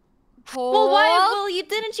 Well, why? Well,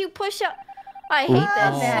 didn't you push up? I hate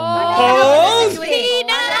this. Oh,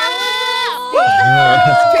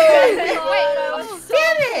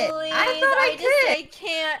 Damn it! I thought I could. I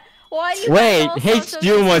can't. Why do you Wait, guys all H. sound so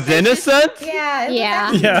June was suspicious? innocent? Yeah.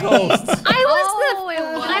 Yeah. Yeah. I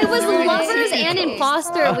was lovers and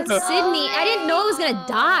imposter with Sydney. I didn't know I was gonna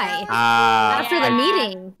die after the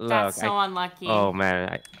meeting. That's so unlucky. Oh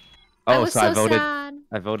man. I was so voted. sad.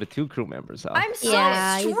 I voted 2 crew members out. I'm so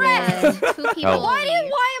Yeah, you stressed. did. 2 people. Oh. Why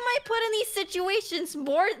am I put in these situations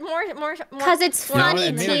more? Because it's You know what? funny,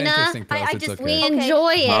 It made it Tina. interesting for us, I it's just- okay. We Okay.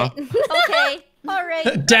 enjoy it. Huh? Okay. All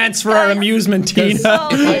right. Dance for our amusement, Tina. If I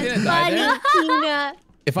didn't die Funny, there, Tina.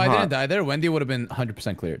 if I Huh. didn't die there, Wendy would have been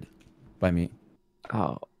 100% cleared by me.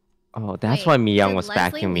 Oh, that's why Miyoung was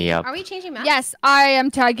backing me up. Are we changing maps? Yes, I am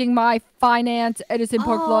tagging my finance Edison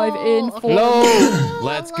Park Live in okay. full. Hello.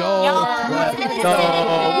 Let's go. Let's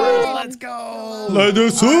go. Let's go. Let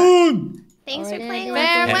us in. Thanks for playing.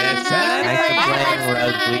 Thanks for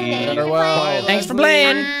playing, Leslie. Thanks for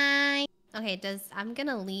playing. Bye. Okay, I'm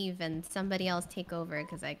gonna leave and somebody else take over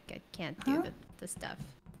because I can't do the stuff.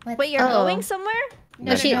 Wait, you're going somewhere?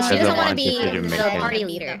 No, she doesn't doesn't want want to be decision the making. party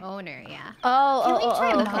leader. The owner, yeah.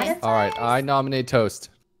 Oh. All right, I nominate Toast.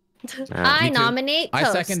 I Me too. nominate I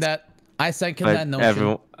Toast. second that. I second But that notion.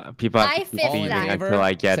 everyone, people have I to keep fifth beating that. until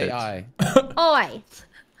I get say it. aye. Oi.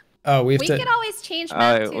 Oh, we have We to could always change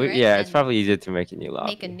map too, right? Yeah, it's And probably easier to make a new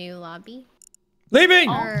lobby. make a new lobby. leaving.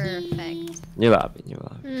 Perfect. New lobby.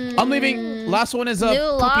 I'm leaving. Last one is a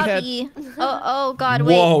New poopy head. lobby. Oh God,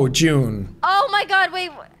 wait. Whoa, June. Oh my God,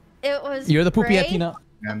 wait. It was. You're the poopy head, Ray? Tina.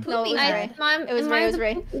 No, it was Ray. It was Ray. It was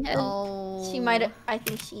Ray. Oh. She might have. I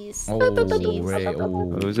think she's. Oh, Ray.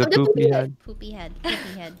 Oh. It was a poopy head. Poopy head.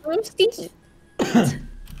 Poopy head. Who's stinky?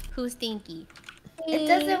 Who's stinky? It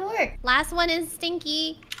doesn't work. Last one is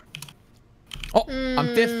stinky. Oh, I'm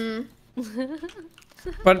 5th.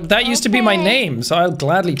 But that used to be my name, so I'll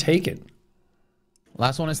gladly take it.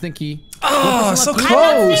 Last one is Stinky. Oh, so I'm not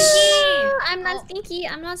close. stinky. I'm not stinky.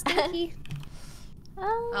 I'm not stinky.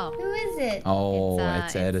 Oh. Who is it? Oh,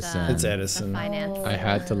 it's Edison. It's Edison. Finance. I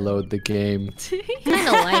had to load the game. Kind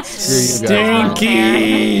of like Screw you guys.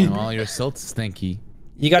 Stinky. Well, you're still stinky.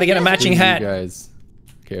 You got to get a matching Screw you hat. guys.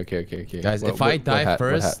 Okay. Guys, if I die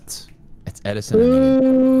first, it's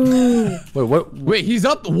Edison. Wait, what? Wait, he's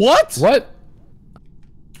up. What?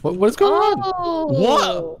 What is going on?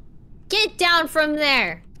 What? Get down from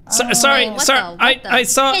there. Sorry. I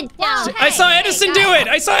saw Edison do it.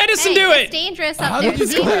 I saw Edison do It's it. dangerous How up there. did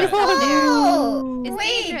It's you do dangerous that? up there. Oh, It's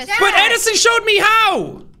wait, dangerous. Jack. But Edison showed me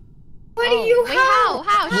how. What do you Wait, how?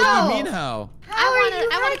 how? What do you mean how? I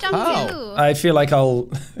want to jump How? too. I feel like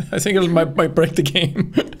I think it might break the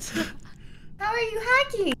game. How are you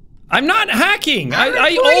hacking? I'm not hacking. I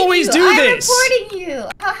reporting always you. do this. I'm reporting you.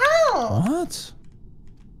 How? What?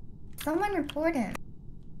 Someone report him.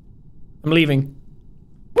 I'm leaving.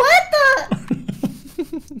 What the?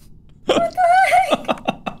 What the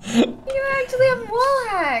heck? You actually have wall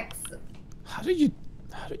hacks. How did you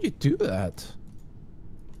do that?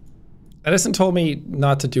 Edison told me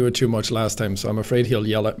not to do it too much last time, so I'm afraid he'll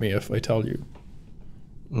yell at me if I tell you.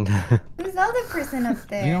 Who's the other person up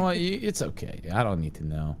there? You know what? It's okay. I don't need to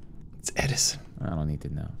know. It's Edison. I don't need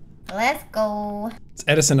to know. Let's go. It's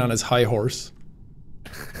Edison on his high horse.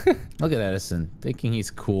 Look at Edison, thinking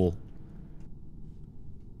he's cool.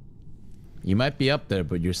 You might be up there,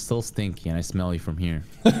 but you're still stinky, and I smell you from here.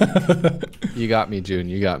 You got me, June.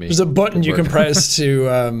 You got me. There's a button you can press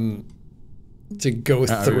to go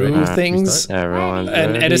through things. And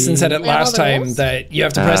Edison said it last time that you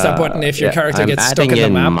have to press that button if your character gets stuck in the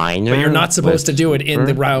map, but you're not supposed to do it in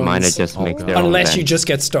the rounds unless you just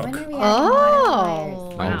get stuck.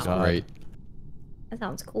 Oh. Mine's great. That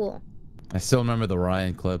sounds cool. I still remember the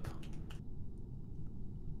Ryan clip.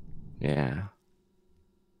 Yeah.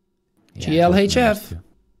 GLHF.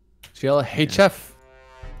 GLHF.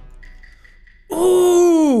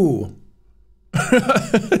 Ooh.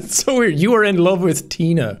 It's so weird. You were in love with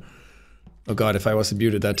Tina. Oh god, if I wasn't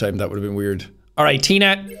muted that time, that would have been weird. All right,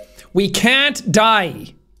 Tina, we can't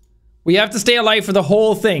die. We have to stay alive for the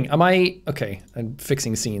whole thing. Am I okay? I'm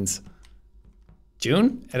fixing scenes.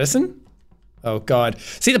 June? Edison? Oh god.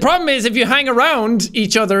 See, the problem is if you hang around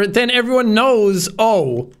each other, then everyone knows,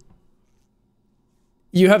 oh,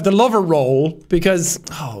 you have the lover role because,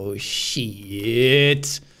 oh,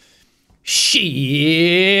 shit.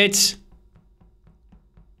 Shit.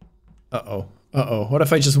 Uh-oh. Uh-oh. What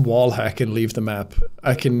if I just wall hack and leave the map?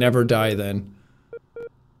 I can never die then.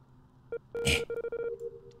 This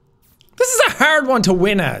is a hard one to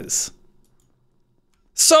win as.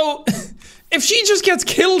 So, if she just gets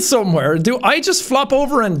killed somewhere, do I just flop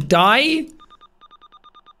over and die?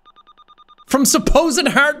 From supposed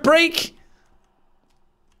heartbreak?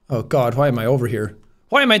 Oh god, why am I over here?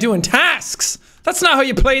 Why am I doing tasks? That's not how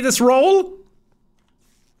you play this role.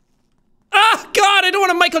 Ah, god, I don't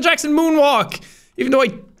want a Michael Jackson moonwalk. Even though I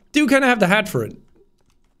do kind of have the hat for it.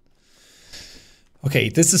 Okay,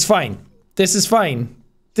 this is fine. This is fine.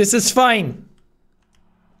 This is fine.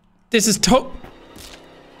 This is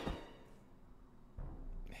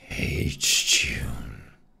Hey, June.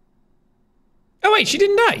 Oh wait, she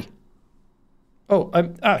didn't die. Oh,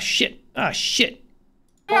 ah shit. Ah shit.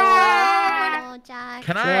 Oh, Jack.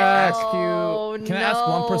 Can I ask you? Can I ask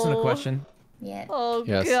one person a question? Yeah. Oh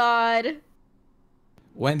Yes. God.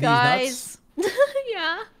 Wendy's Guys. nuts.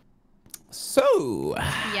 Yeah. So.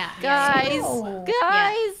 Yeah. Guys. Oh.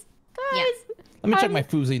 Guys. Yeah. Let me check my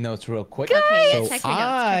Fousey notes real quick. Okay, so check your notes,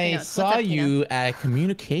 I What's saw up, Tina? you at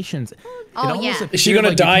communications. Oh, yeah. Is she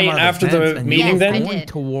gonna die after the meeting then? Going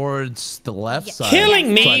towards the left side.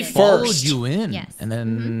 Killing me so I followed first. you in. Yes. And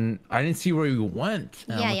then I didn't see where you went.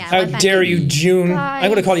 And I'm like, Yeah. How dare you, June? I'm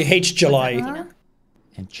gonna call you H. July.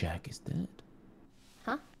 And Jack is dead.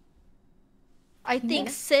 I think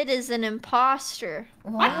Sid is an imposter.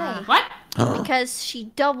 Why? What? Because she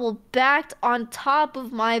double backed on top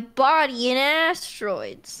of my body in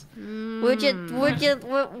asteroids. What do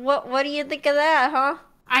you think of that, huh?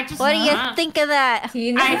 What do you think of that?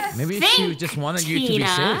 Maybe she just wanted you to be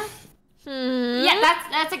safe. Yeah,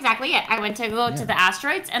 that's exactly it. I went to go to the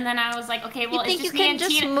asteroids, and then I was like, okay, well, You think it's you just me can and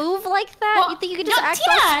just Tina. move like that? Well, You think you can just no, act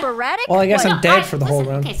Tina. all sporadic? Well, I guess I'm dead for the whole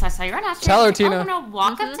listen, round. Okay, so I saw you on asteroids. Tell her, Oh, Tina. no,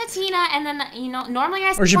 walk up to Tina, and then normally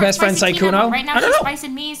I. Where's your best friend, spicy Tina, Saikuno? but right now I don't she's know.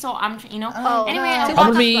 spicing me, so I'm, Oh, Anyway, no. I walked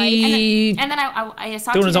Probably up, and then I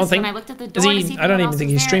saw doing Tina, his own so then thing. I looked at the Is door to he- see if I don't no even one think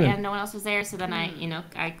else he's was streaming. there, and no one else was there, so then I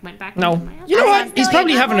went back. No. into my You know house. what? He's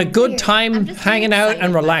probably having a good time hanging out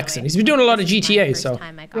and relaxing. He's been doing a lot of GTA, so.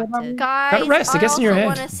 Guys, Gotta rest, it gets in your head. I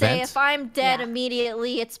also want to say Vent. if I'm dead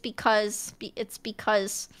immediately, it's because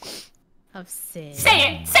of Sid.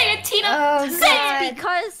 Say it, Tina. Oh, Say God.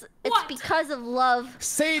 it. It's because of love.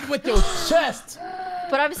 Say it with your chest.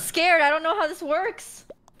 But I'm scared. I don't know how this works.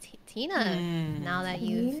 Tina, now that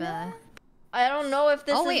you've I don't know if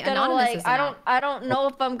this wait, is gonna Anonymous like. is I don't know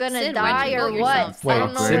if I'm gonna Sid, die why'd you or vote what. yourself? I don't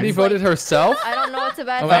Wait, know. Sydney if, voted herself? I don't know what's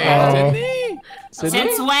about.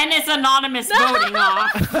 Since when is Anonymous voting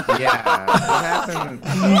off? Yeah, what happened?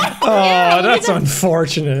 Oh, that's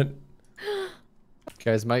unfortunate.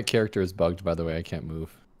 Guys, my character is bugged, by the way. I can't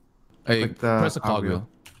move. Hey, Like the press the cogwheel.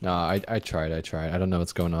 No, I tried. I don't know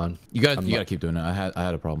what's going on. You gotta keep doing it. I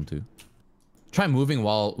had a problem too. Try moving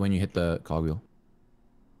when you hit the cogwheel.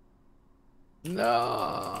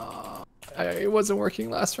 No, it wasn't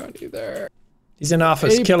working last round either. He's in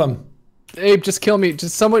office. Abe. Kill him. Abe, just kill me.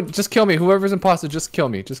 Just kill me. Whoever's imposter, just kill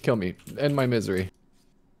me. Just kill me. End my misery.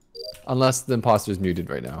 Unless the imposter's muted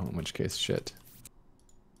right now, in which case, shit.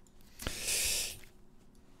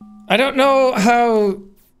 I don't know how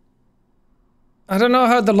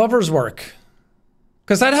the lovers work.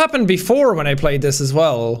 Because that happened before when I played this as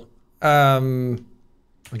well. The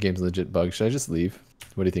game's legit bugged. Should I just leave?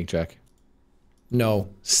 What do you think, Jack? No,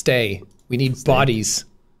 stay. We need bodies.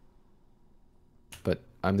 But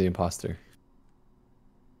I'm the imposter.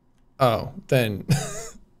 Oh, then...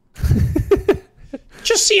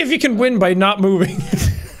 Just see if you can win by not moving.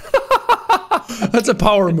 That's a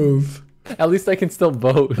power move. At least I can still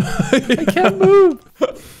vote. I can't move.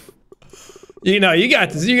 You know, you got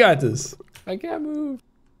this. You got this. I can't move.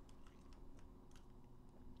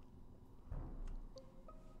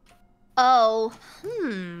 Oh.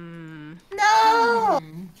 No.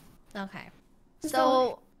 Okay.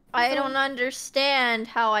 So I don't understand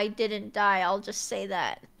how I didn't die. I'll just say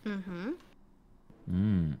that.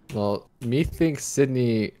 Well, me thinks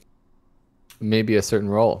Sydney may be a certain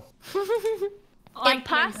role. Like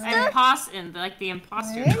Imposter? Like the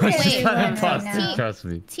imposter. Trust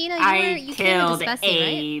me. Tina, you killed came into Spessy,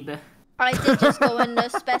 Abe. right? I did just go into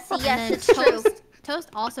Spessy. Yes, it's true. Toast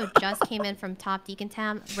also just came in from top deacon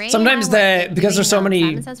Ray Sometimes because there's so many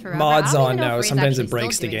Simon Says forever. mods I don't on even know if now, Ray's sometimes actually it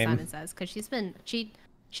breaks still the doing game. Simon Says, 'cause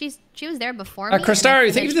she was there before me. and I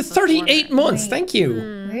Crystari, thank you for the finished before 38 her. months. Thank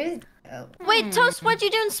you. Wait, Toast, what'd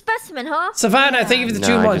you do in Specimen, huh? Savannah, thank you for the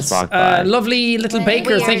 2 I months. just walked by. Lovely little Baker,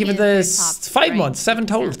 Weird. thank you for the Is the top 5 right. months. 7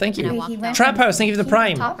 total, thank And I you. walked out. Trap House, thank you for the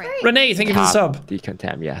Prime. Top right. Renee, thank you for the Top sub.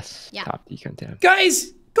 decontam, yes. Yeah. Top decontam.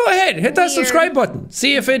 Guys, go ahead, hit that Weird. subscribe button.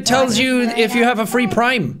 See if it tells you if you have a free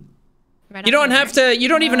Prime. Right You up don't there. have to. You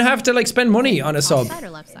don't even have to like spend money on a sub Side or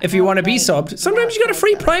left side? if you want to be subbed. Sometimes you got a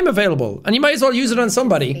free Prime available, and you might as well use it on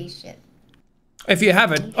somebody if you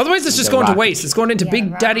have it. Otherwise, it's just The going to rocket waste. It's going into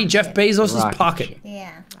Big Daddy Jeff Bezos' Rocket pocket, ship.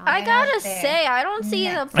 Yeah. I gotta say, I don't see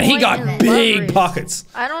the point and he got in big lovers. pockets.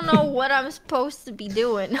 I don't know what I'm supposed to be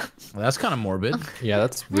doing. Well, that's kind of morbid. Yeah,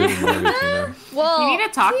 that's really morbid, Tina. Well, You need to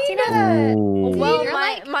talk, Tina. well, You're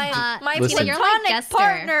my like, my Listen. You're like platonic Jester.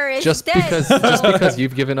 partner is Just dead. because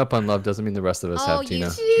you've given up on love doesn't mean the rest of us Oh, have, you Tina.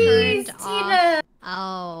 turned off.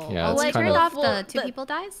 Oh. Yeah, Oh, it's I kind turned of- off the Well, two people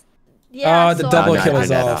dies? Yeah, the so double No, kill I is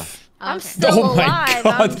turned that off. I'm Okay. still Oh my alive.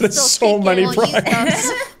 God, I'm there's still so many kicking. primes.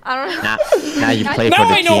 I don't know. Now you play Now for the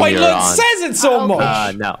I know team why you're Lud on. says it so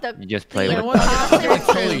much. No, you just play You with know What? what? I'm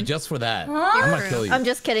gonna kill you just for that. I'm gonna kill you. I'm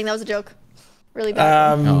just kidding. That was a joke. Really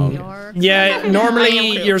bad. Yeah,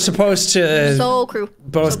 normally you're supposed to So crew.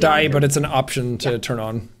 both So die, crew. but it's an option to turn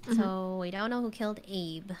on. So we don't know who killed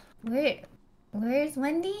Abe. Where's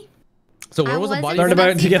Wendy? So where was the I body? Learn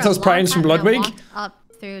about to get for a those long primes from time, and I Bloodwig? walked up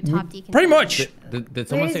through top deacon. Pretty much. Did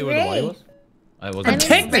someone say where the body was? I I wasn't. mean,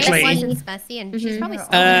 Technically- Ray wasn't Spessy, and she's probably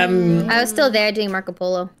still I was still there doing Marco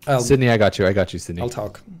Polo. Sydney, I got you, Sydney. I'll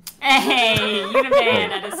talk. Hey, you the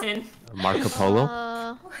man, Edison. Marco Polo.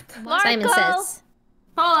 Marco. Simon says.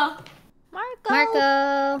 Polo.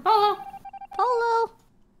 Marco. Polo. Polo.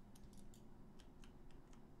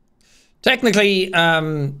 Technically,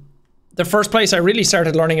 the first place I really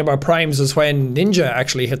started learning about primes was when Ninja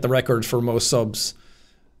actually hit the record for most subs.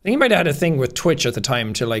 I think he might have had a thing with Twitch at the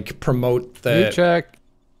time to like promote the Mute check.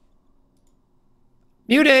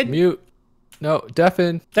 Muted. Mute. No,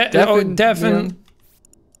 deafen. Deafen. Yeah.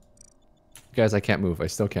 Guys, I can't move. I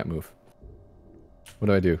still can't move. What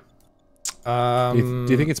do I do?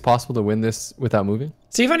 Do you think it's possible to win this without moving?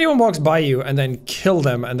 See if anyone walks by you and then kill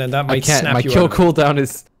them, and then that might I can't. snap My you kill out. cooldown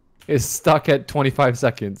is stuck at 25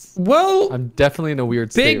 seconds. Well, I'm definitely in a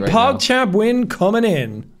weird state big right now. PogChamp win coming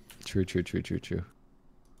in. True.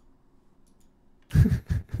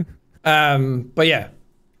 But yeah,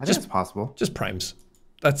 I think it's possible. just primes.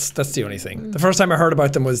 That's the only thing. The first time I heard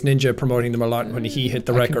about them was Ninja promoting them a lot when he hit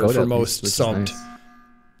the I can record go for to most these, which is subbed. nice.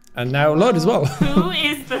 And now Lud as well. Who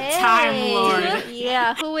is the Time Lord?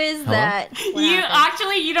 Yeah, who is that? You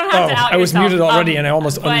don't have to out I was yourself, muted already and I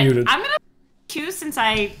almost but unmuted. I'm gonna choose, since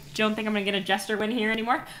I don't think I'm gonna get a jester win here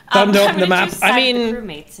anymore. Don't I'm open the gonna map. choose I side mean, of the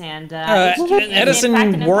crewmates, and is in fact Edison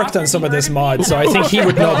an worked on imposter. some of this mod, so I think he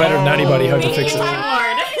would know better than anybody how to fix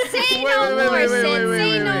it. Say no more, Sid.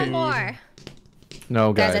 Say no more.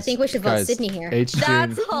 No, guys. Guys, I think we should vote Sydney here. hjune.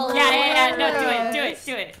 Yeah. No,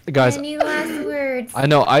 do it. Guys, Any last words? I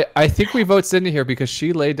know. I think we vote Sydney here because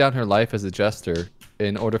she laid down her life as a jester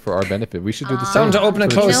in order for our benefit. We should do the same. Tell him to open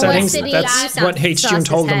and for the close team. settings. Sydney, That's you what sound hjune sus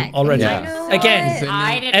told as them heck. already. Yeah. Again,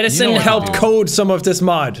 I didn't Edison know. helped code some of this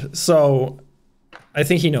mod, so I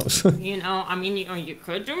think he knows. You know, I mean, you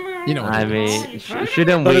could do it. You know, I mean,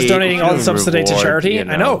 shouldn't But we? is donating all the shouldn't subs today to reward, charity? you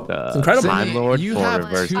I know. the It's incredible. Time Lord You for have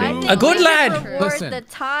reversing. two- A good We should lad. reward Listen. the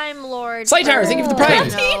Time Lord. Sly Tower, thank you for the prime.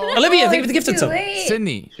 No. Olivia, thank you for the gifted Too sub. late.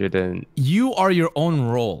 Sydney, Shouldn't. you are your own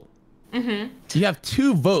role. Mm-hmm. You have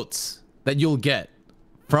 2 votes that you'll get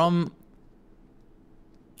from.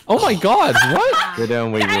 Oh my God! What?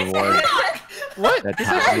 Shouldn't we reward What? the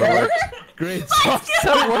Time Lord? Great.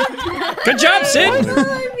 Good job, Sid.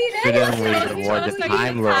 Shouldn't we reward the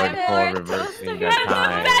Time Lord for reversing the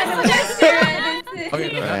time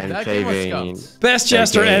Okay, no, and that game was saving? scuffed. Best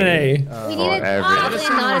Jester Okay. NA. We needed Forever. probably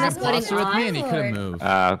anonymous voting Imposter with me and he on. couldn't move.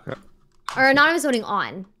 Okay. Or anonymous voting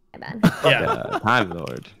on. My bad. Yeah. The Time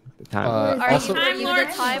Lord. The Time Lord. Are Also- you the Time Lord,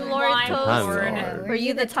 Time Toast? Lord. Were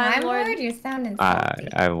you the Time Lord? You're sounding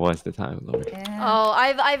I was the Time Lord. Oh,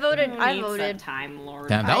 I voted. I Needs a voted. Time Lord.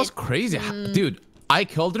 Damn, that was crazy. Dude, I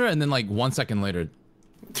killed her and then like 1 second later.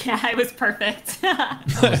 Yeah, it was perfect. That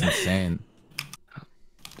was insane.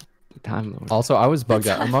 The Time Lord. Also, I was bugged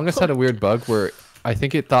out. Among Us had a weird bug where I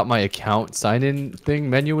think it thought my account sign-in thing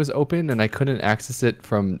menu was open and I couldn't access it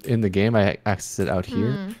from in the game. I accessed it out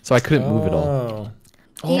here, so I couldn't move it all.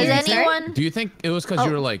 Oh. Has anyone Do you think it was because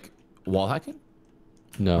you were like wall hacking?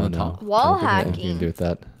 No, On the no. top? Wall I don't think it had anything to do with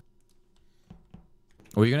that.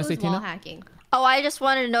 What were you gonna say, Who's wall Tina? hacking? Oh, I just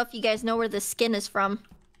wanted to know if you guys know where the skin is from.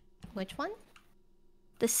 Which one?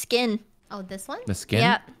 The skin. Oh, this one? The skin?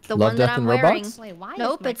 Yeah, the Love, one Death, that I'm and wearing. Robots? Wait, why?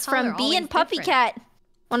 Nope, is my it's color from Bee always and Puppy different? Cat.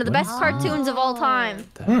 One of the best cartoons of all time.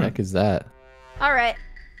 The heck is that? All right.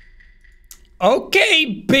 Okay,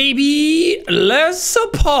 baby. Let's a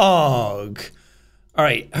pog. All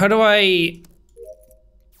right, how do I...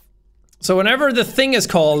 So whenever the thing is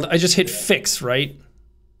called, I just hit fix, right?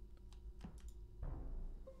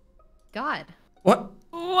 God. What?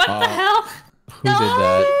 What the hell? Who did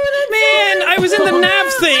that? Man, I was in the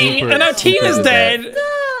nav thing, Super- and now Tina's super dead.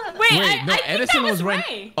 Wait, Wait, no, I think Edison that was right.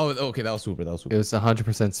 Ray. Oh, okay, that was super. That was It super. was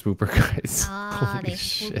 100% super, guys. Ah, Holy they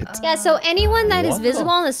shit. Yeah, so anyone that is What?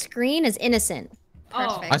 visible on the screen is innocent.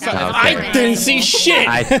 Oh, Perfect. I saw Okay. I didn't see shit.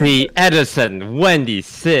 I see Edison, Wendy,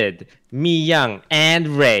 Sid, Mi Young, and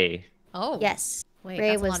Ray. Oh. Yes. Wait, Ray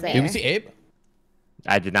that's a was lot of there. Did we see Abe?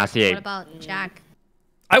 I did not see What it. about Jack?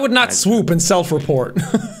 I would not swoop and self-report.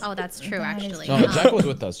 Oh, that's true, actually. No, Jack was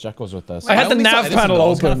with us. Jack was with us. I had the only saw nav Edison, panel though. I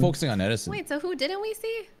was kind of open. focusing on Edison. Wait, so who didn't we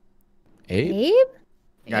see? Abe? Abe?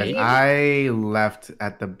 Guys, Abe? I left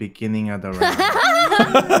at the beginning of the round.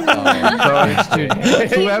 Oh, So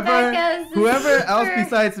it's whoever Becca's else swooper.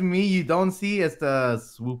 besides me you don't see is the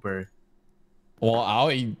swooper. well,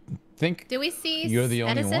 I think Did we see You're the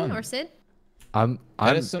only Edison one. or Sid? I'm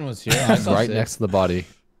Edison was here. I saw right Sid. next to the body.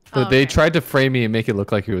 But Oh, they okay. tried to frame me and make it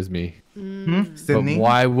look like it was me. Hmm? Sydney? But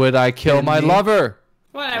why would I kill my Sydney? lover?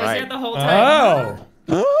 What? I was Right. here the whole time.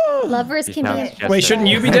 Oh. Lovers He can sounds be... just Wait, like- shouldn't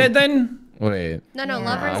you be dead then? Wait. No, no, Yeah,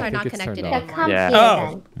 lovers I are think not it's turned connected off. Yeah, anymore. come Yeah. here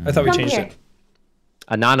Oh, then. I thought we Come changed here. it.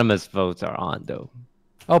 Anonymous votes are on though.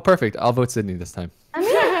 Oh, perfect. I'll vote Sydney this time.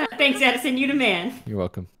 Thanks, Edison. You the man. You're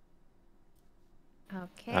welcome.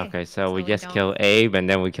 Okay. Okay, so we we just don't- kill Abe and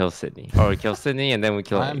then we kill Sydney, or we kill Sydney and then we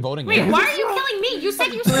kill I'm Abe. voting Wait, Abe. why are you killing me? You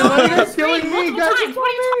said you saw me on the screen multiple times. What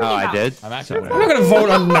are you Oh, talking I about? did. I'm actually I'm voting. not gonna vote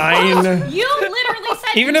on 9. You literally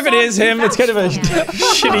said Even you if it saw is me him, it's kind of a vouch for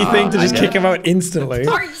shitty thing to just kick him out instantly.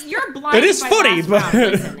 You're blind. It is funny, but-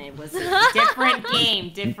 Listen, it was a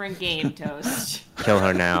different game, Toast. Kill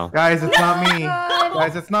her now. Guys, it's not me.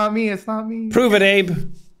 Guys, it's not me. It's not me. Prove it, Abe.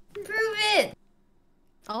 Prove it.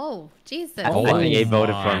 Oh, Jesus. Oh, I think Abe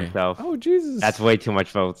voted for my. himself. Oh, Jesus. That's way too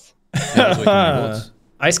much votes. That was way too many votes.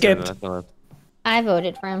 I skipped. That's not- I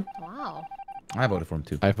voted for him. Wow. I voted for him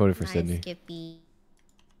too. I voted for Nice, Sydney. Skippy.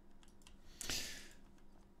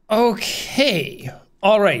 Okay.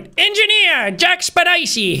 All right. Engineer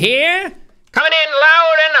jacksepticeye here. Coming in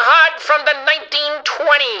loud and hot from the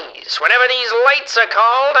 1920s. Whenever these lights are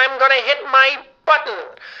called, I'm gonna hit my button.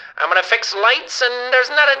 I'm gonna fix lights, and there's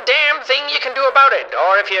not a damn thing you can do about it.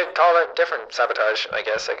 Or if you call it different sabotage, I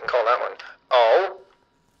guess I can call that one. Oh.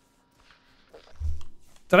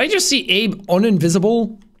 Did I just see Abe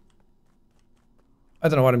uninvisible? I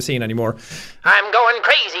don't know what I'm seeing anymore. I'm going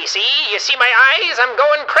crazy, see? You see my eyes? I'm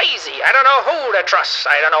going crazy. I don't know who to trust.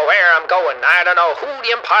 I don't know where I'm going. I don't know who the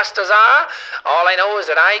imposters are. All I know is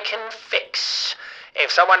that I can fix. If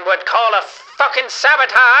someone would call a fucking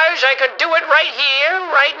sabotage, I could do it right here,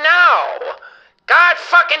 right now. God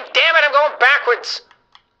fucking damn it, I'm going backwards.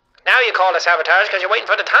 Now you call it sabotage because you're waiting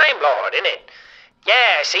for the Time Lord, innit?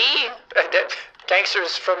 Yeah, see?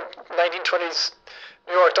 Gangsters from 1920s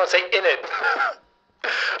New York don't say innit.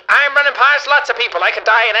 I'm running past lots of people. I could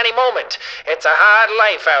die at any moment. It's a hard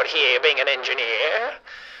life out here being an engineer.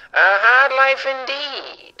 A hard life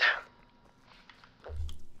indeed.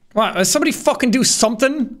 What? Somebody fucking do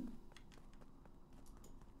something?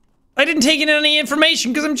 I didn't take in any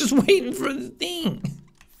information because I'm just waiting for the thing.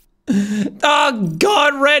 Oh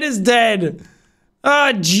God, Red is dead.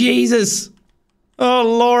 Oh Jesus. Oh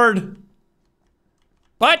Lord.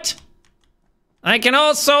 But I can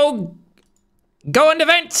also go into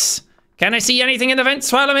vents. Can I see anything in the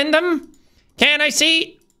vents while I'm in them? Can I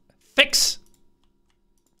see? Fix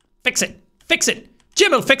it. Fix it.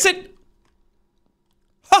 Jim will fix it.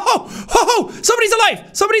 Ho ho! Ho ho! Somebody's alive!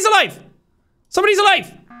 Somebody's alive! Somebody's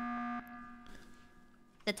alive!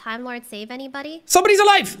 Did Time Lord save anybody? Somebody's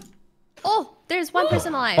alive! Oh, there's one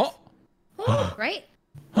person alive. Right?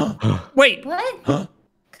 Wait. What?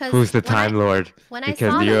 Who's the Time Lord? When I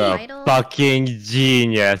Because saw the you're title- a fucking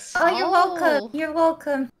genius. Oh, you're welcome. You're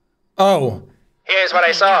welcome. Oh. Here's what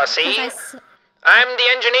I saw, see? I'm the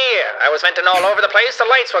engineer. I was venting all over the place. The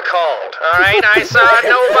lights were cold. All right, I saw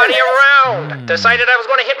nobody around. Decided I was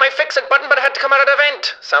going to hit my fix-it button, but I had to come out of the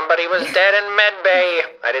vent. Somebody was dead in med bay.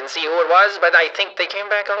 I didn't see who it was, but I think they came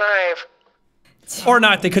back alive. Or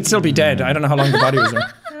not, they could still be dead. I don't know how long the body was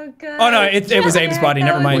there. Oh no, it was Abe's body,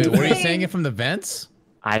 never mind. Wait, were you saying it from the vents?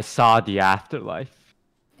 I saw the afterlife.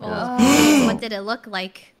 Oh. What did it look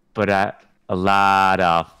like? But a lot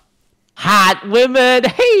of hot women.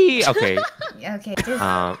 Hey. Okay. Okay, just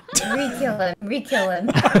re-kill him. Re-kill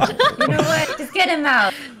him. You know what? Just get him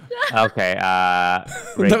out. Okay.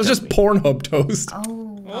 That was just Pornhub toast.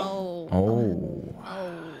 Oh.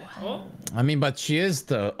 I mean, but she is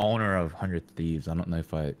the owner of 100 Thieves. I don't know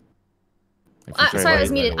if I. Sorry, I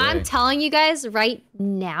was muted. I'm telling you guys right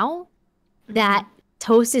now that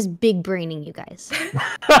Toast is big braining you guys.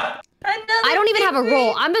 I don't even have a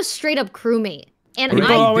role. I'm a straight up crewmate. And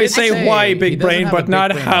People always say why big brain, but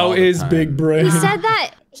not how is big brain. He said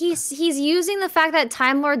that he's using the fact that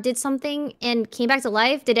Time Lord did something and came back to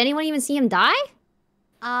life. Did anyone even see him die?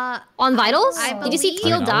 On Vitals? Did you see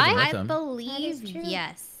Teal die? I believe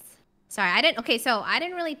yes. Sorry, I didn't. Okay, so I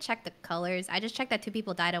didn't really check the colors. I just checked that 2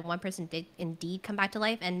 people died and 1 person did indeed come back to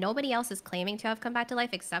life, and nobody else is claiming to have come back to life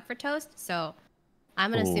except for Toast. So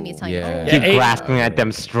I'm gonna assume he's telling you. Keep grasping at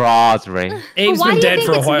them straws, Ray. Abe's been dead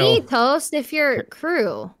for a while. Why do you think it's me, Toast, if you're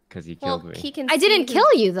crew? Because he killed me. I didn't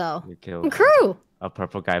kill you though. You killed I'm crew. A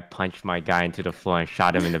purple guy punched my guy into the floor and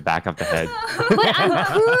shot him in the back of the head. But I'm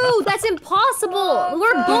crew. That's impossible.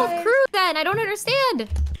 We're both crew then. I don't understand.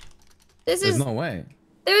 There's no way.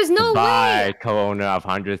 There's no way. Bye, co-owner of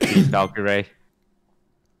 100 Thieves, valkyrae.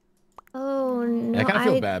 Oh no. I kind of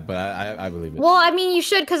feel bad, but I believe it. Well, I mean, you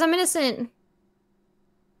should, because I'm innocent.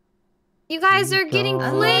 You guys are getting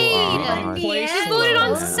played. You voted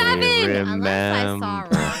on 7.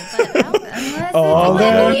 All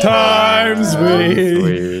the times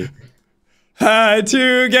we had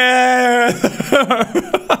together.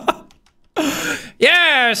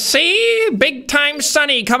 Yeah, see? Big time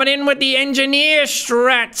Sonny coming in with the engineer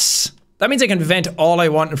strats. That means I can vent all I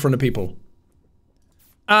want in front of people.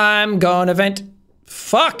 I'm gonna vent.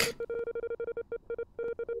 Fuck.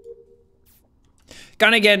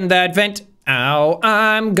 Gonna get in that vent. Ow,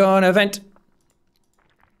 I'm gonna vent.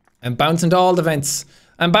 I'm bouncing to all the vents.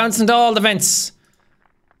 I'm bouncing to all the vents.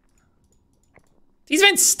 These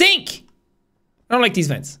vents stink. I don't like these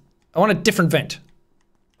vents. I want a different vent.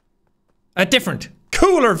 A different,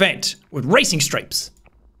 cooler vent with racing stripes.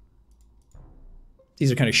 These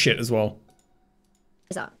are kind of shit as well.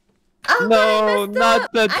 Oh, no,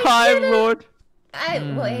 not the Time Lord.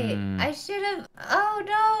 Wait, I should have. Oh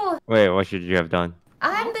no. Wait, what should you have done?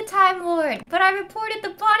 I'm the Time Lord, but I reported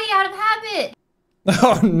the body out of habit.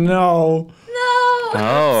 Oh no. No.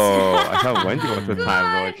 Oh, I thought Wendy was the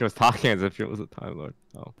Time Lord. She was talking as if she was the Time Lord.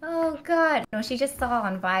 Oh. Oh god. No, she just saw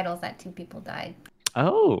on Vitals that 2 people died.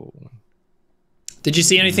 Oh. Did you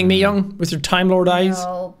see anything, Me Young, with your Time Lord eyes?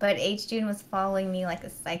 No, but hjune was following me like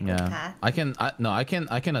a psychopath. Yeah, I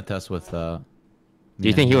can attest with. Do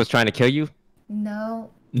you think he was trying to kill you?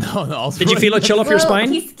 No. No. Did you feel a chill up your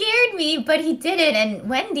spine? He scared me, but he didn't, and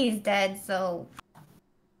Wendy's dead, so.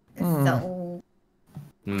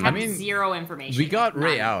 I have zero information. We got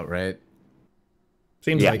Ray out, right?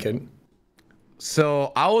 Seems like it.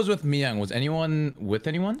 So I was with Miyoung. Was anyone with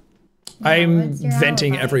anyone? I'm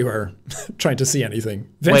venting everywhere, trying to see anything.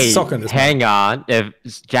 Vents suck on this. Hang on. If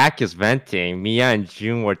Jack is venting, Mia and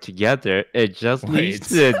June were together. It just leaves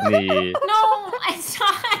Sydney. No, it's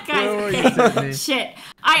not, guys. Shit.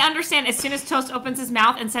 I understand as soon as Toast opens his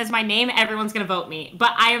mouth and says my name, everyone's gonna vote me.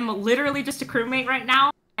 But I am literally just a crewmate right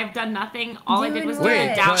now. I've done nothing. All I did was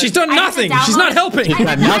download. She's done nothing. She's not helping. She's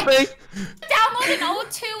done nothing. Download an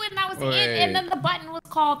O2 and that was it. And then the button was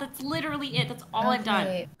called. That's literally it. That's all I've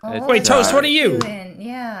done. Wait, Toast, what are you?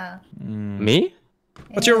 Yeah. Me?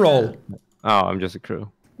 What's your role? Oh, I'm just a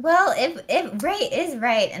crew. Well, if Ray is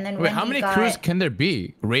right, and then Wait, how many crews can there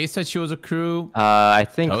be? Ray said she was a crew. I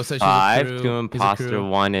think Toast said she was a 5. crew. 2 imposter,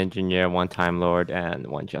 1 engineer, 1 time lord, and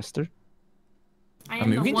 1 jester. I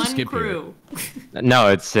mean, we can just skip crew. No,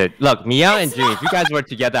 it's it. Look, Mia and June, if you guys were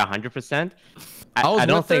together 100%, I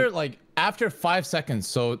don't with think her, like after 5 seconds,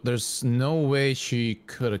 so there's no way she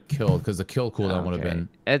could have killed because the kill cooldown would have been.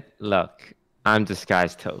 Look, I'm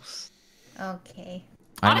disguised Toast. Okay.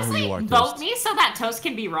 Honestly, vote me so that Toast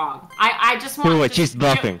can be wrong. I just want. Wait, she's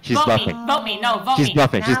bluffing. She's bluffing. Vote me. No, vote me. She's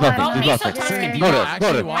bluffing. She's bluffing. Vote She's me so bluffing. Toast can be Vote wrong. her.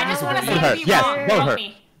 Vote her. I just want to see Vote her. her be Yes, wrong. vote her.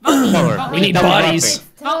 Me. Vote her. We need bodies.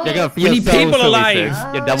 You're gonna feel We need so people silly, alive. sis.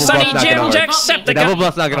 Your double Sunny bluff's not Jim, gonna work. Jacksepticeye. Your double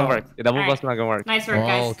bluff's not gonna work. Your double bluff's not gonna work. Nice work,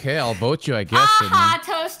 guys. Okay, I'll vote you, I guess. Aha,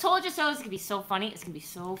 Toast. Told you so. It's gonna be so funny. It's gonna be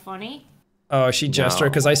so funny. Oh, she jester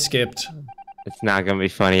because I skipped. It's not gonna be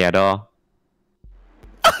funny at all.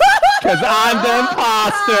 Cause I'm the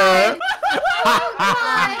imposter.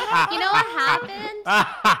 You know what happened?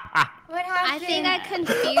 What happened? I think I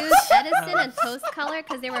confused Edison and Toast Color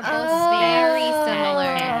because they were both very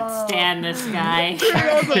similar. I can't stand this guy.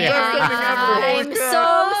 I'm so sick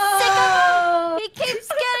of him. He keeps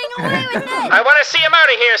getting away with it. I want to see him out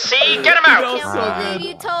of here, see? Get him out! Can't believe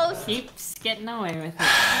you, Toast. Keeps getting away with it.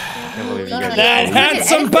 That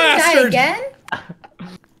handsome bastard! Again?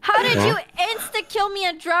 How did you insta-kill me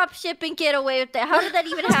and drop ship and get away with that? How did that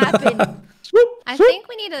even happen? I think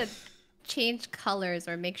we need to change colors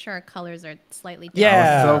or make sure our colors are slightly different.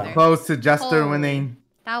 Yeah. So close to Jester winning.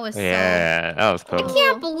 That was Yeah, that was I close.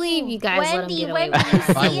 can't believe you guys let him get away with Wendy,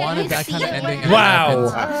 that. I wanted that kind of ending.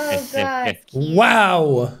 Wow. Oh god.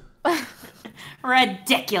 Wow.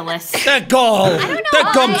 Ridiculous. That gall.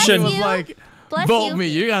 That gumption. was like, Bless vote you. me.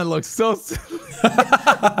 You're gonna look so.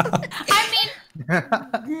 I mean,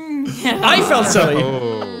 I felt silly.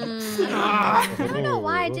 I don't know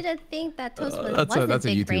why I didn't think that Toast wasn't that's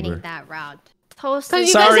a big braining YouTuber. that route. Toast You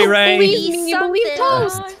is Sorry, guys don't Ray. believe me, you believe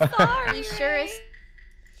Toast. Sorry, sure is.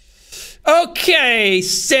 Okay,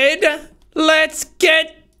 Sid, let's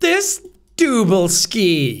get this double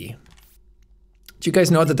ski. Do you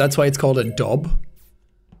guys know that that's why it's called a dub?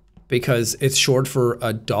 Because it's short for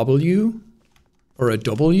a W or a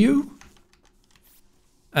W.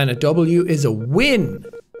 And a W is a win.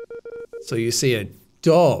 So you see a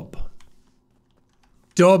dub.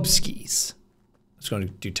 Dub skis. I'm just going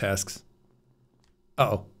to do tasks.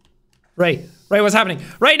 Uh-oh. Ray, what's happening?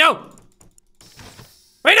 Ray, no!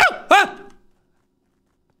 Ray, no! Ah!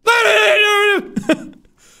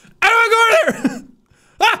 I don't want to go over there!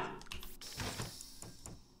 Ah!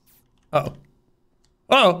 Uh-oh.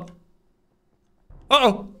 Uh-oh.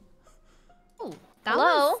 Uh-oh. Oh, that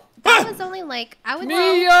Hello? was only like, I would say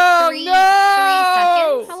Mia, 3 no!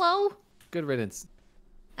 seconds. Hello? Good riddance.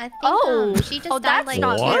 I think Oh, she just died that's like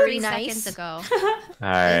not 3 very seconds nice. ago. All It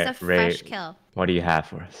right, was a Ray, fresh kill. what do you have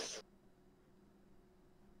for us?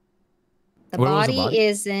 The Where was the body body?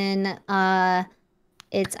 is in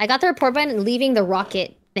it's I got the report button leaving the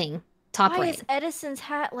rocket thing. Top Why right. is Edison's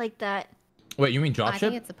hat like that? Wait, you mean I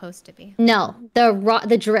think dropship? it's supposed to be. No,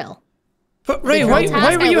 the drill. But Ray, The why drill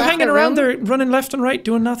task, were I you left hanging the around room. there running left and right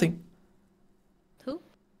doing nothing? Who?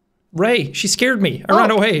 Ray, she scared me. I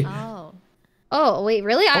ran away. Oh. Oh wait,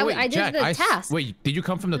 really? Oh, wait, I did Jack, the task. Wait, did you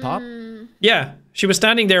come from the top? Yeah, she was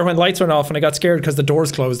standing there when lights went off and I got scared because the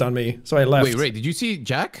doors closed on me. So I left. Wait, Ray, did you see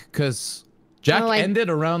Jack? Because Jack No, I- ended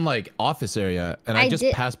around like office area, and I I just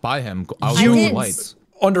did- passed by him. I was You- on the did- lights.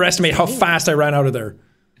 Underestimate how fast I ran out of there.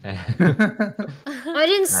 I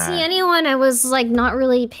didn't see anyone. I was like not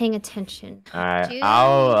really paying attention. All right, Judy, she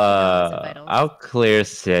knows the vitals. I'll clear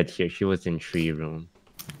Sid here. She was in tree room.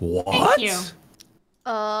 What? Thank you.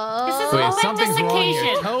 Oh. This is Wait, a something's momentous wrong here.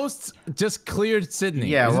 occasion. Toast just cleared Sydney.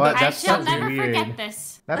 Yeah, Isn't what? that- I That's shall something never weird. forget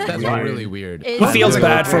this. That's weird. really weird. He feels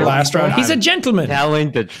bad for last round. He's a gentleman.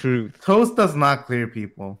 Telling the truth. Toast does not clear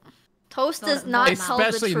people. Toast does not tell the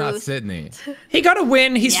Especially not truth. Sydney. He got a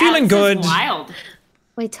win. He's Yeah, feeling this good. is wild.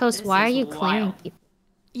 Wait, Toast, This why are is you clearing wild. people?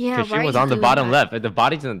 Yeah, Because why she are was you on the doing bottom that? left. If the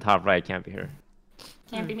body's in the top right, it can't be her.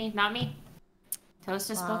 Can't be me, not me. Toast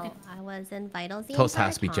has spoken. I was in vitals the Toast entire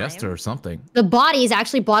has to be time. Jester or something. The body is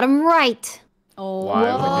actually bottom right. Oh. Why would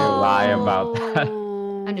you lie about that?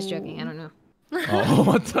 I'm just joking. I don't know. Oh,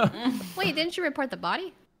 what the? Wait, didn't you report the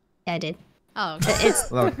body? Yeah, I did. Oh, okay.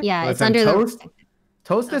 It's Look, yeah, it's listen, under Toast, the.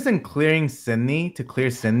 Toast isn't clearing Sydney to clear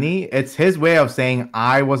Sydney. It's his way of saying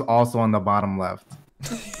I was also on the bottom left.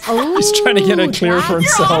 Oh, He's trying to get it clear for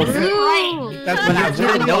himself. Right. That's But I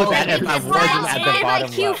wouldn't know that if I wasn't at the Five bottom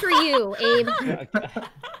IQ left. for you, Abe.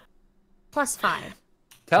 +5.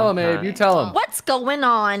 Tell him, Abe. You tell him. What's going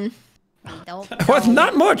on? What?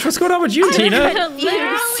 Not much. What's going on with you, Tina? Literally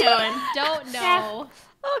don't know.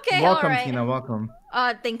 Okay, Welcome, alright. Tina. Welcome.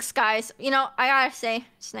 Thanks, guys. You know, I gotta say,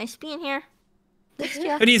 it's nice being here. Thanks,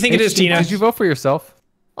 Jeff. What do you think it is, Tina? Did you vote for yourself?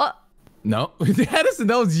 Well, No, Edison,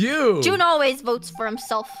 that was you. June always votes for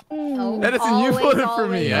himself. Edison, you Always, voted for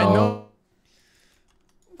me. I always. know.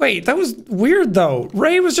 Wait, that was weird though.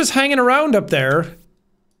 Ray was just hanging around up there.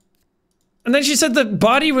 And then she said the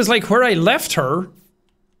body was like where I left her.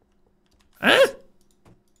 Huh?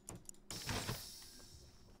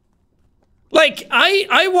 Like,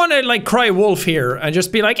 I want to like cry wolf here and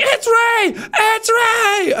just be like, it's Ray! It's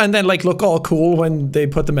Ray! And then like look all cool when they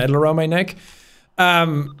put the medal around my neck.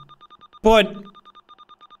 But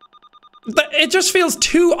it just feels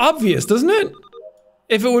too obvious, doesn't it?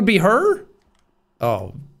 If it would be her?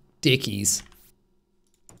 Oh, dickies.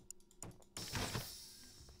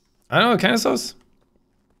 I don't know, kind of sus.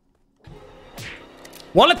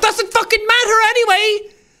 Well, it doesn't fucking matter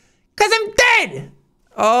anyway! Cause I'm dead!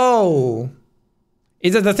 Oh.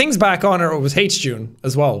 Either the thing's back on or it was hjune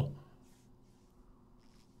as well.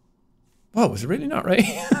 Whoa, was it really not right?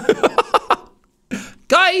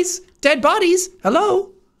 Guys, dead bodies,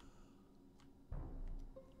 hello?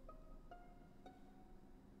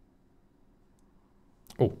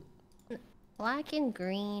 Oh. Black and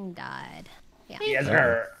green died. Yeah. Yes,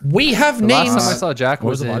 sir. We have The names. last time I saw Jack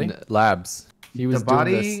was the body? in labs. He was The doing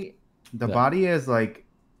body, the body is like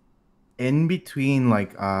in between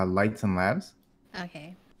like lights and labs.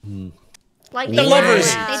 Okay. Like The lovers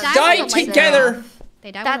They died when died the lights were together. off.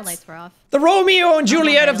 They died when the lights were off. The Romeo and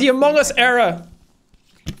Juliet of the Among Us era.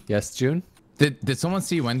 this. Yes, June. Did someone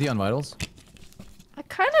see Wendy on Vitals? I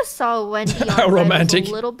kind of saw Wendy on How Reddit romantic.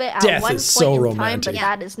 a little bit at Death one is point so in romantic. time,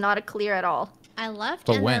 but that is not clear at all. I left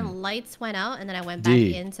But and when? then lights went out and then I went back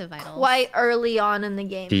D. into vitals. Quite early on in the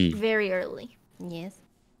game. D. Very early. Yes.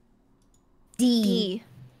 D.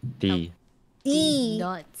 D. D.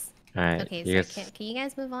 Nuts. Alright. Okay, you so guys- can you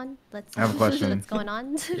guys move on? Let's I have a question. what's going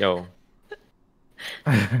on? Yo.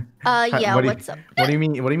 Yeah, What do you- what's up? What do you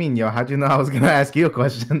mean? What do you mean, yo? How'd you know I was gonna ask you a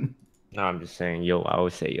question? No, I'm just saying yo. I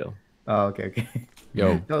always say yo. Oh, okay, okay.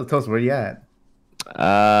 Yo. Tell us where you at.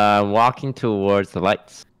 Walking towards the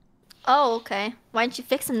lights. Oh, okay. Why didn't you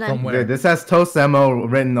fix him then? Dude, this has Toast Emo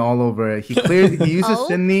written all over it. He uses Oh?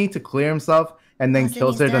 Sydney to clear himself and then Oh,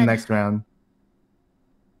 kills her Sydney's the dead. next round.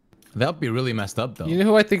 That'd be really messed up though. You know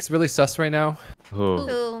who I think's really sus right now? Who?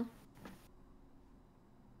 Who?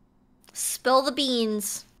 Spill the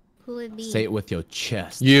beans. Who would be? Say it with your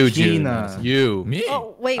chest. You, June. Gina. You. Me?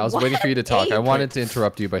 Oh, wait, I was what? waiting for you to talk. I Abe? wanted to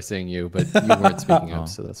interrupt you by saying you, but you weren't speaking up,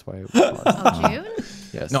 so that's why. Oh, June?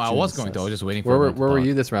 Yes. No, I June was is going to. I sus. was just waiting for. Where everyone to were talk.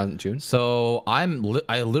 you this round, June? So I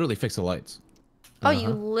literally fixed the lights. Oh, you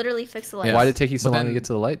literally fixed the light. Yeah. Why did it take you so But long to then- get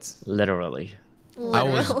to the lights? Literally. I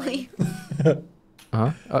was- Literally.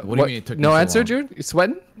 Huh? What do you mean it took me No so answer, long? June? You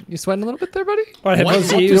sweating? You sweating a little bit there, buddy? What headphones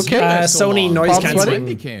do you You use? okay? Sony long? noise Palm cancelling. sweating?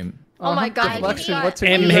 Wendy came. Oh my god. Deflection. you What's got-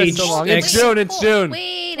 your MH so long? It's X- June. It's June.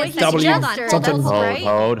 Wait, Wait, a he's second. W Hold on. something. Hold Hold, right?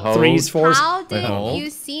 hold, hold. 3s, 4s. How did Hold. you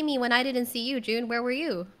see me when I didn't see you, June? Where were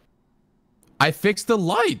you? I fixed the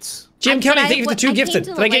lights. Jim I- Kelly, but thank you for the I 2 came gifted. to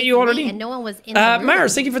Did the I get you light already? late And no one was in the room.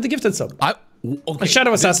 Mars, thank you for the gifted sub. Okay.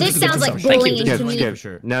 Shadow Assassin. This for the sounds gifted like sub. Thank bullying you. to me. Skip,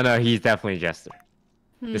 sure. No, he's definitely Jester.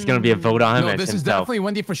 There's gonna be a vote on him. No, and this is himself. definitely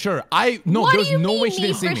Wendy for sure. No, What do there's you no mean way she me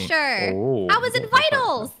didn't see for me. sure? Oh. I was in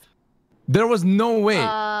vitals. There was no way.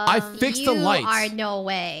 I fixed the You lights. are no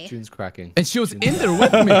way. June's cracking. And she was in there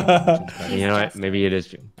with me. You know what? Maybe it is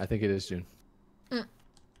June. I think it is June.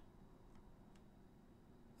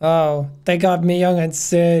 Oh, they got me young and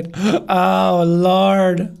Sid. Oh,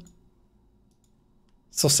 Lord.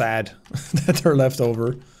 So sad that they're left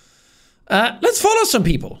over. Let's follow some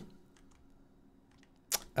people.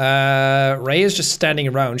 Ray is just standing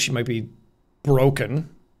around. She might be broken.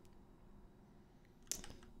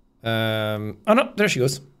 Oh no, there she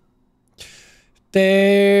goes.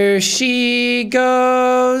 There she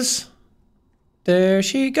goes. There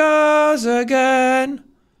she goes again.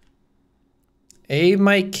 Abe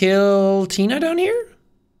might kill Tina down here?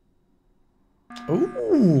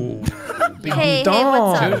 Ooh. Big Hey,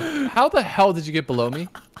 dog. what's up? June, how the hell did you get below me?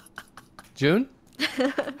 June?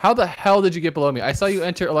 How the hell did you get below me? I saw you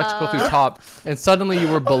enter electrical through top, and suddenly you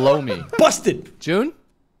were below me. Busted. June?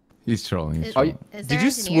 He's trolling. Did you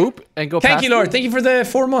engineer? swoop and go Thank past you, Lord. me? Thank you for the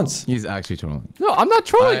 4 months. He's actually trolling. No, I'm not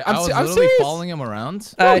trolling. I was I'm literally serious. following him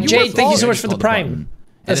around. Jade, thank you so much for the prime.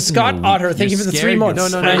 Scott Otter, thank you for the 3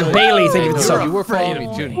 months. And Bailey, thank you for the sub. You were following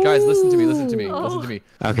me, June. Guys, listen to me. Listen to me. Listen to me.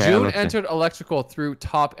 Okay, June I'm entered electrical through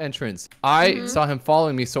top entrance. I saw him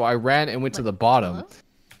following me, so I ran and went to the bottom.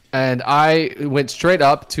 And I went straight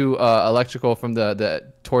up to electrical from the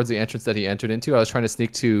towards the entrance that he entered into. I was trying to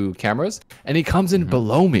sneak to cameras, and he comes in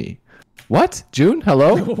below me. What? June?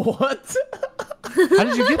 Hello? What? How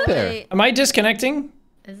did you get there? Wait, Am I disconnecting?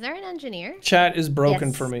 is there an engineer? Chat is broken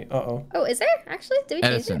Yes. for me. Uh-oh. Oh, is there actually? Did we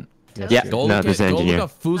change Edison. it? Yeah, Go no, look, there's an go look engineer.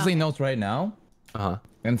 up Foosley notes right now Uh-huh.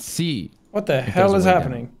 and see. What the If hell there's is a way down.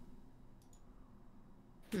 happening?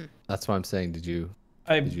 That's what I'm saying. Did you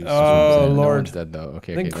Oh, No Lord. one's dead though.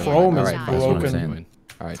 Okay, I think okay, Chrome never is mind. All right, that's what I'm broken. doing.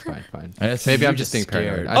 All right, fine, fine. Edison, Maybe you're I'm just being scared.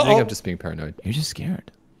 paranoid. I think I'm just being paranoid. You're just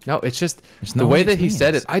scared. No, it's just There's the no way that he experience.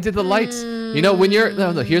 said it. I did the lights. You know, when you're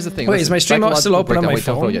no, here's the thing. Wait, is my stream still psychological open on breakdown. my Wait,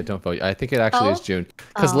 don't phone? vote yet. Don't vote yet. I think it actually is June.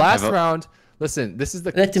 Because Oh. last I vote. round, listen, this is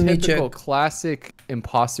the Let me typical check. classic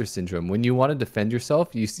imposter syndrome. When you want to defend yourself,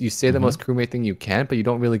 you say the most crewmate thing you can, but you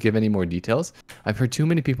don't really give any more details. I've heard too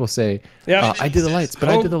many people say, Yeah. I did the lights, but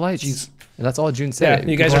I Oh, did the lights. jeez. And that's all June Yeah, said.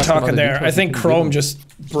 you guys People are ask him talking other there. details, I he think couldn't give Chrome them.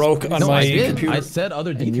 just broke on No, my I did. computer. I said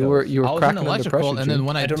other details. you were I was cracking in under electrical, pressure, and then June.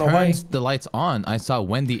 when I don't know why. turned the lights on, I saw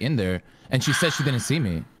Wendy in there, and she said she didn't see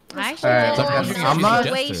me. Actually, Alright, So I'm I'm not-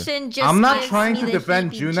 Situation just I'm not gives trying me to the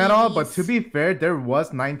defend June at all, but to heebie-jeebies. be fair, there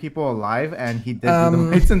was 9 people alive, and he did do the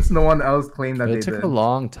lights since no one else claimed that But they it took did. a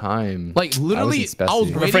long time. Like literally, wasn't I was specing.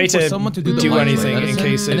 I'm waiting afraid for to someone to do the do lights, anything right, in Edison?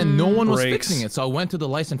 case and then no one was breaks. fixing it, so I went to the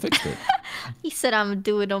lights and fixed it. He said I'm gonna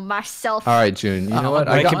do it on myself. All right, June. You know what?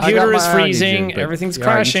 My I got computer my is eye on you, freezing, June, but- everything's all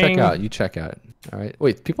right, crashing. You check out. All right.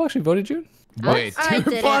 Wait, people actually voted June? Wait, I two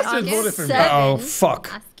did it. imposters I'm voted for me. 7. Oh,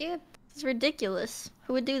 fuck. I skipped. It's ridiculous.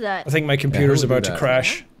 Who would do that? I think my computer's who would about do to that?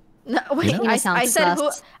 crash. No, wait. You I sound said who?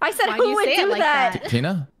 sus. I said Why'd who you would say it do like that? that?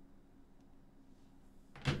 Tina?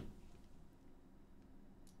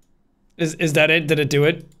 Is that it? Did it do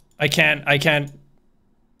it? I can't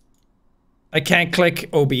click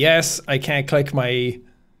OBS. I can't click my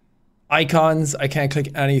icons. I can't click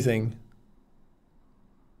anything.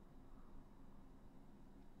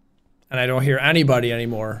 And I don't hear anybody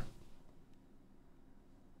anymore.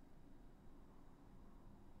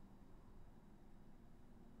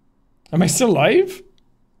 Am I still live?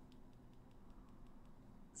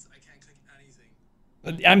 I can't click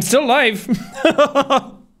anything. I'm still live.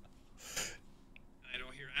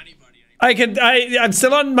 I'm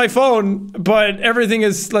still on my phone, but everything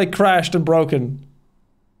is like crashed and broken.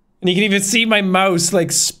 And you can even see my mouse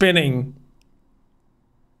like spinning.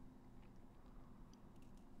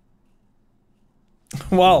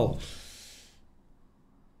 Wow.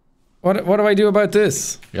 What do I do about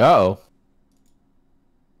this? Yo.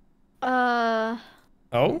 Oh?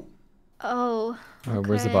 Oh.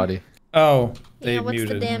 Where's the body? Oh, they Yeah, what's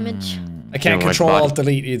muted. the damage? I can't Yeah, my control body. alt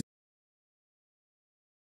delete either.